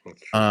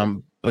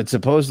 But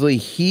supposedly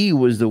he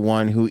was the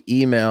one who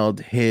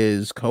emailed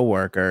his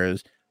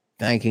coworkers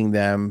thanking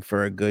them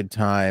for a good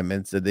time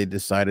and said they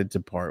decided to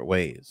part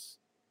ways.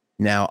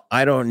 Now,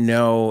 I don't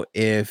know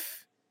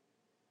if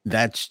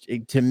that's,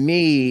 to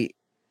me,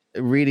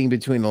 reading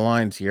between the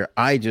lines here,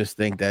 I just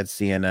think that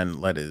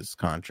CNN let his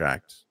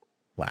contract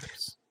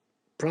lapse.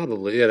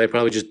 Probably, yeah. They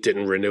probably just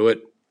didn't renew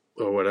it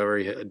or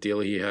whatever deal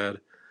he had.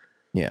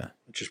 Yeah.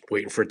 Just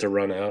waiting for it to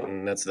run out,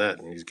 and that's that,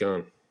 and he's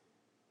gone.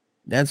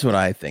 That's what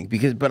I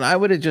think. But I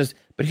would have just,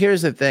 but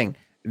here's the thing.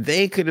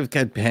 They could have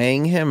kept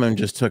paying him and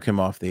just took him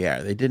off the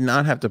air. They did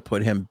not have to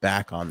put him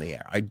back on the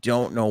air. I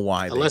don't know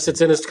why. Unless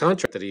it's in his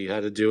contract that he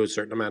had to do a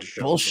certain amount of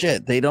shows.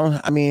 Bullshit. They don't,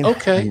 I mean.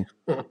 Okay.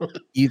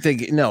 You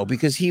think, no,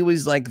 because he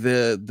was like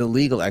the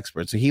legal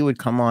expert. So he would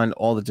come on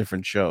all the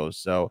different shows.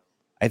 So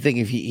I think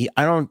if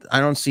I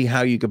don't see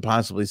how you could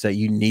possibly say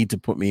you need to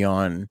put me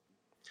on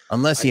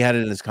unless he had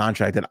it in his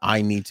contract that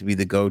I need to be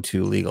the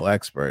go-to legal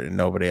expert and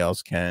nobody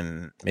else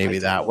can. Maybe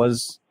that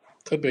was,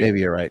 could be.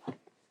 Maybe you're right.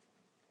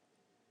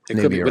 It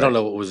could be. We don't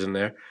know what was in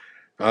there.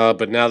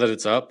 But now that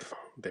it's up,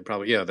 they're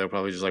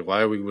probably just like,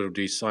 why would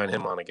we sign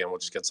him on again? We'll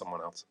just get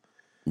someone else.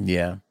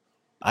 Yeah.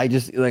 I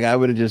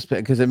would have just,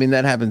 because I mean,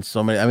 that happens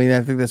so many. I mean,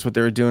 I think that's what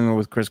they were doing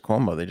with Chris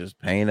Cuomo. They're just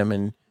paying him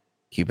and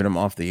keeping him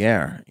off the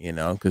air,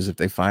 because if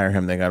they fire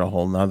him, they got a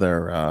whole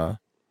nother,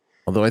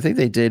 although I think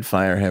they did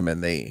fire him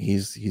and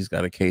he's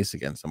got a case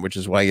against them, which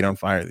is why you don't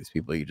fire these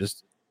people. You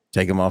just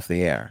take them off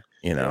the air,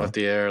 Off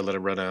the air, let it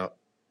run out.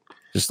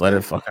 Just let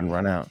it fucking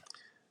run out.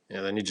 Yeah,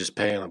 then you're just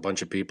paying a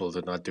bunch of people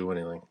to not do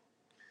anything.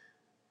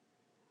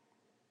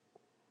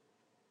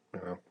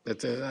 I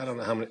don't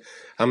know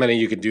how many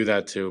you could do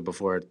that to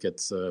before it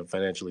gets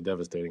financially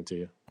devastating to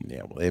you.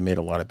 Yeah, well, they made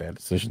a lot of bad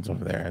decisions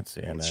over there at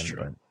CNN. That's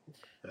true.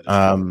 But,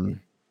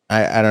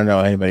 I don't know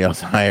anybody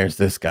else hires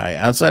this guy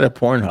outside of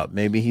Pornhub.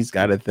 Maybe he's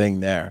got a thing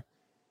there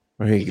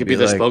where he could be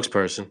the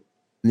spokesperson.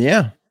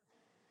 Yeah,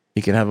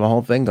 he could have a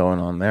whole thing going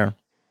on there.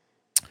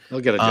 He'll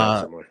get a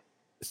job somewhere.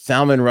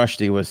 Salman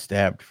Rushdie was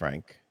stabbed,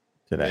 Frank,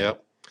 today.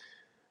 Yep.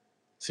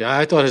 See,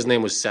 I thought his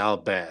name was Sal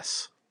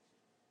Bass.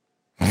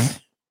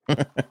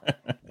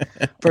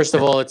 First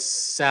of all, it's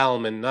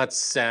salmon, not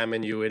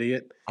salmon, you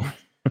idiot.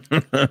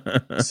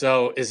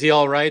 So, is he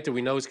all right? Do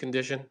we know his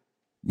condition?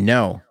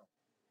 No.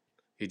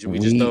 We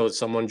just know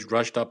someone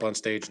rushed up on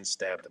stage and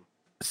stabbed him.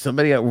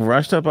 Somebody got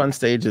rushed up on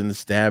stage and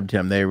stabbed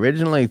him. They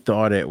originally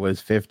thought it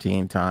was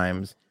 15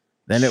 times.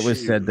 Then it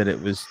was said that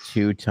it was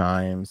 2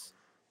 times.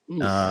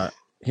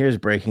 Here's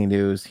breaking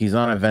news. He's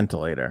on a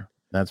ventilator.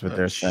 That's what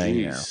they're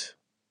saying now.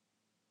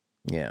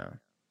 Yeah.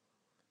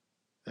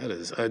 That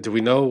is. Do we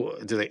know?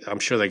 I'm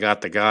sure they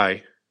got the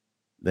guy.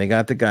 They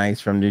got the guy.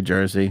 He's from New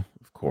Jersey,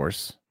 of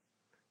course.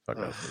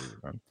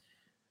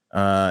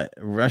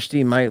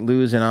 Rushdie might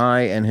lose an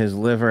eye, and his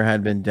liver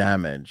had been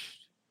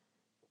damaged.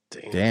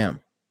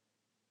 Damn.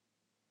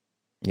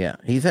 Yeah,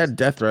 he's had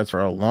death threats for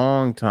a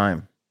long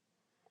time.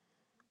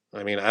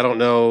 I mean, I don't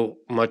know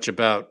much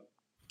about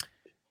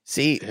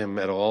him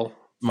at all.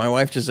 My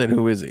wife just said,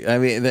 "Who is he?" I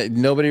mean,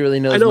 nobody really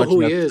knows. I know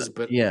who he is,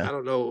 but yeah, I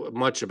don't know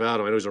much about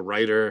him. I know he's a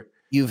writer.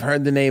 You've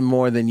heard the name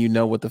more than you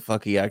know what the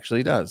fuck he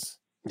actually does.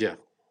 Yeah,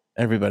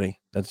 everybody.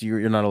 That's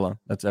you're not alone.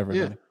 That's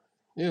everybody.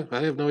 Yeah, I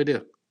have no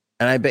idea.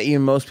 And I bet you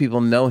most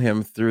people know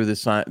him through the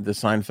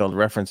Seinfeld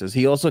references.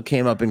 He also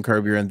came up in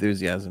Curb Your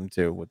Enthusiasm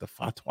too with the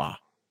fatwa.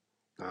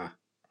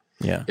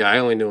 Yeah. I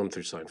only knew him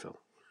through Seinfeld.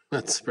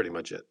 That's pretty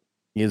much it.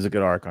 He has a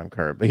good arc on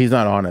Curb, but he's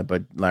not on it.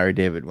 But Larry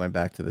David went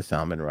back to the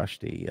Salman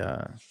Rushdie.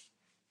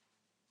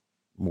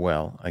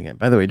 Well, again,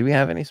 by the way, do we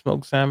have any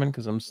smoked salmon?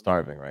 Because I'm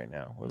starving right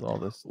now with all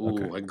this. Ooh,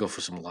 okay. I can go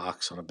for some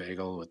lox on a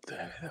bagel with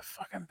the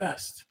fucking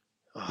best.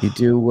 You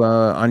do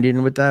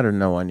onion with that or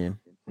no onion?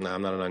 No,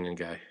 I'm not an onion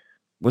guy.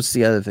 What's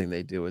the other thing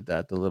they do with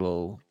that? The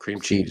little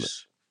cream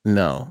cheese?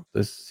 No,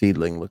 the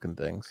seedling looking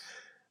things.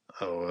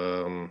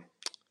 Oh,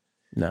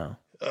 no.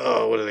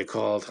 Oh, what are they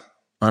called?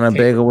 On a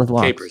bagel with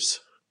lox. Capers.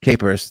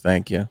 Capers,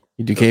 thank you.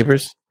 You do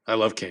capers? I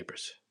love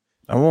capers.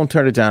 I won't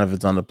turn it down if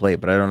it's on the plate,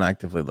 but I don't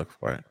actively look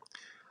for it.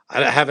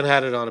 I haven't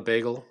had it on a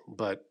bagel,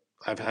 but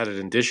I've had it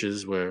in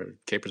dishes where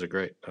capers are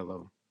great. I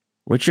love them.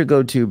 What's your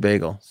go-to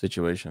bagel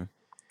situation?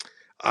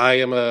 I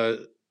am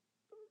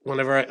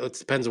it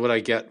depends on what I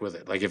get with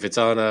it. Like if it's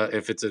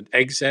an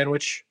egg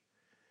sandwich,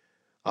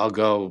 I'll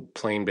go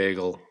plain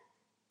bagel.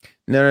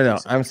 No.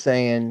 I'm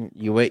saying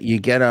you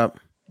get up,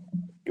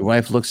 your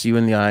wife looks you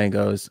in the eye and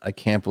goes, "I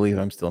can't believe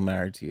I'm still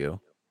married to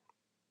you.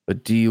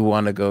 But do you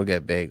want to go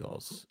get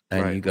bagels?"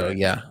 And you go,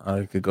 "Yeah,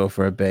 I could go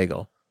for a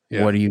bagel."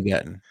 Yeah. What are you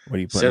getting? What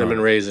are you putting?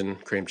 Cinnamon raisin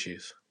cream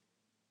cheese.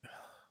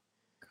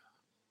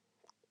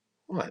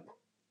 What?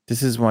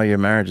 This is why your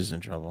marriage is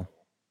in trouble.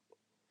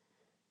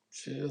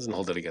 She doesn't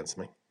hold it against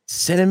me.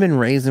 Cinnamon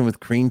raisin with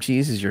cream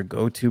cheese is your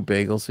go-to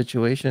bagel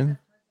situation?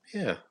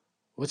 Yeah.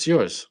 What's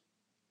yours?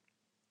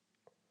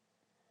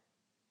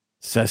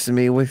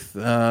 Sesame with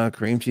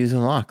cream cheese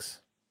and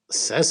lox.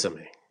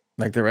 Sesame?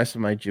 Like the rest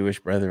of my Jewish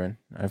brethren.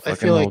 I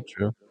hold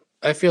true.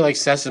 I feel like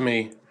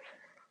sesame,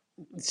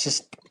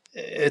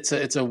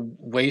 it's a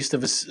waste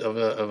of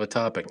a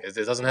topping. It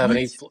doesn't have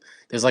any.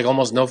 There's like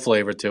almost no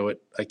flavor to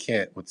it. I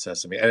can't with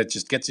sesame, and it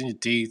just gets in your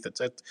teeth.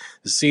 The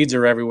seeds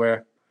are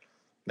everywhere.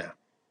 No,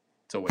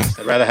 it's a waste.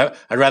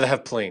 I'd rather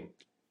have plain.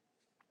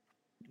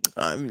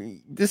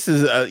 This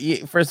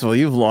is first of all,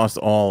 you've lost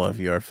all of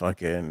your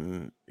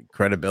fucking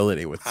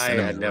credibility with I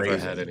cinnamon had never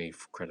raisin had any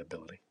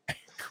credibility.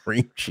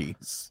 cream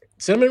cheese.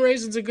 Cinnamon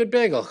raisin's a good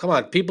bagel. Come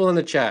on, people in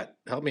the chat,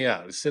 help me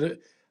out.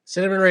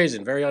 Cinnamon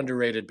raisin, very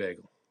underrated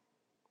bagel.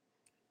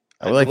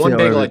 I would like the one to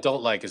know bagel I every-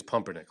 don't like is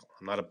pumpernickel.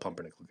 I'm not a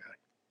pumpernickel guy.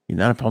 You're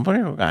not a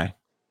pumpernickel guy.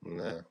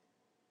 No.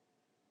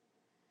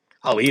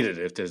 I'll eat it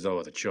if there's no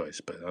other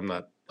choice, but I'm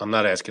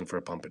not asking for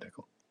a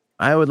pumpernickel.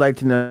 I would like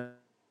to know.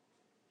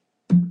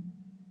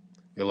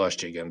 We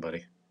lost you again,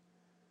 buddy.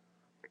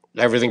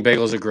 Everything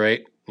bagels are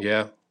great.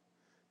 Yeah.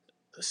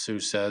 Sue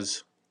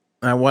says.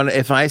 I want.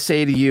 If I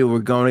say to you, we're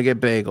going to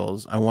get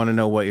bagels, I want to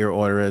know what your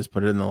order is.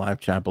 Put it in the live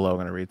chat below. I'm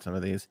going to read some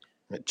of these.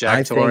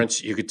 Jack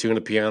Torrance, you could tune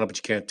a piano, but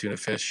you can't tune a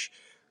fish.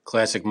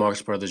 Classic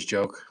Marx Brothers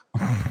joke.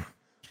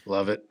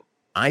 Love it.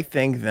 I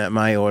think that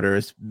my order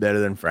is better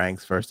than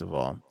Frank's, first of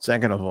all.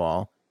 Second of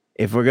all,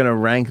 if we're going to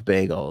rank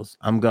bagels,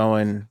 I'm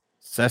going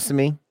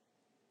sesame,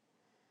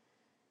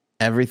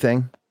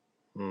 everything,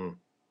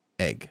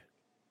 egg.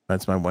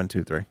 That's my 1,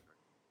 2, 3.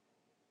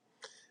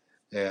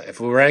 Yeah, if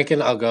we're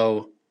ranking, I'll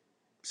go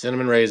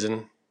cinnamon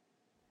raisin.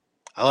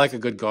 I like a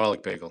good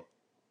garlic bagel.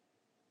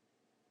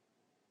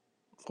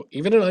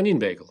 Even an onion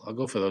bagel. I'll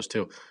go for those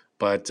too.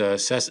 But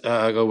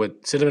I'll go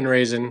with cinnamon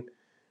raisin.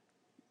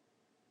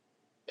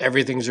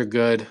 Everything's are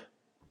good.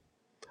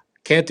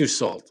 Can't do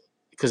salt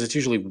because it's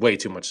usually way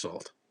too much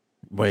salt.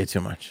 Way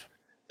too much.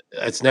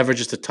 It's never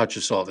just a touch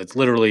of salt. It's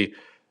literally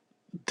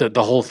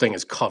the whole thing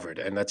is covered,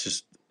 and that's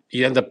just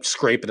you end up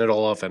scraping it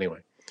all off anyway.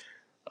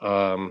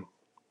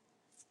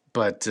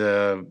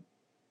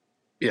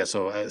 Yeah,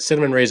 so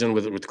cinnamon raisin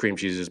with cream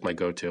cheese is my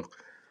go-to.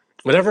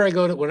 Whenever we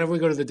go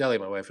to the deli,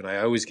 my wife and I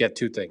always get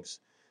two things.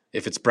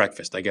 If it's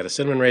breakfast, I get a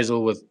cinnamon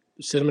raisin with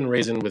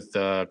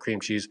cream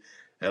cheese,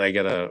 and I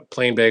get a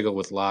plain bagel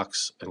with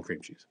lox and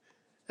cream cheese.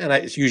 And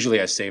I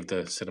save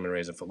the cinnamon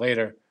raisin for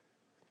later.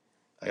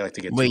 I like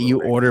to get. Wait,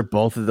 you order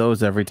both of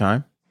those every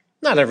time?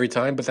 Not every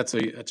time, but that's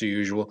a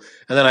usual.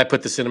 And then I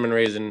put the cinnamon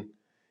raisin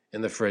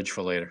in the fridge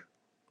for later.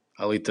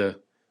 I'll eat the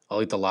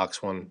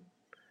lox one,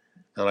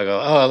 and I go,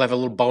 I'll have a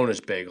little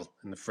bonus bagel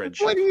in the fridge.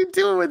 What are you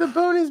doing with a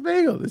bonus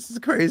bagel? This is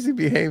crazy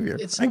behavior.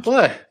 It's a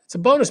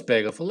bonus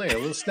bagel for later, a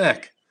little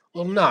snack, a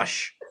little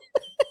nosh.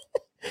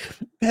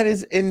 That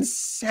is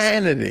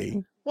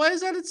insanity. Why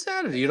is that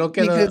insanity? You don't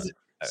get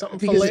something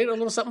for later, a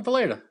little something for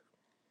later.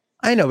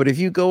 I know, but if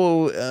you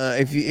go,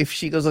 if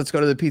she goes, let's go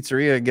to the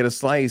pizzeria and get a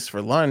slice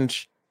for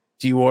lunch.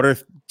 Do you order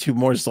 2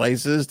 more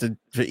slices to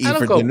eat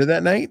for dinner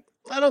that night?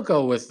 I don't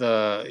go with,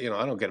 I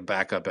don't get a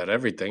backup at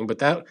everything, but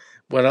that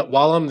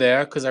while I'm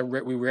there, because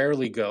we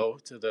rarely go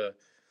to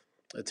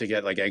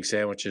get like egg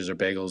sandwiches or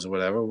bagels or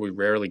whatever. We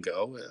rarely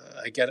go.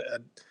 I get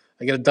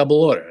a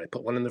double order. I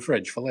put one in the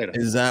fridge for later.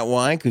 Is that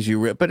why? Because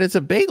but it's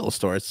a bagel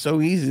store. It's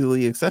so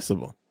easily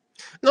accessible.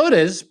 No, it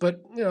is,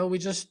 but we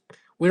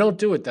don't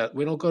do it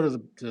we don't go to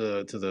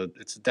the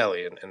it's a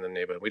deli in the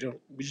neighborhood.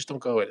 We just don't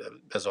go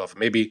as often.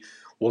 Maybe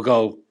we'll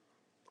go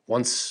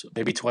once,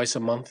 maybe twice a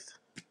month.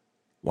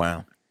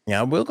 Wow.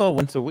 Yeah, we'll go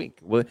once a week.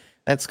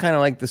 That's kind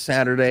of like the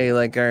Saturday,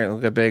 like, all right, we'll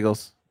get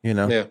bagels,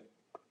 Yeah.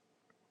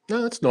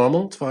 No, that's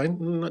normal. It's fine.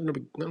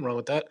 Nothing wrong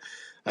with that.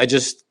 I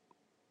just,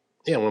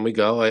 when we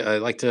go, I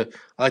like to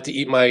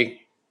eat my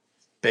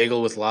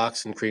bagel with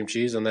lox and cream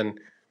cheese, and then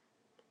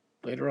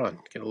later on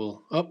get a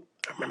little. Oh,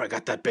 I remember I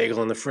got that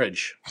bagel in the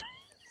fridge.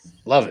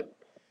 Love it.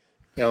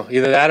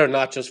 Either that or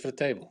not just for the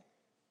table.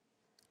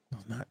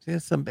 Let's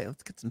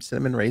get some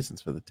cinnamon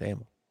raisins for the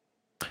table.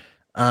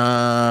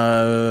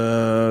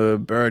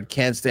 Bird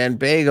can't stand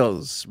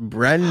bagels.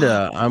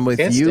 Brenda, I'm with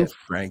you,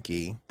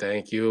 Frankie.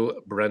 Thank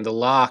you, Brenda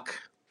Locke.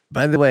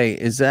 By the way,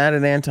 is that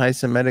an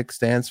anti-Semitic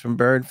stance from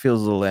Bird?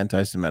 Feels a little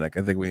anti-Semitic.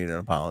 I think we need an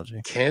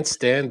apology. Can't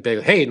stand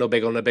bagel. Hey, no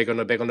bagel, no bagel,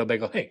 no bagel, no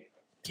bagel. Hey,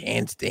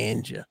 can't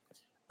stand you.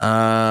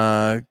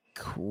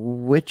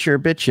 Quit your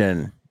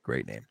bitchin'.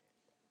 Great name.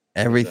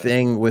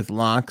 Everything with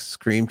lox,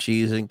 cream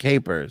cheese, and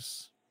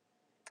capers.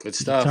 Good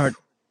stuff. It's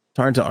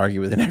hard to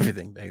argue with an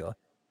everything bagel.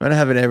 I'm gonna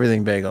have an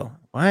everything bagel.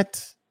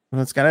 What?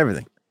 Well, it's got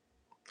everything.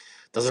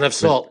 Doesn't have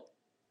salt.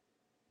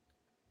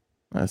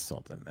 There's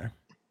salt in there.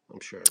 I'm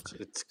sure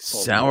it's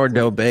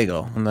sourdough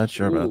bagel. I'm not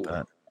sure about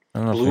that. I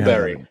don't know.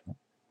 Blueberry.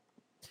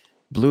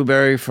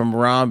 Blueberry from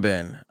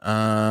Robin.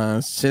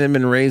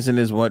 Cinnamon raisin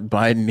is what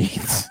Biden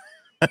needs.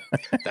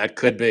 That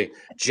could be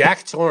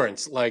Jack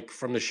Torrance, like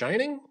from The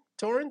Shining.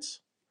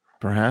 Torrance,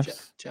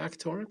 perhaps. Jack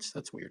Torrance.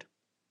 That's weird.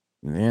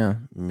 Yeah,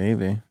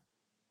 maybe.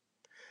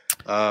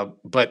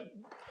 But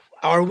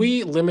are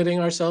we limiting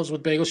ourselves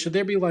with bagels? Should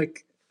there be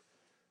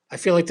I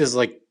feel like there's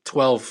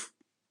 12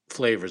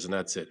 flavors and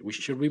that's it.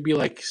 Should we be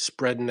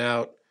spreading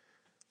out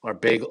our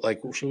bagel?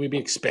 Should we be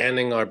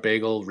expanding our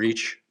bagel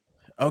reach?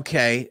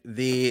 Okay.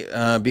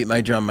 The beat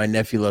my drum. My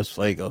nephew loves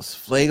Flagels.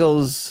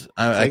 Flagels.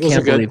 I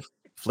can't believe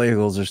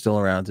Flagels are still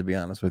around, to be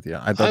honest with you.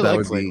 I thought that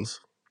would be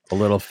a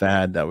little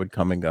fad that would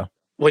come and go.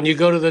 When you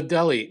go to the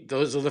deli,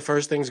 those are the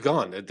first things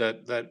gone.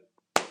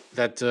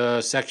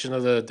 That section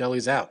of the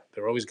deli's out.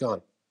 They're always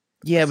gone.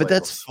 Yeah, but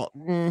that's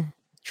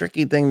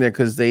tricky thing there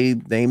because they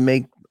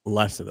make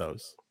less of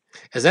those.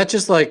 Is that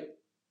just like?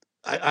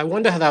 I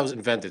wonder how that was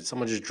invented.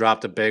 Someone just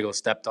dropped a bagel,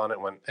 stepped on it,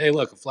 and went, "Hey,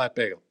 look, a flat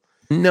bagel."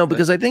 No,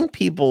 because I think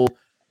people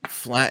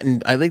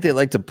flatten. I think they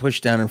like to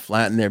push down and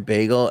flatten their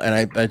bagel, and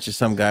I bet you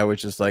some guy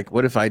was just like,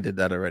 "What if I did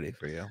that already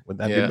for you? Would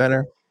that be Yeah.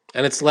 better?"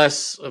 And it's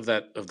less of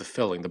the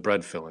filling, the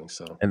bread filling.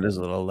 So. And there's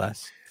a little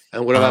less.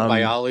 And what about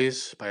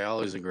Bialys?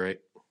 Bialys are great.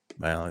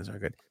 Bialys are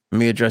good. Let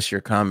me address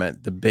your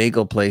comment. The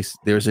bagel place.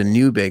 There's a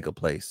new bagel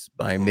place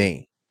by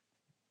me.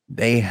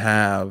 They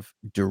have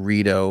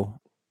Dorito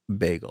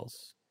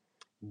bagels.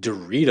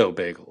 Dorito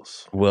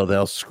bagels. Well,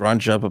 they'll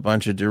scrunch up a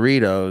bunch of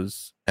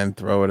Doritos and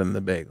throw it in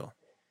the bagel.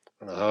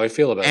 I don't know how I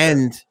feel about that.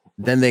 And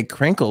then they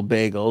crinkle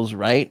bagels,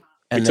 right?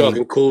 And we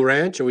talking Cool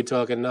Ranch or we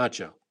talking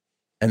nacho?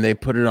 And they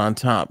put it on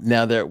top.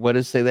 Now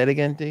they're say that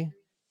again, D?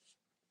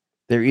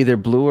 They're either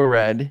blue or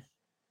red,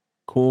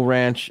 Cool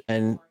Ranch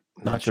and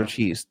nacho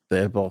cheese.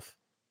 They're both.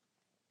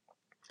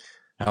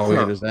 How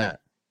weird is that?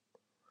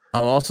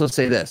 I'll also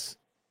say this,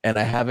 and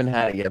I haven't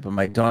had it yet, but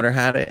my daughter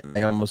had it and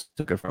I almost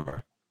took it from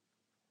her.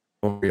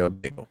 Oreo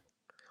bagel.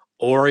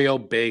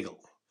 Oreo bagel.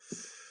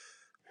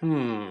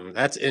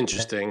 That's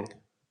interesting.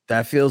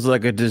 That feels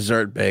like a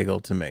dessert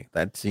bagel to me.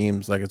 That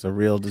seems like it's a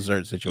real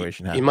dessert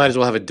situation. You might as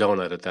well have a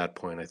donut at that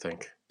point, I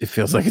think. It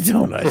feels like a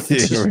donut.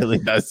 It really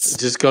does.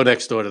 Just go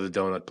next door to the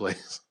donut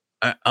place.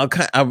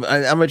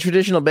 I'm a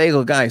traditional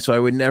bagel guy, so I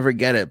would never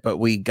get it, but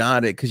we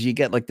got it because you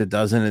get like the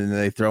dozen and then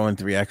they throw in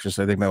 3 extra.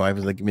 So I think my wife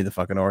was like, "Give me the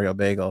fucking Oreo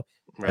bagel."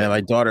 Right. And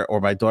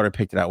my daughter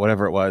picked it out,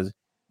 whatever it was.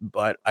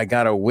 But I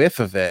got a whiff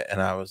of it,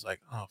 and I was like,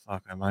 "Oh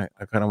fuck, I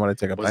kind of want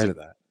to take a bite of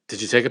that."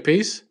 Did you take a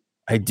piece?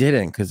 I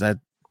didn't, because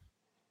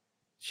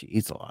she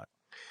eats a lot.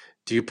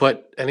 Do you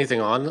put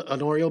anything on an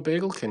Oreo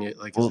bagel? Can you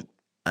like? Well,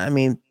 I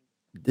mean,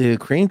 the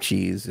cream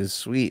cheese is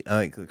sweet. I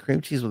like the cream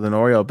cheese with an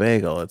Oreo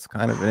bagel. It's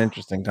kind of an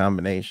interesting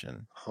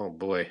combination. Oh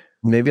boy,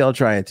 maybe I'll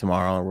try it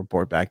tomorrow and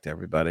report back to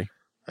everybody.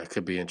 That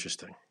could be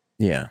interesting.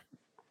 Yeah.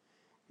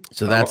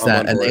 So that's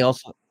that, and they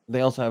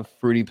also have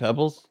Fruity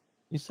Pebbles.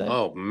 You said?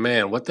 Oh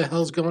man, what the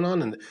hell's going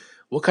on? And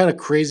what kind of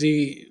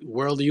crazy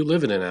world are you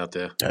living in out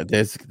there?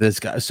 This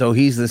guy. So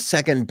he's the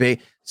second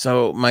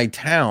So my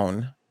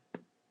town,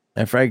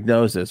 and Frank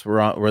knows this.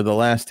 We're the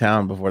last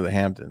town before the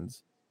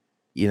Hamptons.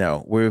 You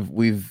know,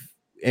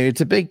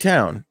 it's a big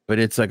town, but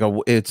it's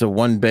a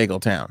one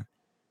bagel town,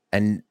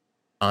 and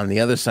on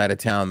the other side of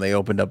town they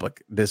opened up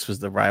this was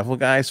the rival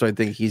guy. So I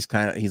think he's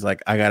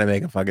like, I got to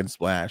make a fucking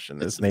splash in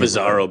this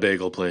bizarro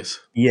bagel place.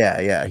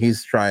 Yeah,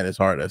 he's trying his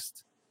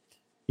hardest.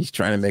 He's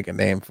trying to make a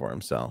name for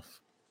himself.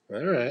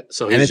 All right.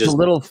 So it's a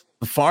little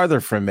farther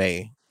from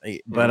me,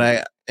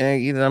 but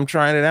I'm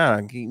trying it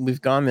out. We've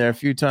gone there a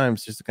few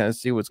times just to kind of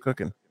see what's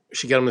cooking. We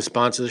should get him to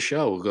sponsor the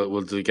show.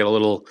 We'll get a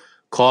little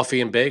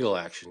coffee and bagel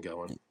action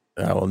going.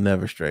 I will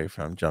never stray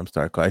from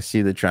Jumpstart. I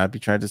see the trap you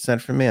tried to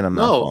set for me, and I'm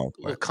not falling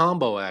for it. A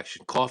combo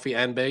action. Coffee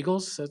and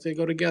bagels, that they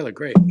go together.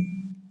 Great.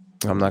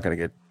 I'm not going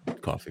to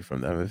get coffee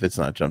from them if it's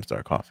not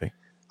Jumpstart coffee.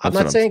 I'm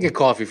not saying get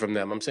coffee from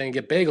them. I'm saying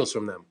get bagels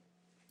from them.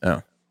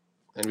 Oh.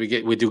 And we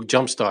do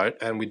Jumpstart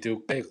and we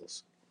do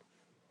bagels.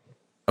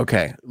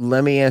 Okay,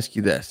 let me ask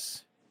you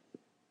this.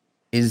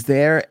 Is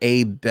there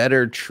a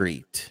better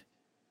treat?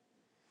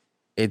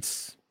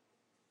 It's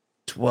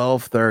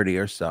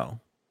 12:30 or so.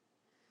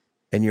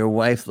 And your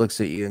wife looks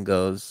at you and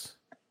goes,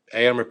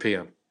 AM or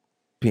PM?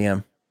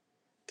 PM.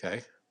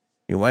 Okay.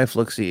 Your wife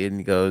looks at you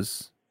and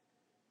goes,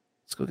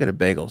 let's go get a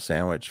bagel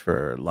sandwich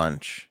for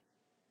lunch.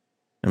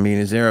 I mean,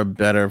 is there a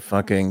better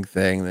fucking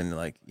thing than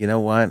like, you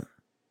know what?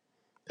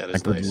 I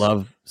could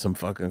love some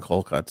fucking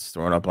cold cuts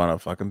thrown up on a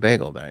fucking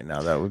bagel right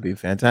now. That would be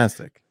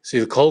fantastic. See,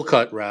 the cold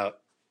cut route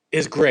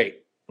is great.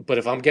 But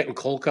if I'm getting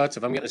cold cuts,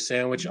 if I'm getting a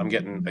sandwich, I'm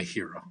getting a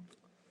hero.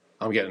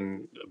 I'm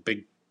getting a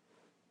big,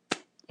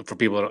 for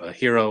people, a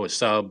hero, a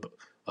sub,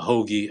 a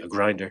hoagie, a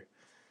grinder.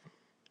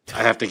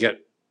 I have to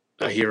get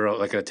a hero,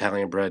 like an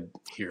Italian bread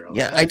hero.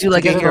 Yeah, I do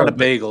like a hero. On a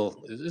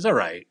bagel is all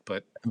right,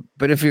 but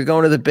if you're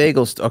going to the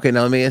bagel store, okay,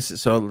 now let me ask.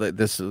 So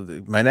this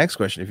is my next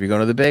question. If you're going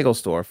to the bagel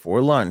store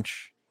for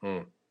lunch,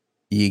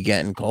 you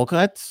getting cold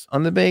cuts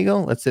on the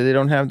bagel? Let's say they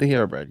don't have the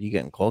hero bread. You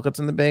getting cold cuts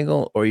on the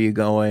bagel, or you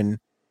going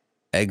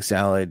egg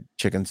salad,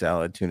 chicken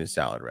salad, tuna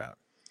salad route?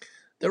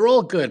 They're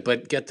all good,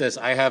 but get this.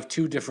 There's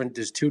two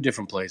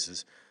different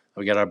places.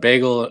 We got our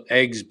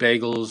eggs,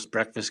 bagels,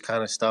 breakfast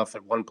kind of stuff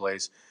at one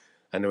place.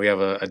 And then we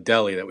have a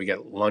deli that we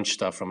get lunch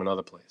stuff from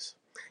another place.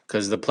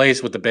 Because the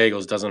place with the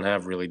bagels doesn't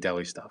have really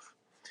deli stuff.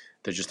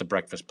 They're just a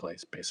breakfast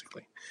place,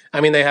 basically.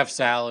 I mean, they have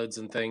salads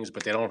and things,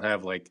 but they don't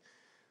have like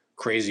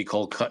crazy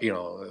cold cut,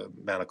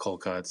 amount of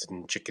cold cuts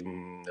and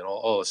chicken and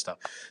all this stuff.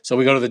 So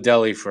we go to the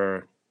deli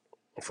for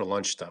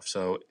lunch stuff.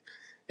 So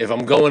if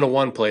I'm going to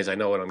one place, I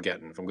know what I'm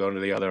getting. If I'm going to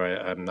the other,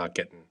 I'm not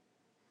getting.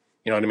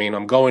 You know what I mean?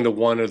 I'm going to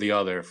one or the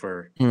other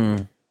for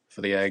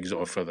the eggs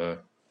or for the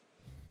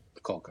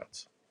cold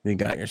cuts. You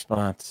got your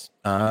spots.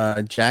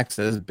 Jack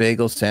says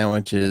bagel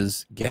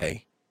sandwiches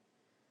gay.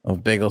 Oh,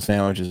 bagel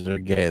sandwiches are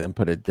gay. Then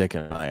put a dick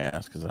in my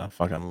ass because I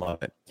fucking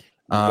love it.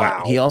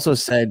 Wow. He also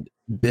said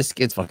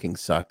biscuits fucking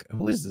suck.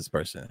 Who is this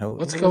person?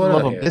 What's going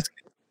on here?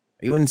 Biscuit?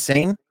 Are you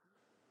insane?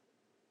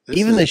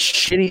 Even the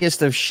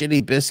shittiest of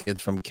shitty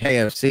biscuits from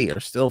KFC are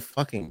still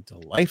fucking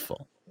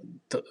delightful.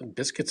 The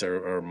biscuits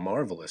are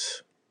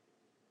marvelous.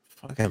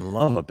 Fucking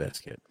love a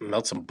biscuit.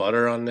 Melt some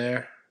butter on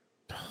there.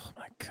 Oh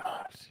my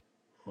god.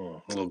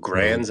 A little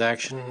Grands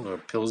action or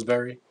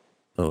Pillsbury.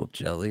 A little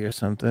jelly or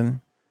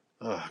something.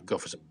 Go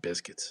for some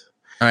biscuits.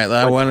 All right,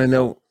 I want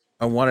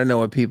to know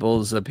what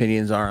people's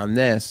opinions are on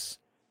this.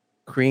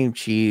 Cream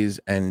cheese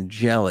and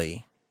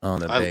jelly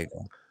on a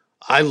bagel.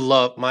 I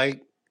love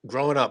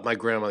growing up, my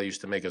grandmother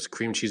used to make us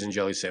cream cheese and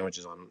jelly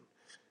sandwiches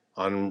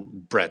on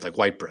bread, like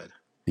white bread.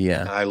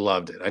 Yeah. And I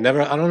loved it. I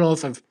don't know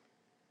if I can't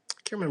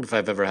remember if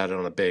I've ever had it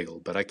on a bagel,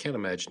 but I can't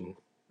imagine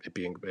it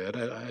being bad.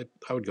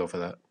 I would go for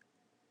that.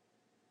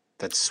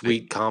 That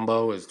sweet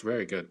combo is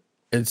very good.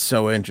 It's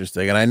so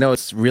interesting. And I know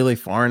it's really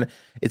foreign.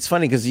 It's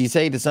funny because you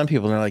say to some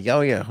people, and they're like,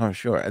 oh, yeah, oh,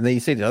 sure. And then you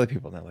say to other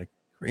people, and they're like,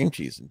 cream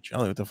cheese and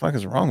jelly, what the fuck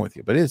is wrong with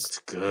you? But it's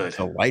good. It's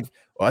a light.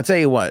 Well, I'll tell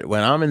you what,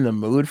 when I'm in the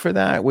mood for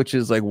that, which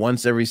is like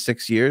once every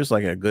 6 years,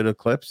 like a good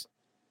eclipse,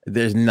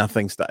 there's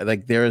nothing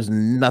like there is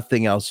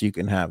nothing else you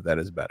can have that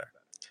is better.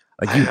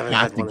 Like you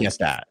have to get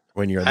that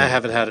when you're I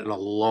haven't had it in a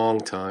long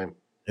time.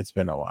 It's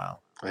been a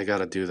while. I got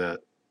to do that.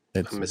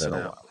 I'm missing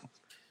out. While.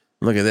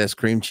 Look at this,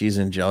 cream cheese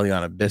and jelly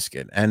on a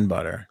biscuit and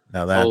butter.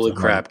 Now that's holy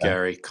crap,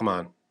 Gary. Come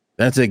on.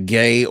 That's a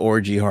gay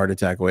orgy heart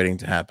attack waiting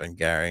to happen,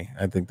 Gary.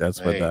 I think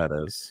that's what that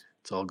is.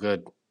 It's all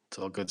good. It's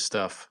all good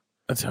stuff.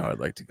 That's how I'd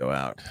like to go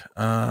out.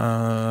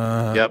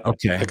 Yep.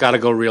 Okay. I got to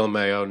go real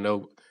mayo.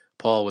 No,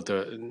 Paul with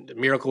the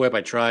Miracle Whip.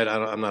 I tried.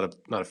 I'm not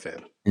a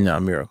fan. No,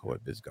 Miracle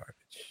Whip is garbage.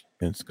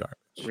 It's garbage.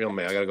 Real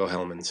mayo. I got to go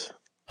Hellman's.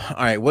 All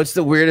right. What's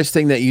the weirdest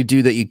thing that you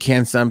do that you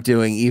can't stop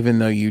doing, even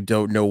though you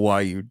don't know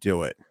why you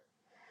do it?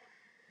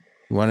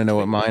 You want to know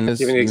what mine is?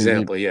 Give me an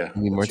example. Yeah.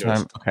 Need more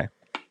time? Okay.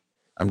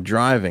 I'm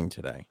driving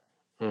today.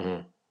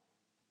 Mm-hmm.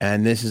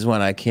 And this is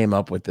when I came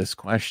up with this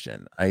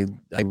question. I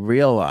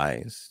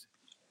realized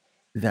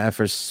that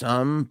for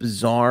some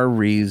bizarre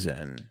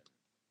reason,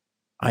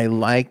 I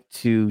like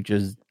to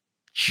just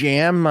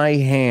jam my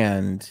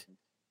hand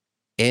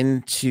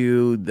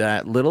into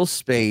that little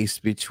space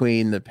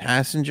between the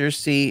passenger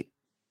seat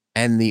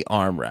and the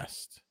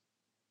armrest.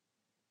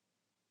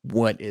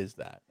 What is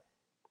that?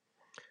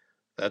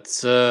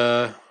 That's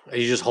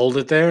you just hold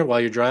it there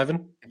while you're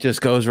driving? It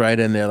just goes right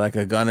in there like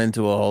a gun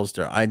into a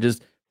holster. I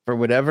just, for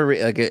whatever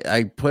reason,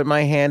 I put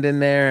my hand in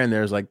there and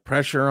there's like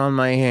pressure on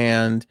my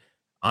hand.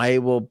 I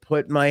will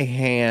put my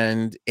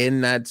hand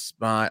in that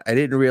spot. I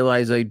didn't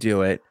realize I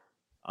do it.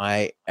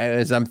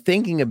 As I'm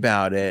thinking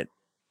about it,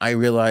 I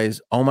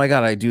realize, oh my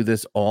God, I do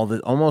this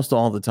almost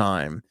all the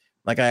time.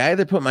 Like I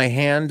either put my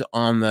hand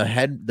on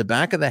the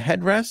back of the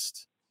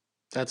headrest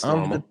that's of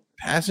normal. the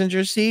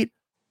passenger seat,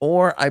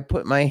 or I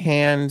put my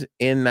hand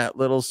in that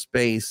little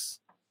space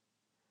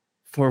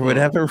for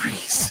whatever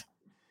reason.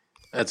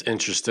 That's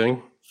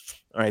interesting.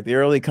 All right, the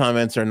early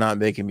comments are not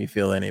making me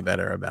feel any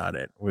better about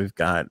it. We've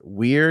got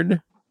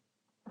weird,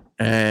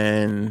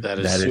 and that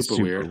is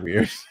super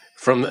weird.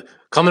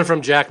 Coming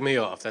from Jack Me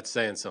Off, that's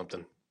saying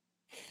something.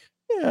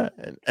 Yeah,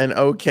 and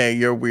okay,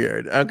 you're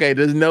weird. Okay,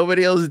 does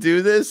nobody else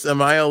do this?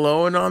 Am I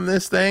alone on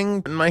this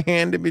thing? My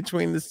hand in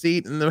between the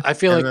seat and the. I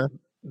feel like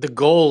the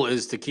goal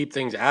is to keep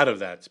things out of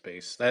that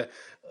space. That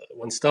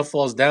when stuff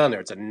falls down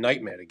there, it's a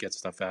nightmare to get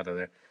stuff out of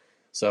there.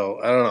 So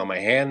I don't know, my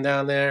hand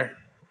down there.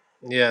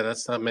 Yeah,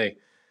 that's not me. I'm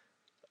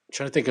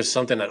trying to think of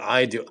something that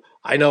I do.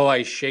 I know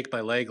I shake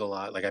my leg a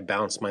lot, like I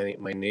bounce my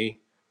knee.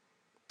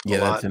 Yeah,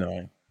 that's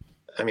annoying.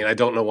 I mean, I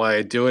don't know why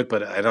I do it,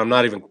 but I'm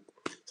not even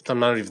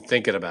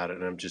thinking about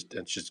it, and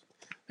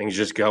things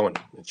just going.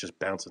 It's just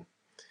bouncing.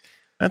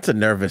 That's a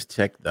nervous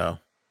tick, though.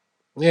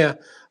 Yeah,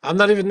 I'm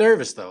not even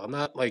nervous though. I'm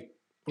not like,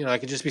 I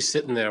could just be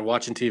sitting there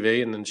watching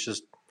TV, and then it's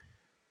just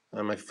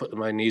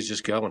my knees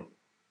just going.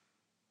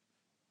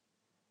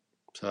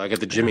 So I got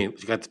the Jimmy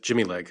leg.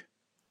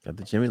 Got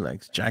the Jimmy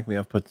legs. Jack Me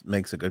Off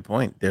makes a good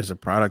point. There's a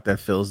product that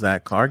fills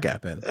that car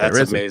gap in.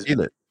 That's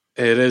amazing.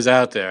 It is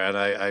out there, and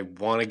I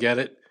want to get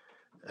it.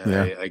 And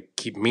I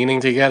keep meaning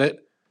to get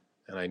it,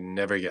 and I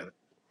never get it.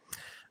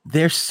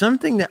 There's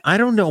something that I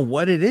don't know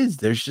what it is.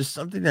 There's just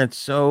something that's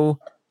so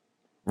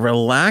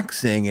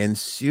relaxing and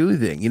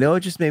soothing. It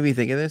just made me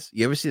think of this.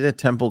 You ever see that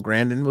Temple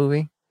Grandin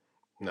movie?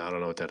 No, I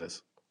don't know what that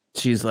is.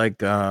 She's like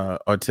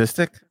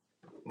autistic.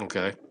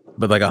 Okay.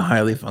 But like a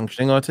highly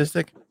functioning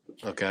autistic.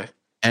 Okay.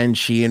 And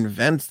she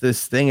invents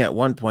this thing at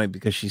one point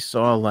because she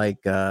saw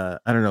like I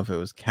don't know if it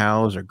was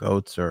cows or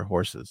goats or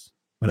horses,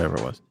 whatever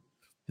it was.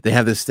 They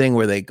have this thing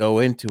where they go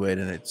into it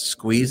and it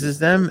squeezes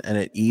them and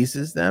it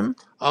eases them.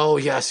 Oh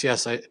yes.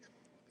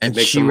 And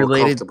she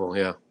related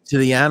to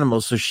the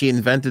animals, so she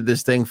invented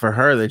this thing for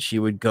her that she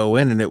would go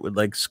in and it would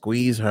like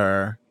squeeze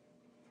her,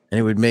 and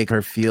it would make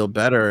her feel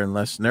better and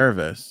less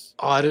nervous.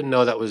 Oh, I didn't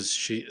know that was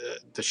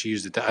that she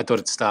used it. I thought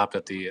it stopped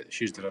at she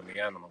used it on the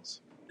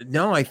animals.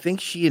 No, I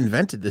think she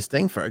invented this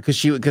thing for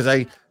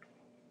her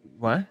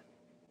what?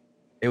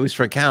 It was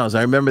for cows.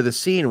 I remember the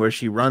scene where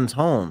she runs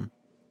home.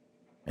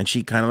 And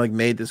she kind of like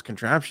made this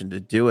contraption to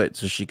do it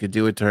so she could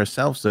do it to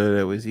herself so that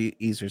it was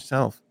ease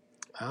herself.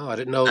 Oh, I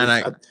didn't know.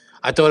 And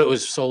I thought it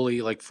was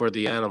solely like for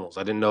the animals.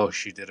 I didn't know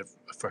she did it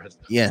for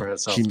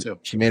herself too.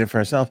 She made it for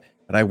herself.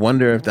 But I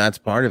wonder if that's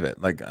part of it.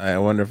 Like, I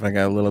wonder if I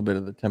got a little bit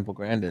of the Temple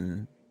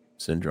Grandin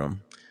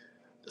syndrome.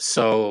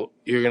 So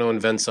you're going to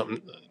invent something.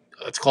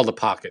 It's called a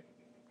pocket.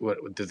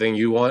 What the thing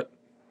you want,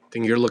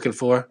 thing you're looking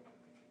for?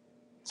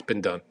 It's been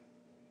done.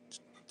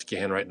 Stick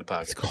your hand right in the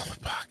pocket. It's called a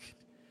pocket.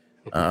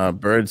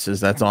 Bird says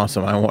that's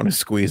awesome. I want a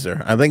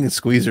squeezer. I think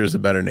Squeezer is a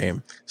better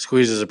name.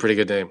 Squeezer is a pretty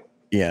good name.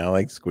 Yeah, I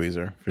like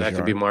Squeezer. That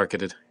could be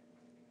marketed.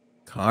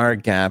 Car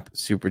Gap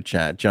Super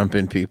Chat. Jump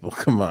in, people.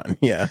 Come on.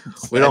 Yeah.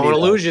 We don't want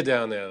to lose you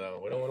down there, though.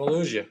 We don't want to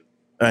lose you.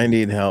 I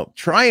need help.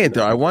 Try it,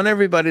 though. I want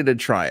everybody to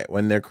try it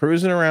when they're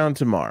cruising around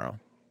tomorrow.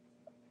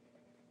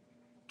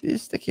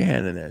 Just stick your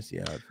hand in there, see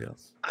how it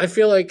feels. I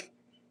feel like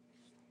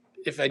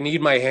if I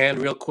need my hand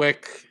real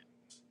quick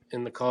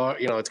in the car,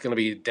 it's going to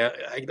be down.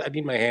 I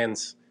need my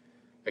hands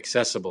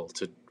accessible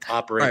to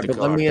operate the but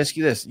car. let me ask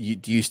you this.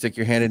 Do you stick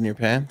your hand in your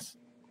pants?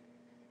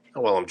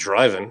 Oh, well, I'm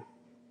driving.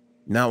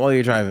 Not while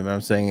you're driving, but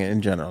I'm saying it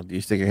in general. Do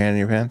you stick your hand in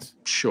your pants?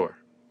 Sure.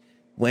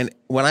 When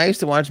I used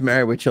to watch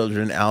Married with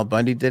Children, Al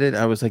Bundy did it.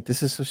 I was like,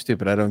 this is so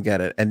stupid. I don't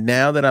get it. And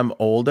now that I'm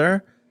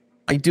older,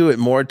 I do it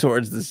more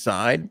towards the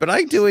side, but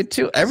I do it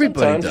too.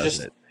 Everybody does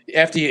it.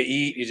 After you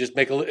eat, you just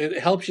it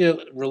helps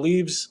you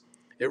relieves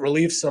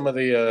some of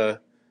the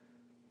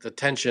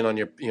tension on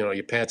your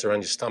pants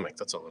around your stomach.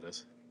 That's all it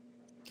is.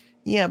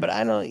 Yeah, but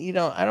I've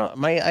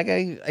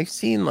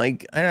seen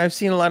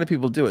a lot of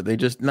people do it. They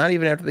just, not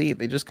even after they eat,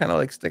 they just kind of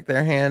like stick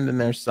their hand in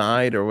their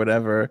side or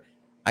whatever.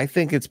 I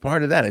think it's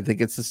part of that. I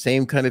think it's the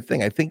same kind of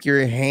thing. I think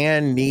your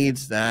hand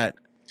needs that.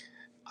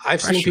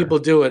 I've seen people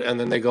do it, and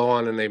then they go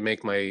on and they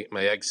make my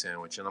egg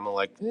sandwich, and I'm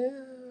like,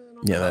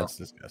 yeah, that's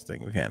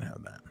disgusting. We can't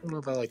have that. I don't know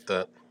if I like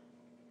that.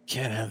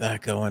 Can't have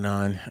that going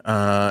on.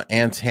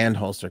 Ant's hand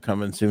holster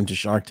coming soon to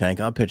Shark Tank.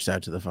 I'll pitch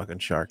that to the fucking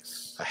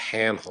sharks. A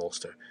hand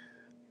holster.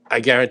 I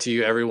guarantee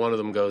you, every one of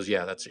them goes,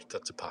 yeah, that's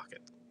a pocket.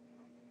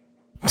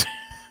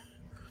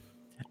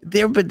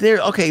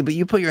 But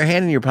you put your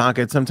hand in your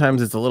pocket.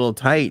 Sometimes it's a little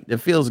tight. It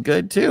feels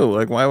good too.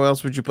 Like, why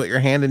else would you put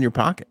your hand in your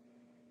pocket?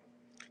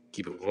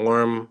 Keep it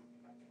warm.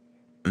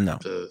 No.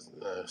 All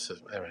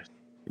right.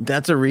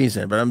 That's a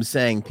reason, but I'm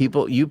saying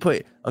you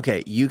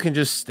can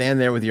just stand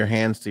there with your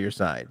hands to your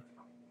side.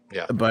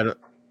 Yeah. But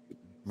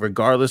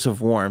regardless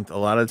of warmth, a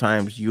lot of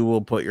times you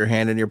will put your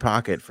hand in your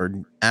pocket for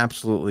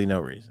absolutely no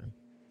reason.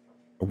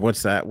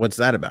 What's that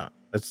about?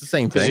 That's the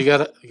same thing.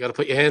 Because you gotta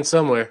put your hand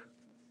somewhere.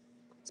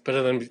 It's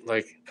better than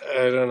like,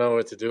 I don't know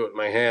what to do with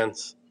my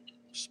hands.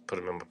 Just put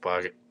them in my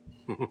pocket.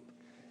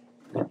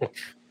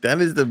 That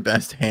is the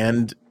best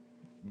hand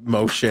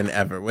motion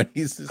ever. When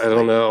he's just, I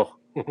don't know.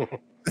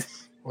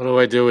 What do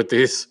I do with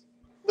these?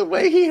 The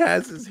way he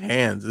has his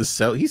hands is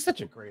he's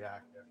such a great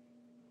actor.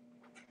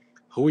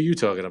 Who are you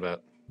talking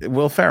about?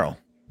 Will Ferrell.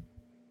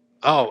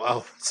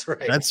 Oh, that's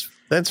right.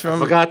 That's from. I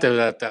forgot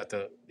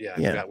that. Yeah, I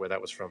forgot where that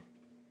was from.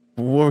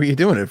 Where were you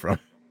doing it from?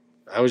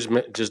 I was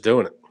just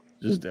doing it.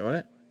 Just doing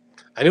it?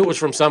 I knew it was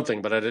from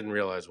something, but I didn't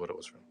realize what it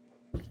was from.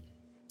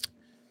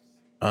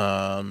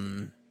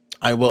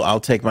 I'll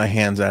take my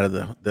hands out of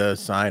the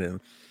side and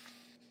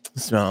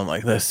smell them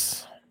like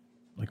this.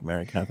 Like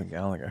Mary Catherine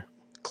Gallagher.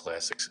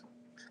 Classic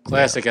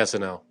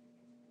SNL.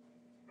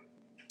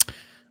 All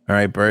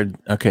right, Bird.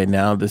 Okay,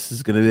 now this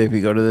is going to be if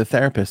you go to the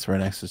therapist for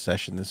an extra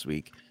session this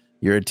week.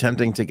 You're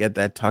attempting to get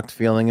that tucked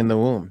feeling in the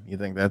womb. You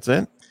think that's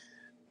it?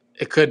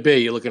 It could be.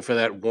 You're looking for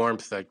that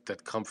warmth,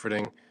 that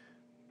comforting.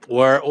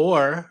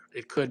 Or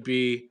it could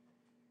be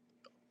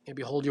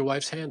maybe hold your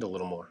wife's hand a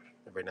little more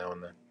every now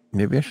and then.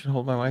 Maybe I should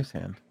hold my wife's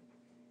hand.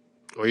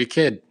 Or your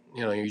kid.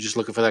 You're just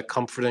looking for that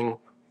comforting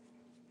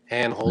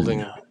hand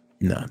holding.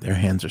 No, their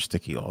hands are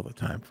sticky all the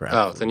time.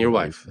 Then your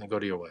wife. Then go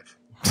to your wife.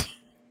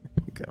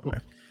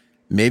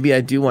 Maybe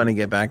I do want to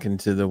get back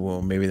into the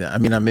womb. Maybe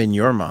I'm in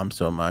your mom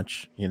so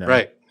much,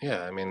 Right.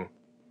 Yeah.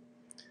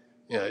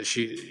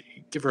 She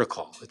give her a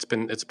call. It's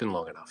been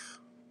long enough.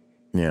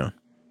 Yeah.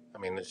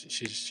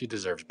 She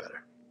deserves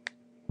better.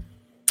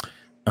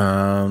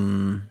 I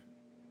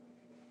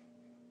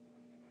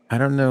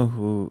don't know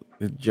who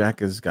Jack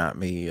has got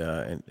me.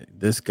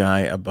 This guy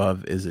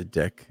above is a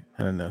dick.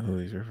 I don't know who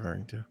he's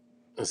referring to.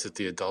 Is it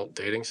the adult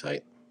dating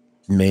site?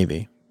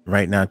 Maybe.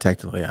 Right now,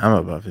 technically, I'm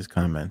above his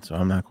comment, so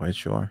I'm not quite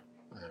sure.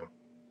 I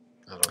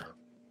don't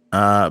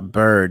know.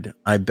 Bird,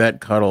 I bet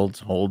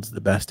Cuddles holds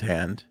the best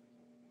hand.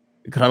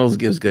 Cuddles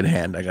gives good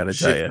hand, I gotta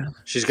tell you.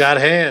 She's got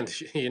hand.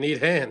 You need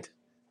hand.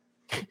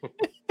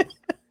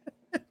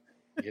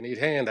 You need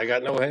hand. I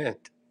got no hand.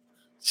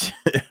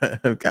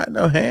 I've got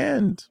no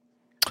hand.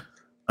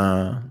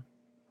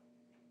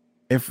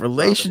 If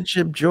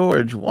Relationship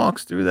George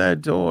walks through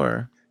that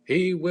door,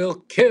 he will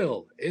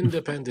kill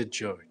Independent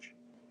George.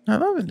 I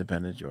love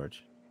Independent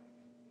George.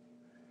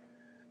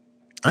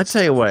 I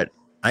tell you what,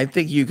 I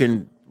think you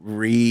can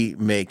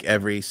remake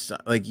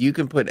you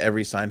can put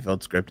every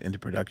Seinfeld script into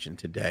production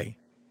today,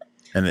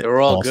 and they're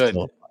all good.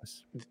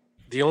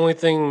 The only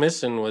thing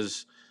missing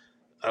was,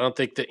 I don't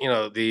think that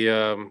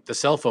the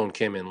cell phone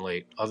came in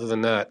late. Other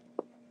than that,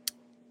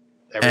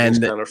 everything's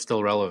kind of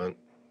still relevant.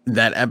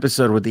 That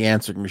episode with the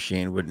answering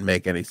machine wouldn't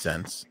make any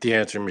sense. The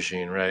answering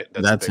machine, right?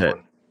 That's a big it.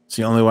 one. It's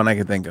the only one I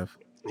can think of.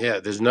 Yeah,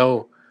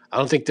 I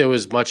don't think there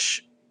was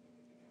much,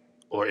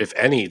 or if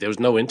any, there was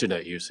no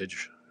internet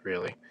usage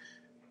really.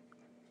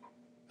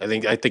 I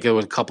think there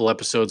was a couple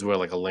episodes where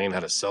like Elaine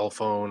had a cell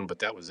phone, but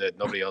that was it.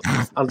 Nobody else.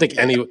 I don't think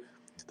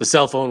the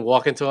cell phone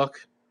walk and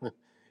talk.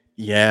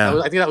 Yeah,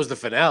 I think that was the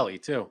finale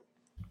too.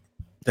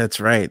 that's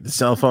right. The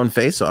cell phone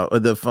face off, or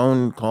the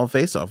phone call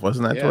face off,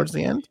 wasn't that towards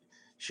the end?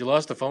 She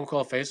lost the phone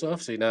call face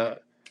off. See now,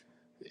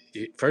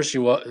 first she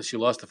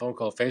lost the phone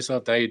call face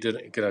off. Now you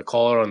didn't get a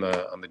caller on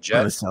the jet.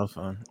 On the cell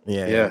phone.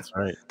 Yeah, that's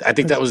right. I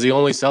think that was the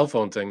only cell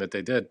phone thing that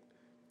they did.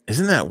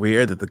 Isn't that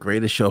weird that the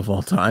greatest show of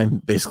all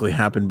time basically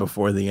happened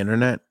before the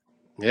internet?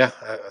 Yeah,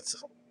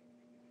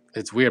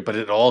 it's weird, but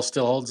it all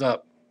still holds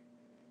up.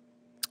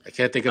 I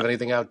can't think of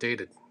anything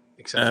outdated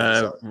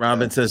except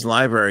Robin says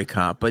library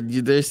cop, but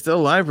there's still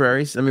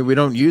libraries. I mean, we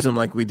don't use them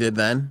like we did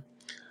then.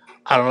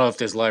 I don't know if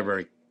there's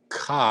library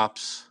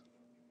cops,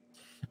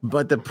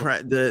 but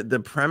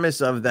the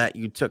premise of that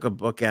you took a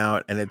book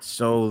out and it's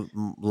so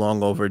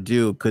long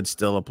overdue could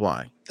still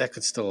apply. That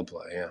could still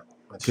apply, yeah.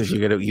 Because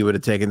you would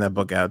have taken that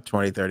book out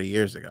 20, 30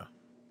 years ago.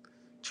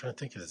 I'm trying to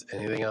think if there's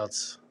anything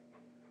else.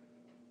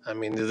 I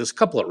mean, there's a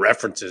couple of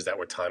references that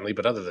were timely,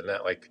 but other than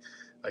that, like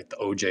the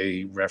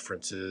OJ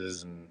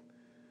references and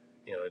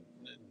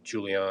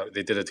Julian,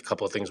 they did a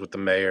couple of things with the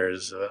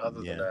mayors.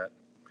 Other than that,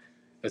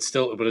 it's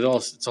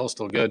all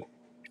still good.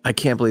 I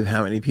can't believe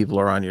how many people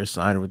are on your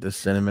side with this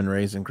cinnamon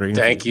raisin cream.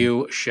 Thank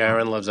you,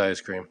 Sharon loves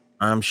ice cream.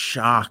 I'm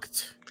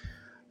shocked.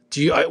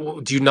 Do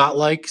you not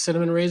like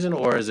cinnamon raisin,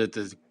 or is it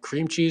the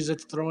cream cheese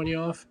that's throwing you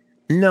off?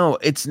 No,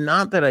 it's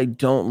not that I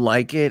don't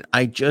like it.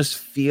 I just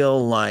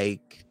feel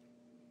like,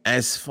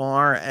 as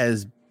far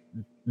as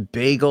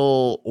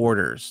bagel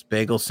orders,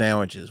 bagel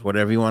sandwiches,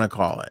 whatever you want to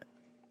call it,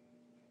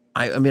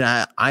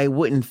 I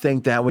wouldn't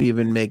think that would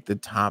even make the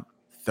top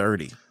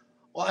 30.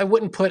 Well, I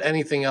wouldn't put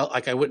anything else.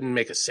 Like, I wouldn't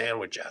make a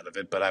sandwich out of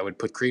it, but I would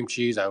put cream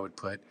cheese. I would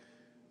put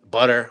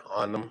butter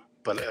on them.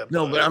 But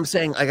I'm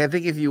saying, like, I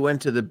think if you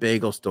went to the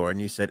bagel store and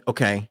you said,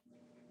 okay,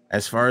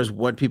 as far as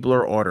what people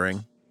are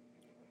ordering,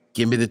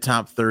 give me the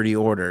top 30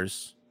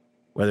 orders,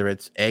 whether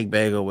it's egg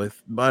bagel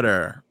with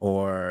butter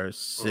or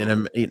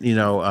cinnamon,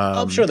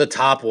 I'm sure the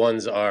top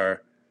ones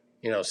are,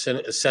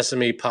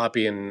 sesame,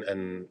 poppy,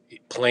 and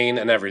plain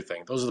and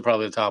everything. Those are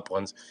probably the top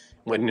ones.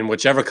 In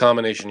whichever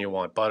combination you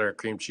want, butter,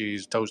 cream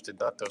cheese,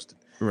 toasted, not toasted.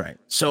 Right.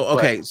 So,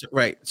 okay.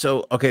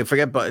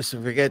 Forget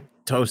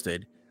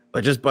toasted,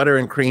 but just butter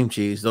and cream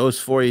cheese. Those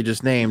four you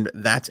just named,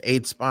 that's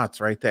 8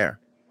 spots right there.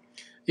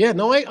 Yeah,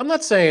 no, I'm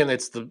not saying I'm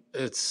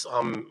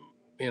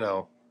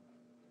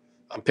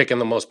picking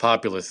the most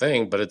popular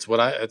thing, but it's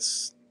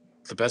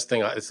the best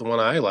thing. It's the one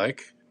I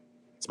like.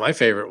 It's my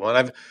favorite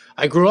one.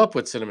 I grew up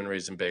with cinnamon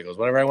raisin bagels.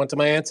 Whenever I went to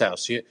my aunt's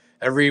house,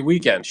 every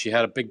weekend she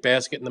had a big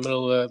basket in the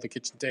middle of the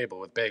kitchen table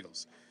with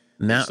bagels.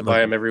 I used to buy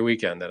them every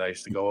weekend. That I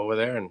used to go over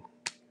there, and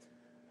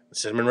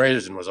cinnamon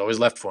raisin was always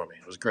left for me.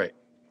 It was great.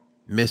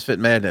 Misfit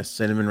Madness,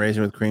 cinnamon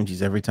raisin with cream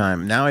cheese every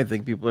time. Now I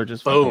think people are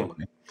just boom.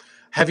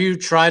 Have you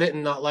tried it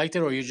and not liked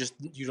it, or you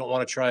don't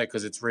want to try it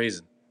because it's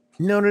raisin?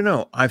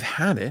 No. I've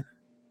had it.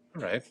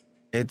 All right.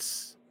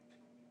 It's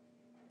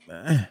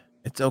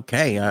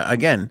okay.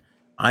 Again,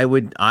 I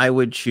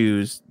would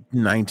choose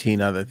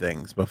 19 other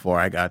things before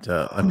I got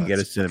to let me get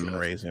a cinnamon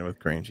raisin with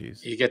cream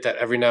cheese. You get that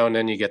every now and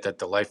then. You get that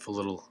delightful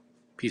little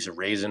piece of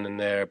raisin in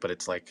there, but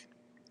it's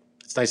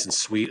nice and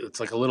sweet. It's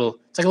like a little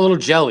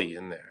jelly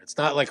in there. It's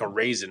not like a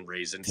raisin.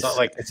 It's not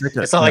like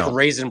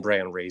Raisin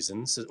Bran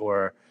raisins,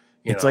 or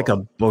it's like a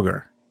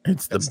booger.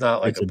 It's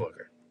not like a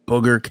booger.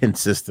 Booger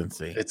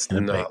consistency. It's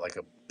not like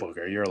a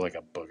booger. You're like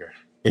a booger.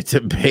 It's a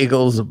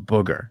bagel's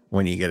booger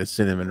when you get a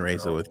cinnamon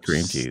raisin with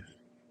cream cheese.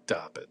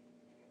 Stop it.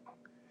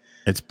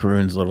 It's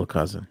prune's little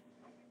cousin.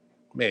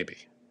 Maybe.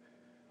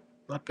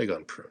 Not big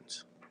on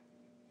prunes.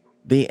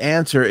 The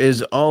answer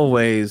is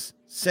always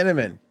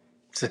cinnamon.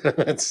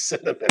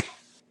 Cinnamon.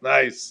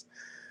 Nice.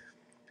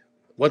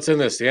 What's in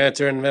this? The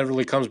answer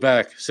inevitably comes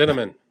back.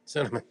 Cinnamon.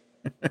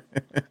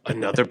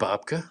 Another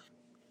babka?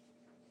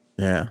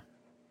 Yeah.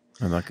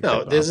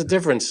 No, there's a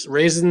difference.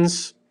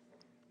 Raisins,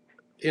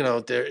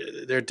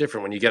 they're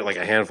different when you get like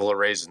a handful of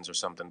raisins or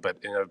something. But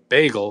in a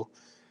bagel,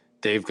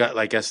 they've got,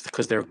 I guess,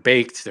 because they're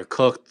baked, they're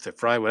cooked, they're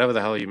fried, whatever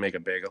the hell you make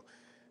a bagel,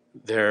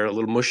 they're a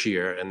little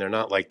mushier and they're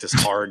not like this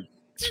hard.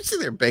 Did you say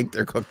they're baked,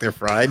 they're cooked, they're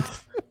fried?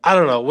 I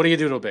don't know. What do you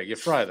do to a bagel? You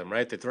fry them,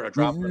 right? They throw a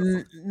drop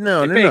them.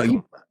 No.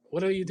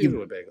 What do you do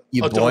to a bagel?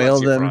 You boil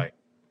them.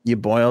 You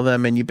boil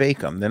them and you bake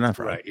them. They're not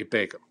fried. Right, you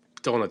bake them.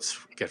 Donuts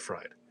get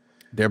fried.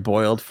 They're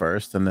boiled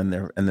first and then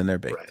they're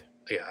baked. Right.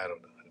 Yeah, I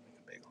don't know how to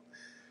make a bagel.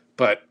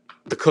 But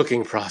the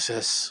cooking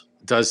process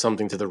does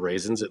something to the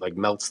raisins. It like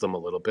melts them a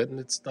little bit, and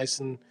it's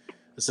a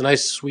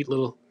nice sweet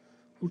little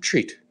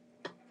treat.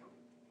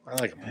 I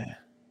like them.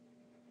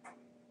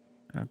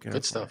 Yeah.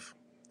 Good stuff.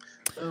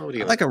 I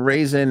like a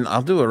raisin.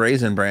 I'll do a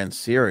Raisin Bran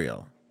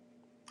cereal.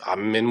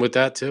 I'm in with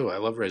that too. I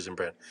love Raisin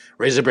Bran.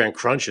 Raisin Bran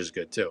Crunch is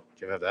good too.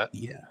 Do you have that?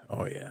 Yeah.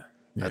 Oh yeah.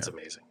 That's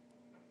amazing.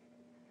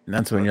 And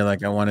that's when you're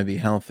like, I want to be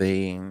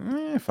healthy.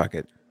 Fuck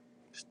it.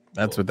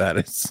 That's what that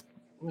is.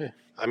 Yeah.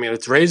 I mean,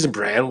 it's Raisin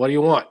Bran. What do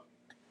you want?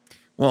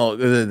 Well,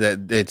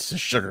 it's a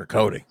sugar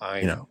coating.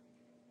 I know.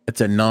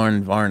 It's a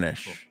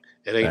non-varnish.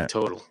 It ain't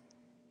total.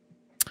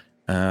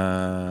 All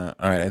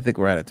right. I think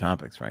we're out of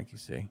topics, Frank. You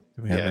see?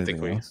 Do we have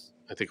anything else?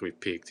 I think we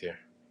peaked here.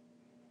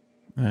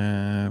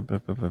 Did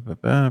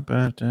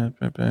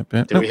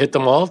we hit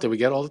them all? Did we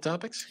get all the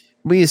topics?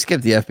 We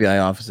skipped the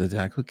FBI office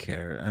attack. Who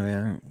cares? I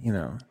mean,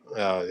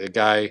 the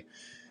guy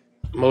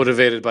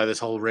motivated by this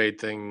whole raid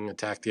thing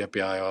attacked the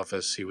FBI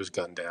office. He was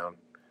gunned down,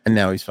 and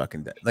now he's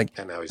fucking dead.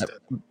 And now he's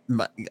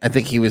dead. I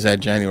think he was at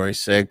January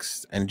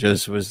 6th and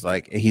just was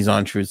like, he's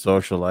on Truth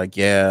Social, like,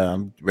 yeah,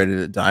 I'm ready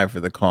to die for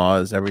the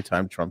cause. Every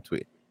time Trump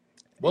tweet.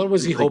 What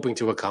was he hoping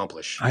to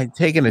accomplish? I'd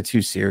taken it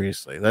too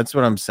seriously. That's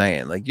what I'm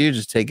saying. Like, you're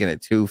just taking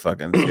it too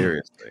fucking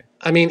seriously.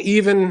 I mean,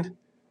 even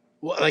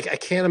like, I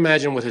can't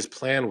imagine what his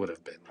plan would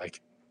have been.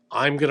 Like,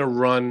 I'm going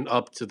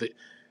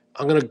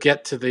to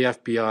get to the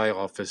FBI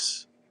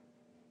office.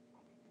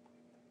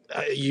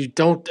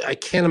 I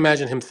can't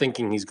imagine him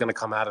thinking he's going to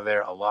come out of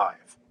there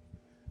alive,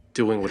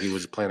 doing what he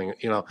was planning.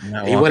 He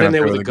went in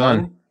there with a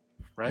gun,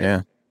 right?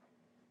 Yeah.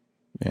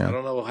 I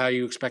don't know how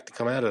you expect to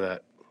come out of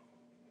that.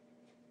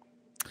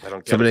 I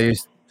don't get Somebody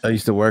I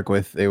used to work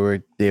with, they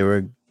were they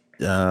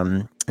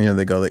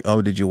go like,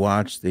 oh, did you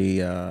watch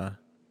the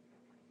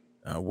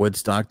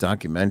Woodstock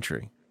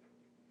documentary?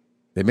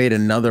 They made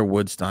another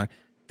Woodstock.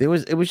 It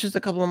was just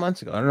a couple of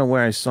months ago. I don't know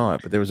where I saw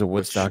it, but there was a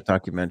Woodstock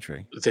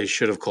documentary. They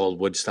should have called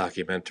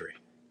Woodstockumentary.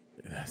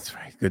 That's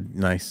right. Good.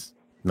 Nice.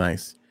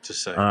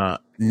 Just saying.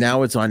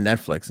 Now it's on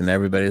Netflix, and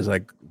everybody's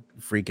like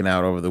freaking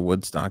out over the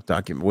Woodstock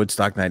document.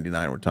 Woodstock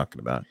 '99. We're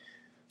talking about.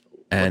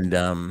 And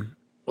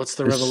what's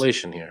the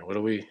revelation here? What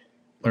do we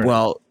learn?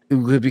 Well,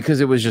 because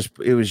it was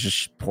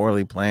just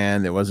poorly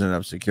planned. There wasn't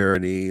enough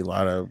security. A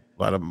lot of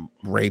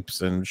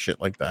rapes and shit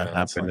like that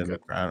happened in the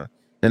crowd.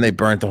 Then they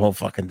burnt the whole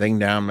fucking thing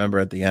down. Remember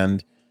at the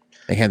end,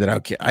 they handed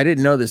out. I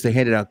didn't know this. They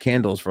handed out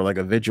candles for like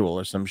a vigil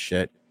or some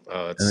shit.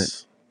 Oh,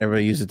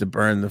 everybody used it to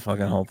burn the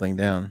fucking whole thing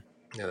down.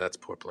 Yeah, that's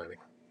poor planning.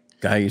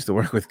 Guy I used to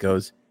work with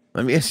goes,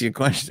 "Let me ask you a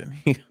question."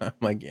 I'm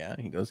like, "Yeah."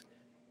 He goes,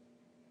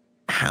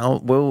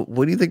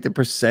 what do you think the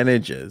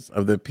percentage is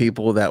of the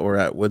people that were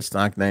at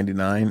Woodstock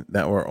 '99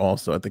 that were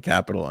also at the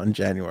Capitol on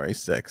January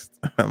 6th?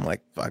 I'm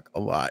like, fuck, a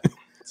lot.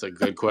 It's a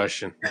good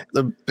question. It's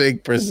a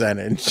big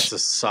percentage. It's a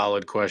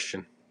solid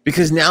question.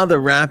 Because now the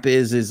rap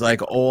is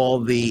like all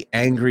the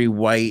angry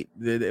white.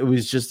 It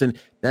was just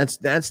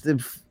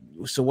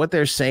so what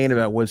they're saying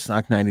about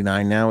Woodstock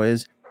 '99 now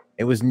is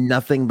it was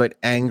nothing but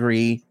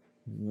angry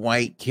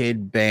white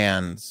kid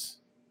bands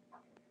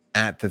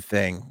at the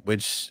thing,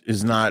 which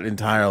is not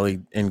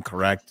entirely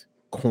incorrect.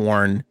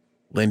 Korn,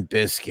 Limp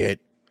Bizkit,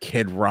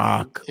 Kid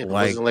Rock, it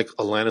wasn't like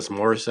Alanis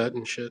Morissette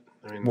and shit.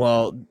 I mean,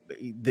 well,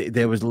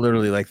 there was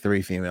literally like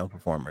 3 female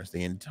performers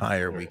the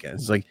entire weekend.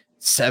 It's like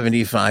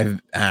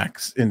 75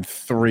 acts, and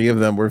 3 of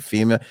them were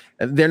female.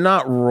 They're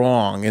not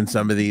wrong in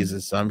some of these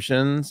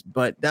assumptions,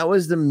 but that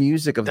was the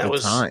music of the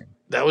time.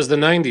 That was the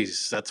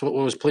 90s. That's what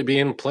was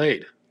being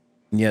played.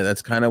 Yeah,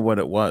 that's kind of what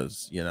it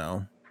was.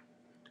 I'm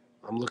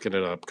looking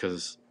it up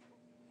because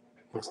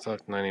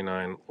Woodstock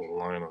 '99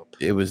 lineup.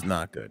 It was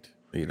not good.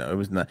 It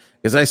was not,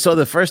 because I saw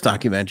the first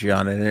documentary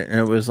on it, and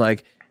it was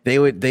like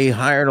they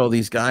hired all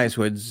these guys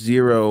who had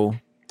zero.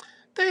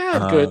 They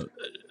had good.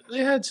 They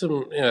had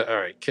some. Yeah, all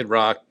right. Kid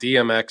Rock,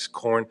 DMX,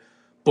 Korn,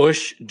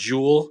 Bush,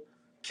 Jewel,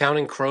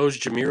 Counting Crows,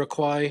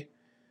 Jamiroquai,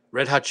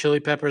 Red Hot Chili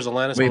Peppers,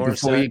 Alanis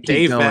Morissette,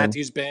 Dave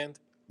Matthews Band.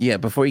 Yeah,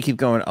 before you keep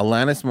going,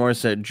 Alanis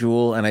Morissette,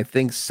 Jewel, and I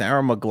think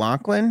Sarah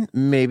McLachlan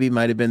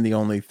might have been the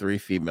only 3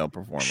 female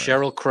performers.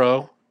 Sheryl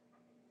Crow,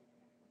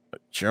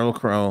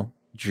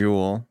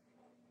 Jewel.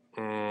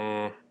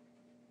 Alanis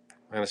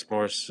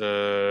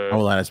Morissette.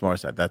 Alanis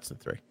Morissette. That's the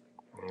 3.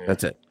 Yeah.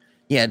 That's it.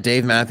 Yeah,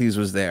 Dave Matthews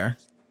was there.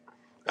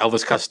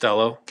 Elvis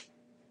Costello.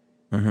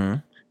 Mm-hmm.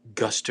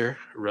 Guster,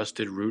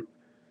 Rusted Root,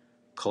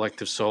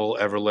 Collective Soul,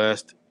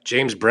 Everlast.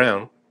 James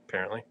Brown,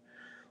 apparently.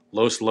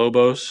 Los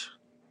Lobos.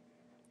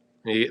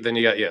 Then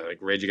you got, like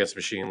Rage Against the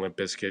Machine, Limp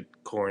Bizkit,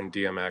 Korn,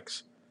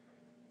 DMX.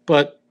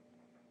 But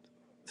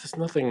there's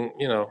nothing,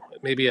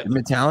 maybe... Did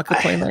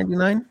Metallica play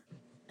 99?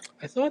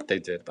 I thought they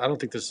did. I don't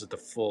think this is the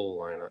full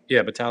lineup.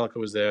 Yeah, Metallica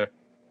was there.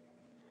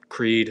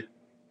 Creed.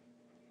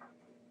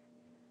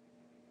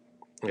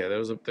 Yeah, there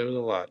was a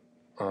lot.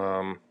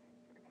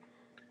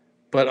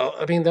 But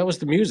I mean, that was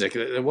the music.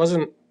 It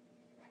wasn't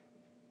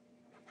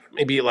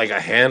maybe like a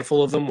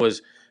handful of them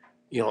was,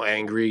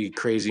 angry,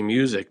 crazy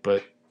music,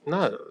 but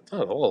not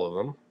all of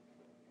them.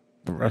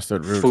 The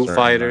Rusted Roots. Foo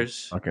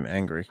Fighters. Fucking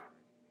angry.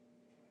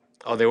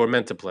 Oh, they were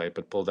meant to play,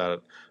 but pulled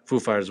out. Foo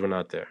Fighters were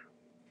not there.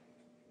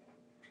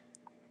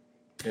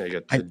 Yeah,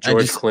 you got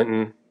George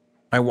Clinton.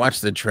 I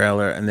watched the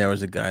trailer, and there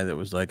was a guy that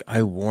was like,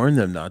 I warned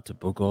them not to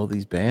book all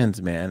these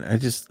bands, man.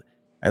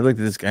 I looked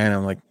at this guy, and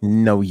I'm like,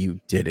 no, you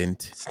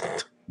didn't.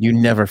 You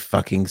never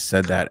fucking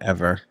said that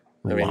ever.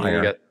 I mean,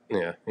 you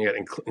got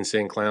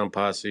Insane Clown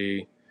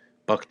Posse,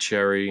 Buck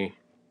Cherry,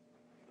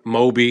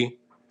 Moby,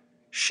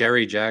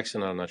 Sherry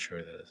Jackson. I'm not sure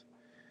who that is.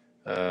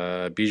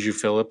 Bijou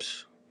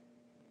Phillips.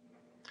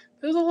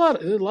 There's a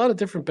lot of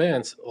different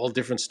bands, all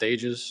different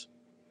stages.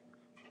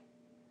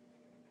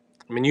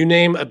 I mean, you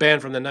name a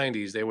band from the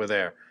 '90s, they were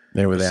there.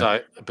 They were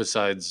there.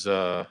 Besides,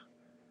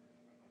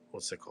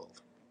 what's it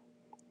called?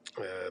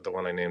 The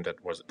one I named it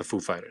was the Foo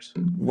Fighters.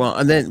 Well,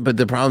 but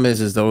the problem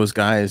is those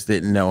guys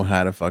didn't know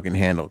how to fucking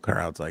handle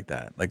crowds like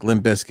that. Like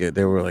Limp Bizkit,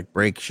 they were like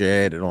break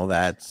shit and all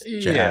that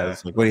jazz. Yeah,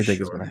 like, what do you think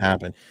is going to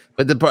happen?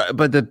 But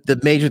the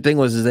major thing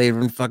was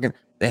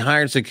they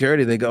hired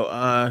security. They go,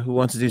 who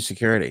wants to do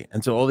security?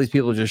 And so all these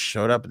people just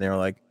showed up and they were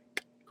like,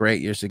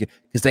 great, you're security,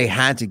 because they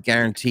had to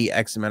guarantee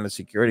X amount of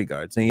security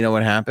guards. And you know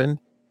what happened?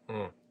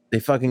 They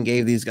fucking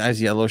gave these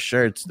guys yellow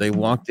shirts. They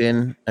walked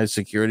in as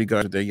security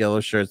guards with their yellow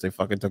shirts. They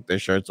fucking took their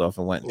shirts off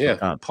and went. Yeah,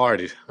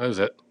 partied. That was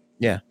it.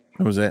 Yeah,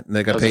 that was it. And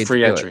they got paid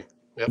free entry.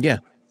 Yep.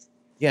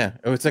 Yeah.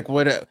 It's like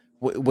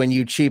when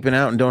you cheapen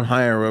out and don't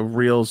hire a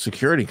real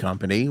security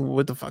company,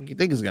 what the fuck you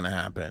think is going to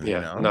happen?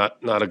 Yeah, you know?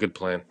 not a good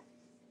plan.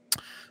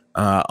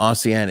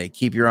 Oceanic,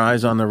 keep your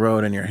eyes on the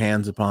road and your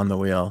hands upon the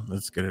wheel.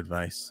 That's good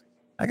advice.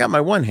 I got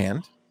my one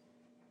hand.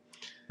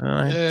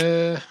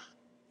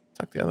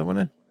 Tuck the other one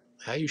in.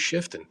 How you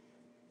shifting?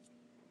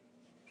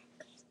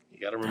 You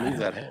got to remove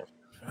that hand.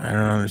 I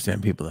don't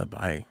understand people that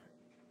buy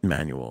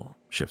manual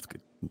shift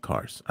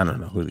cars. I don't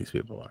know who these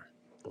people are.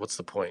 What's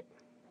the point?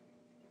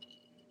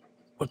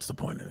 What's the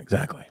point?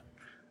 Exactly.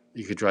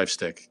 You could drive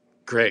stick.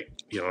 Great.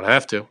 You don't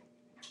have to.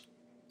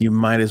 You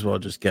might as well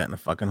just get in a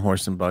fucking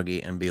horse and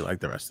buggy and be like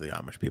the rest of the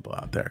Amish people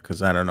out there,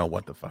 because I don't know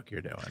what the fuck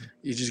you're doing.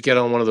 You just get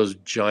on one of those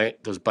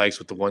bikes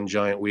with the one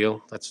giant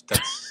wheel. That's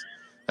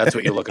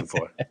what you're looking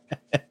for.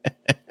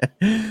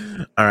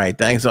 All right.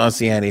 Thanks,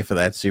 Oceani, for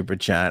that super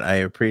chat. I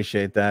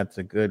appreciate that. It's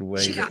a good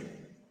way. She got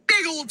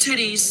big old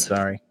titties.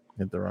 Sorry.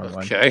 Hit the wrong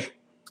one. Okay.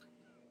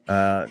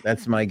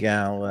 That's my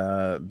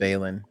gal,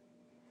 Balin.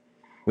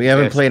 I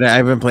haven't played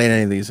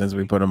any of these since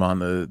we put them on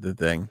the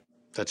thing.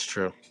 That's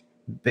true.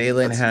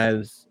 Balin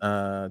has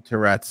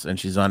Tourette's and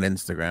she's on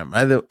Instagram.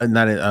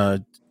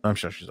 I'm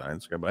sure she's on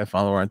Instagram, but I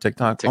follow her on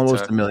TikTok.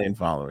 Almost 1 million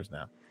followers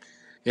now.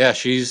 Yeah,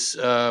 she's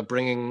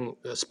bringing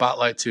a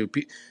spotlight to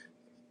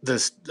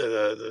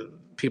the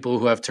people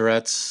who have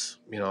Tourette's.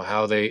 You know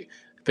how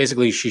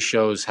she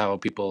shows how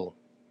people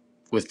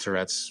with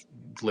Tourette's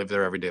live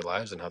their everyday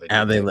lives and how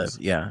they live.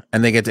 Yeah,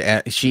 and they get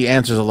to. She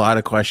answers a lot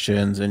of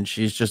questions, and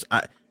she's just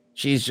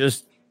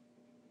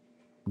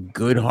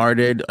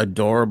good-hearted,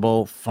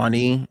 adorable,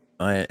 funny,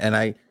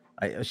 and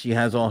she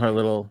has all her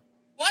little.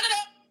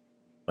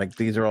 Like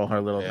these are all her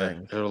little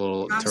things. Her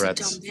little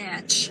Tourette's. A dumb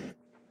bitch.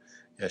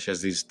 Yeah, she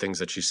has these things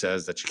that she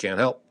says that she can't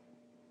help.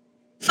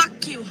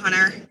 Fuck you,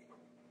 Hunter.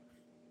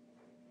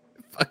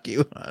 Fuck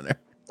you, Hunter.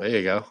 There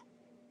you go.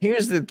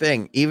 Here's the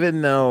thing.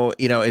 Even though,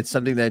 it's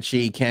something that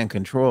she can't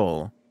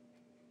control,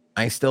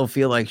 I still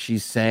feel like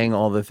she's saying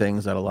all the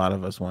things that a lot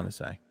of us want to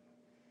say.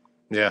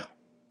 Yeah.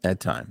 At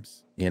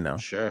times,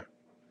 Sure.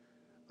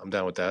 I'm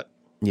down with that.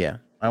 Yeah.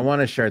 I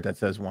want a shirt that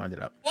says "Wind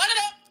It Up." Wind it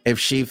up. If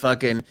she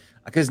fucking,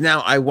 because now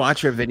I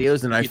watch her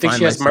videos and I think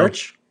she has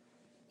merch.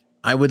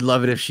 I would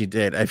love it if she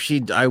did. I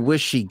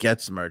wish she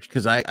gets merch,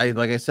 because I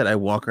like I said, I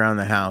walk around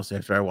the house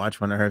after I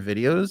watch one of her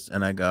videos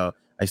and I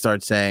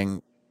start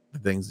saying the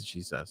things that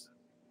she says.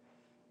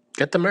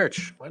 Get the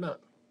merch. Why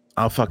not?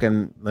 I'm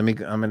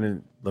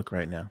gonna look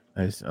right now.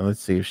 Let's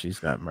see if she's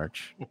got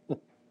merch.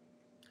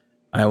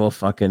 I will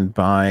fucking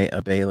buy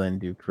a Balin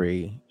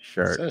Dupree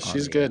shirt. So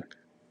she's good.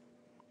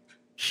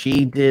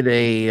 She did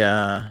she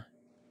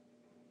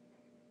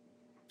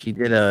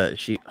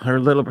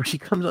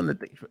comes on the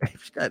thing.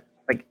 She's got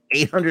like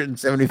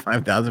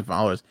 875,000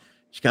 followers.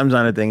 She comes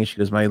on a thing and she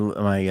goes,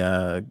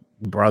 my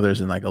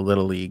brother's in like a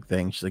little league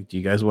thing. She's like, do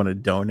you guys want to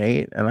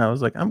donate? And I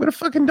was like, I'm gonna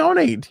fucking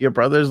donate to your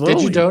brother's little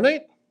league. Did you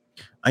donate?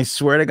 I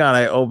swear to God,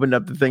 I opened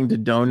up the thing to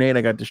donate.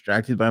 I got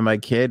distracted by my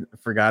kid,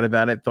 forgot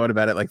about it, thought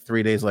about it like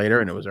 3 days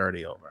later, and it was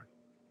already over.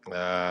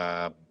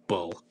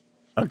 Bull.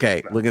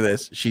 Okay, look at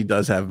this. She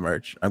does have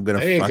merch. I'm gonna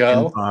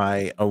fucking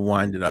buy a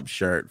Wind It Up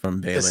shirt from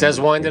Balin. It says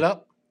Wind It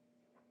Up?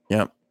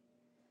 Yep.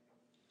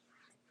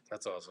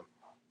 That's awesome.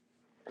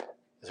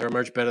 Is her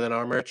merch better than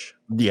our merch?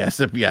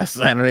 Yes. I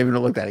don't even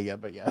look at it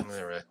yet, but yes. All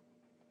right.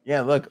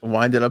 Yeah, look,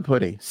 Wind It Up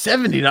hoodie.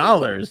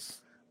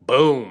 $70.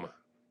 Boom.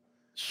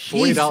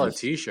 Jesus. $40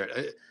 t-shirt.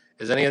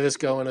 Is any of this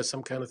going to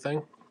some kind of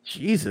thing?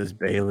 Jesus,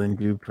 Balin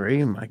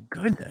Dupree. My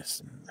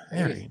goodness.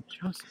 Mary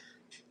Joseph.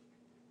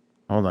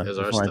 Hold on.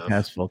 Before I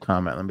pass full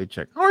comment, let me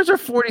check. Ours are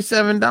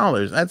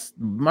 $47. That's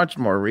much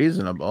more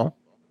reasonable.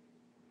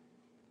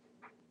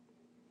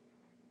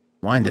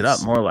 Wind it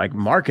up, more like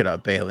mark it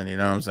up, Balin. You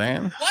know what I'm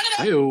saying?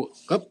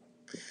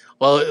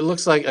 Well, it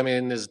looks like,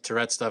 there's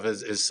Tourette stuff.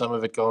 Is some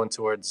of it going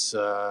towards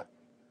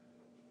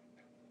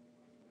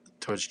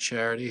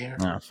charity here?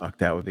 Oh, fuck,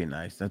 that would be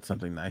nice. That's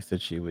something nice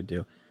that she would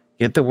do.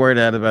 Get the word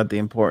out about the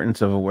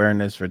importance of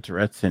awareness for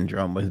Tourette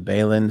syndrome with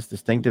Balin's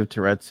distinctive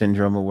Tourette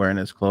syndrome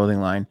awareness clothing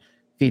line,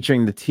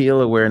 featuring the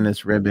teal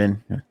awareness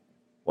ribbon.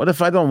 What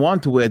if I don't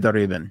want to wear the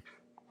ribbon?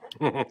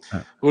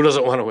 Who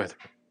doesn't want to wear the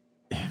ribbon?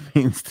 It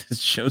means to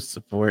show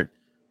support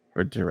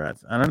for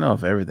Tourette's. I don't know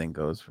if everything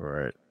goes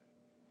for it.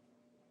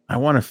 I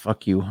want to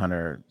fuck you,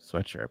 Hunter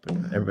sweatshirt, but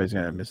everybody's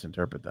gonna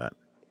misinterpret that.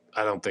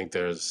 I don't think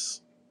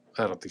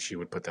she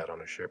would put that on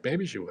her shirt.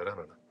 Maybe she would. I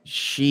don't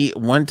know.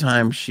 One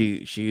time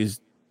she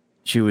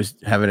was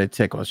having a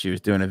tick while she was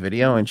doing a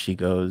video, and she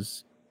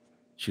goes,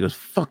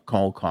 fuck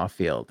Cole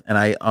Caulfield. And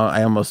I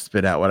almost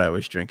spit out what I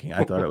was drinking.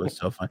 I thought it was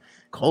so fun.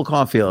 Cole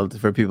Caulfield,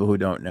 for people who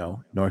don't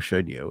know, nor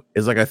should you,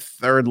 is like a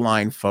third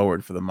line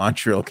forward for the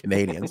Montreal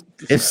Canadiens.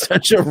 It's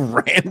such a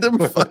random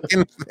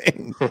fucking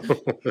thing.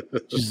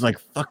 She's like,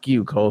 fuck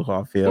you, Cole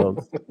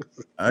Caulfield.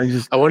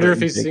 I wonder if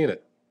he's seen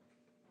it.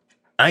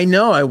 I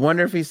know. I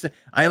wonder if he's.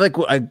 I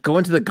go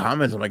into the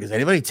comments. I'm like, is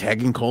anybody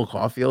tagging Cole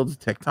Caulfield's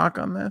TikTok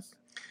on this?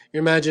 You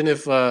imagine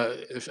if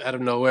out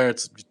of nowhere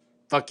it's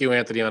fuck you,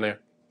 Anthony, on air.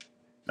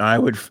 I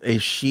would.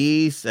 If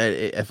she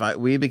said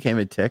we became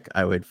a tick,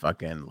 I would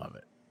fucking love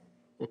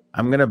it.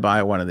 I'm gonna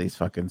buy one of these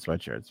fucking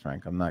sweatshirts,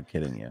 Frank. I'm not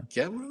kidding you.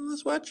 Get one of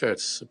the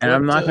sweatshirts. And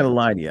I'm not gonna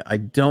lie to you. I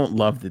don't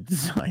love the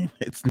design.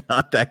 It's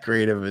not that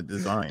creative of a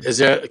design. Is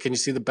there? Can you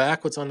see the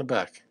back? What's on the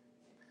back?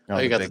 Oh,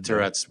 you got the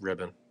Tourette's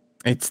ribbon.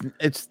 It's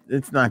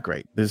not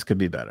great. This could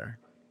be better.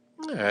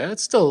 Yeah,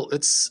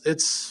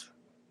 it's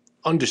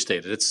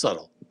understated. It's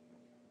subtle.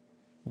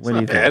 It's What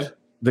not do you bad. think?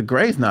 The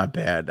gray's not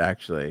bad,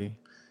 actually.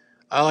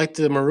 I like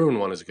the maroon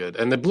one is good,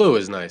 and the blue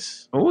is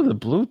nice. Oh, the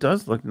blue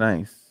does look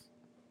nice.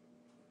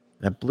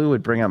 That blue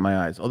would bring out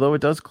my eyes, although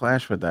it does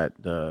clash with that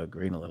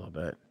green a little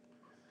bit.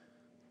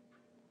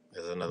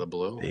 There's another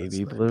blue.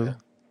 Baby blue.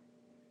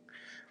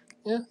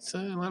 Yeah, it's a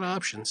lot of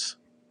options.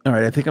 All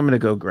right, I think I'm gonna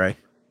go gray.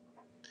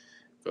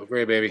 Go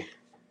gray, baby.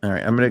 All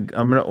right, I'm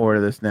gonna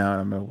order this now,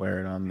 and I'm gonna wear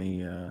it on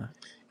the.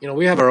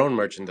 We have our own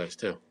merchandise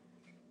too.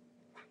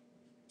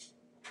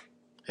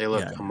 Hey,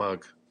 look, Yeah. a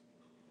mug.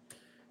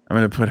 I'm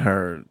gonna put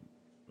her.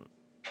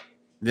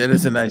 That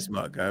is a nice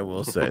mug. I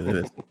will say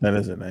that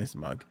is a nice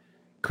mug.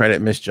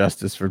 Credit Miss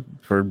Justice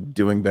for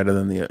doing better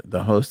than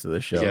the host of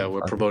the show. Yeah,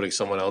 we're promoting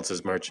someone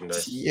else's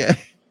merchandise. Yeah,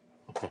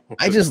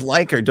 I just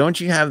like her. Don't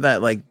you have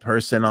that like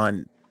person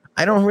on?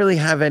 I don't really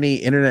have any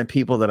internet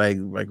people that I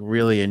like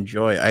really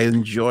enjoy. I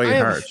enjoy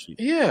her.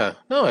 Yeah,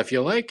 no, if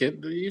you like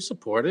it, you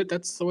support it.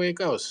 That's the way it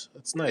goes.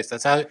 That's nice.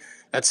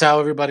 That's how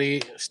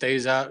everybody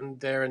stays out and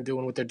there and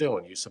doing what they're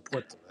doing. You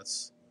support them.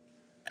 That's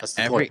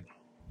the point.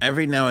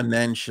 Every now and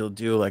then she'll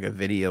do like a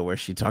video where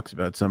she talks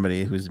about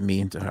somebody who's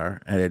mean to her,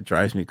 and it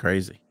drives me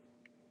crazy.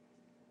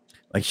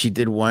 Like she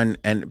did one,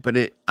 there's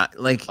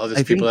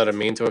people that are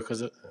mean to her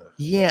because of.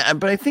 Yeah,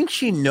 but I think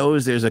she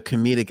knows there's a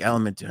comedic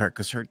element to her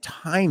because her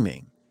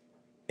timing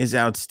is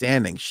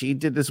outstanding. She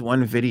did this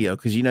one video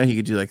because you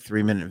could do like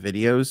 3-minute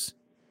videos,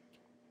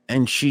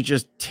 and she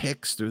just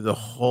ticks through the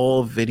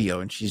whole video,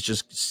 and she's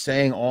just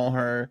saying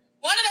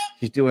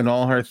she's doing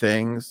all her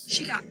things.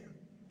 She got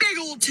big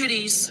old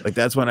titties. Like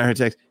that's when I heard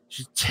text.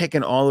 She's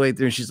ticking all the way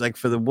through. She's like,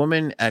 for the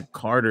woman at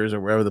Carter's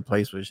or wherever the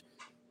place was,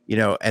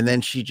 and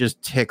then she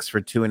just ticks for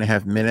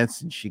 2.5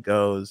 minutes, and she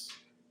goes,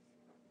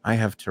 "I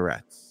have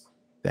Tourette's.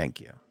 Thank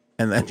you."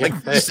 And then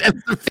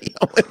sends the video.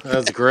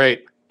 That's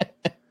great.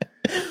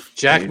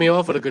 Jack me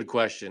off with a good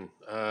question.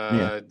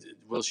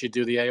 Will she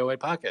do the AOA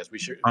podcast? We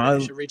should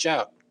reach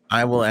out.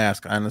 I will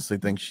ask. I honestly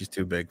think she's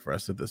too big for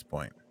us at this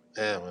point.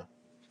 Yeah, well,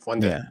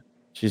 one day. Yeah,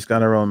 she's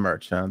got her own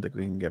merch. I don't think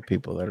we can get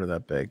people that are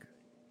that big.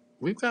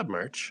 We've got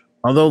merch.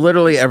 Although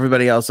literally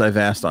everybody else I've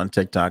asked on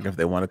TikTok if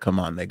they want to come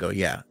on, they go,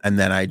 yeah. And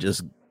then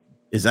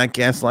is that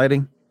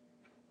gaslighting?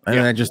 And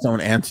then I just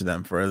don't answer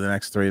them for the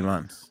next 3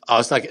 months. Oh,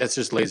 it's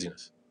just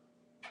laziness.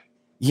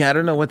 Yeah, I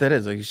don't know what that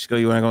is. Like, you just go,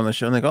 you want to go on the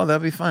show? And they go, oh,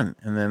 that'd be fun.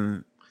 And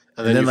then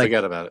you like,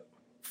 forget about it.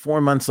 4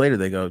 months later,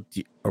 they go,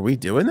 are we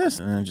doing this?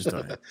 And then just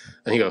don't.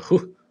 And you go,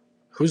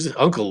 who's this,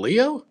 Uncle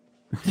Leo?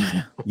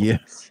 Yeah. Yeah.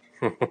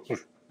 All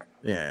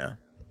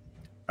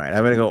right,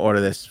 I'm going to go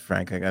order this,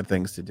 Frank. I got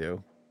things to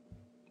do.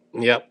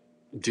 Yep.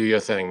 Do your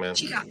thing, man.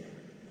 She got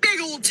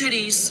big old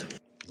titties.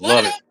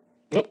 Love it.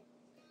 Yep.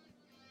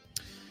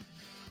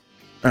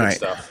 All right.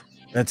 Stuff.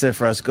 That's it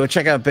for us. Go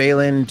check out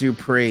Baylin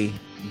Dupree.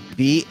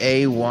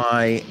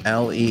 Baylen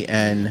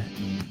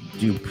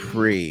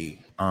Dupree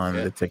on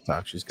the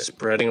TikTok. She's good.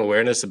 Spreading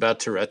awareness about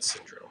Tourette's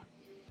syndrome.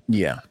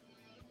 Yeah.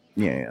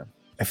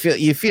 I feel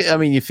you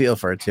feel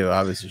for her too.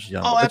 Obviously, she's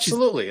young. Oh,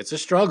 absolutely. It's a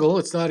struggle.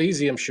 It's not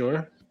easy, I'm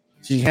sure.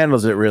 She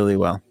handles it really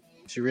well.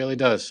 She really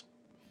does.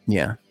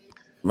 Yeah.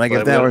 Like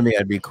if that were me,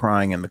 I'd be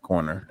crying in the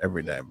corner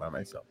every day by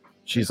myself.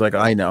 She's like,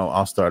 I know,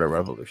 I'll start a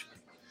revolution.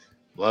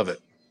 Love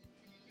it.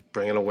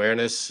 Bringing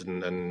awareness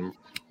and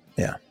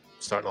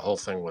starting the whole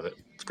thing with it.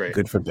 It's great.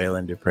 Good for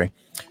Baylin Dupree.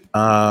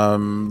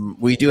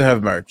 We do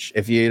have merch.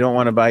 If you don't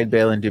want to buy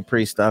Baylin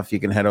Dupree stuff, you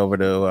can head over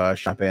to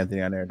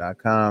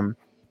shopanthonyonair.com.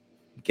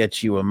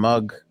 Get you a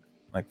mug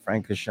like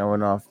Frank is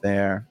showing off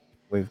there.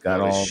 We've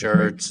got all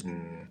shirts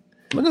and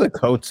look at the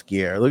coats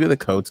gear. Look at the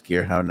coats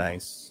gear. How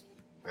nice.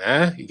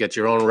 You get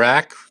your own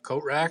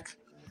coat rack.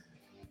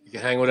 You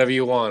can hang whatever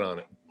you want on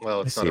it.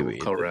 Well, it's not a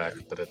coat rack,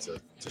 but it's a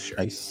shirt.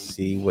 I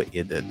see what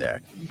you did there.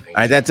 All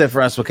right, that's it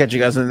for us. We'll catch you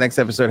guys in the next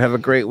episode. Have a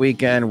great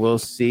weekend. We'll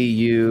see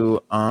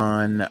you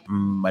on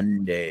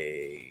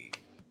Monday.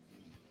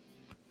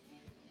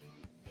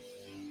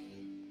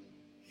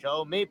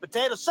 Show me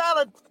potato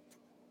salad.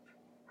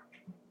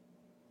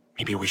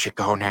 Maybe we should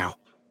go now.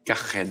 Go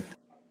ahead.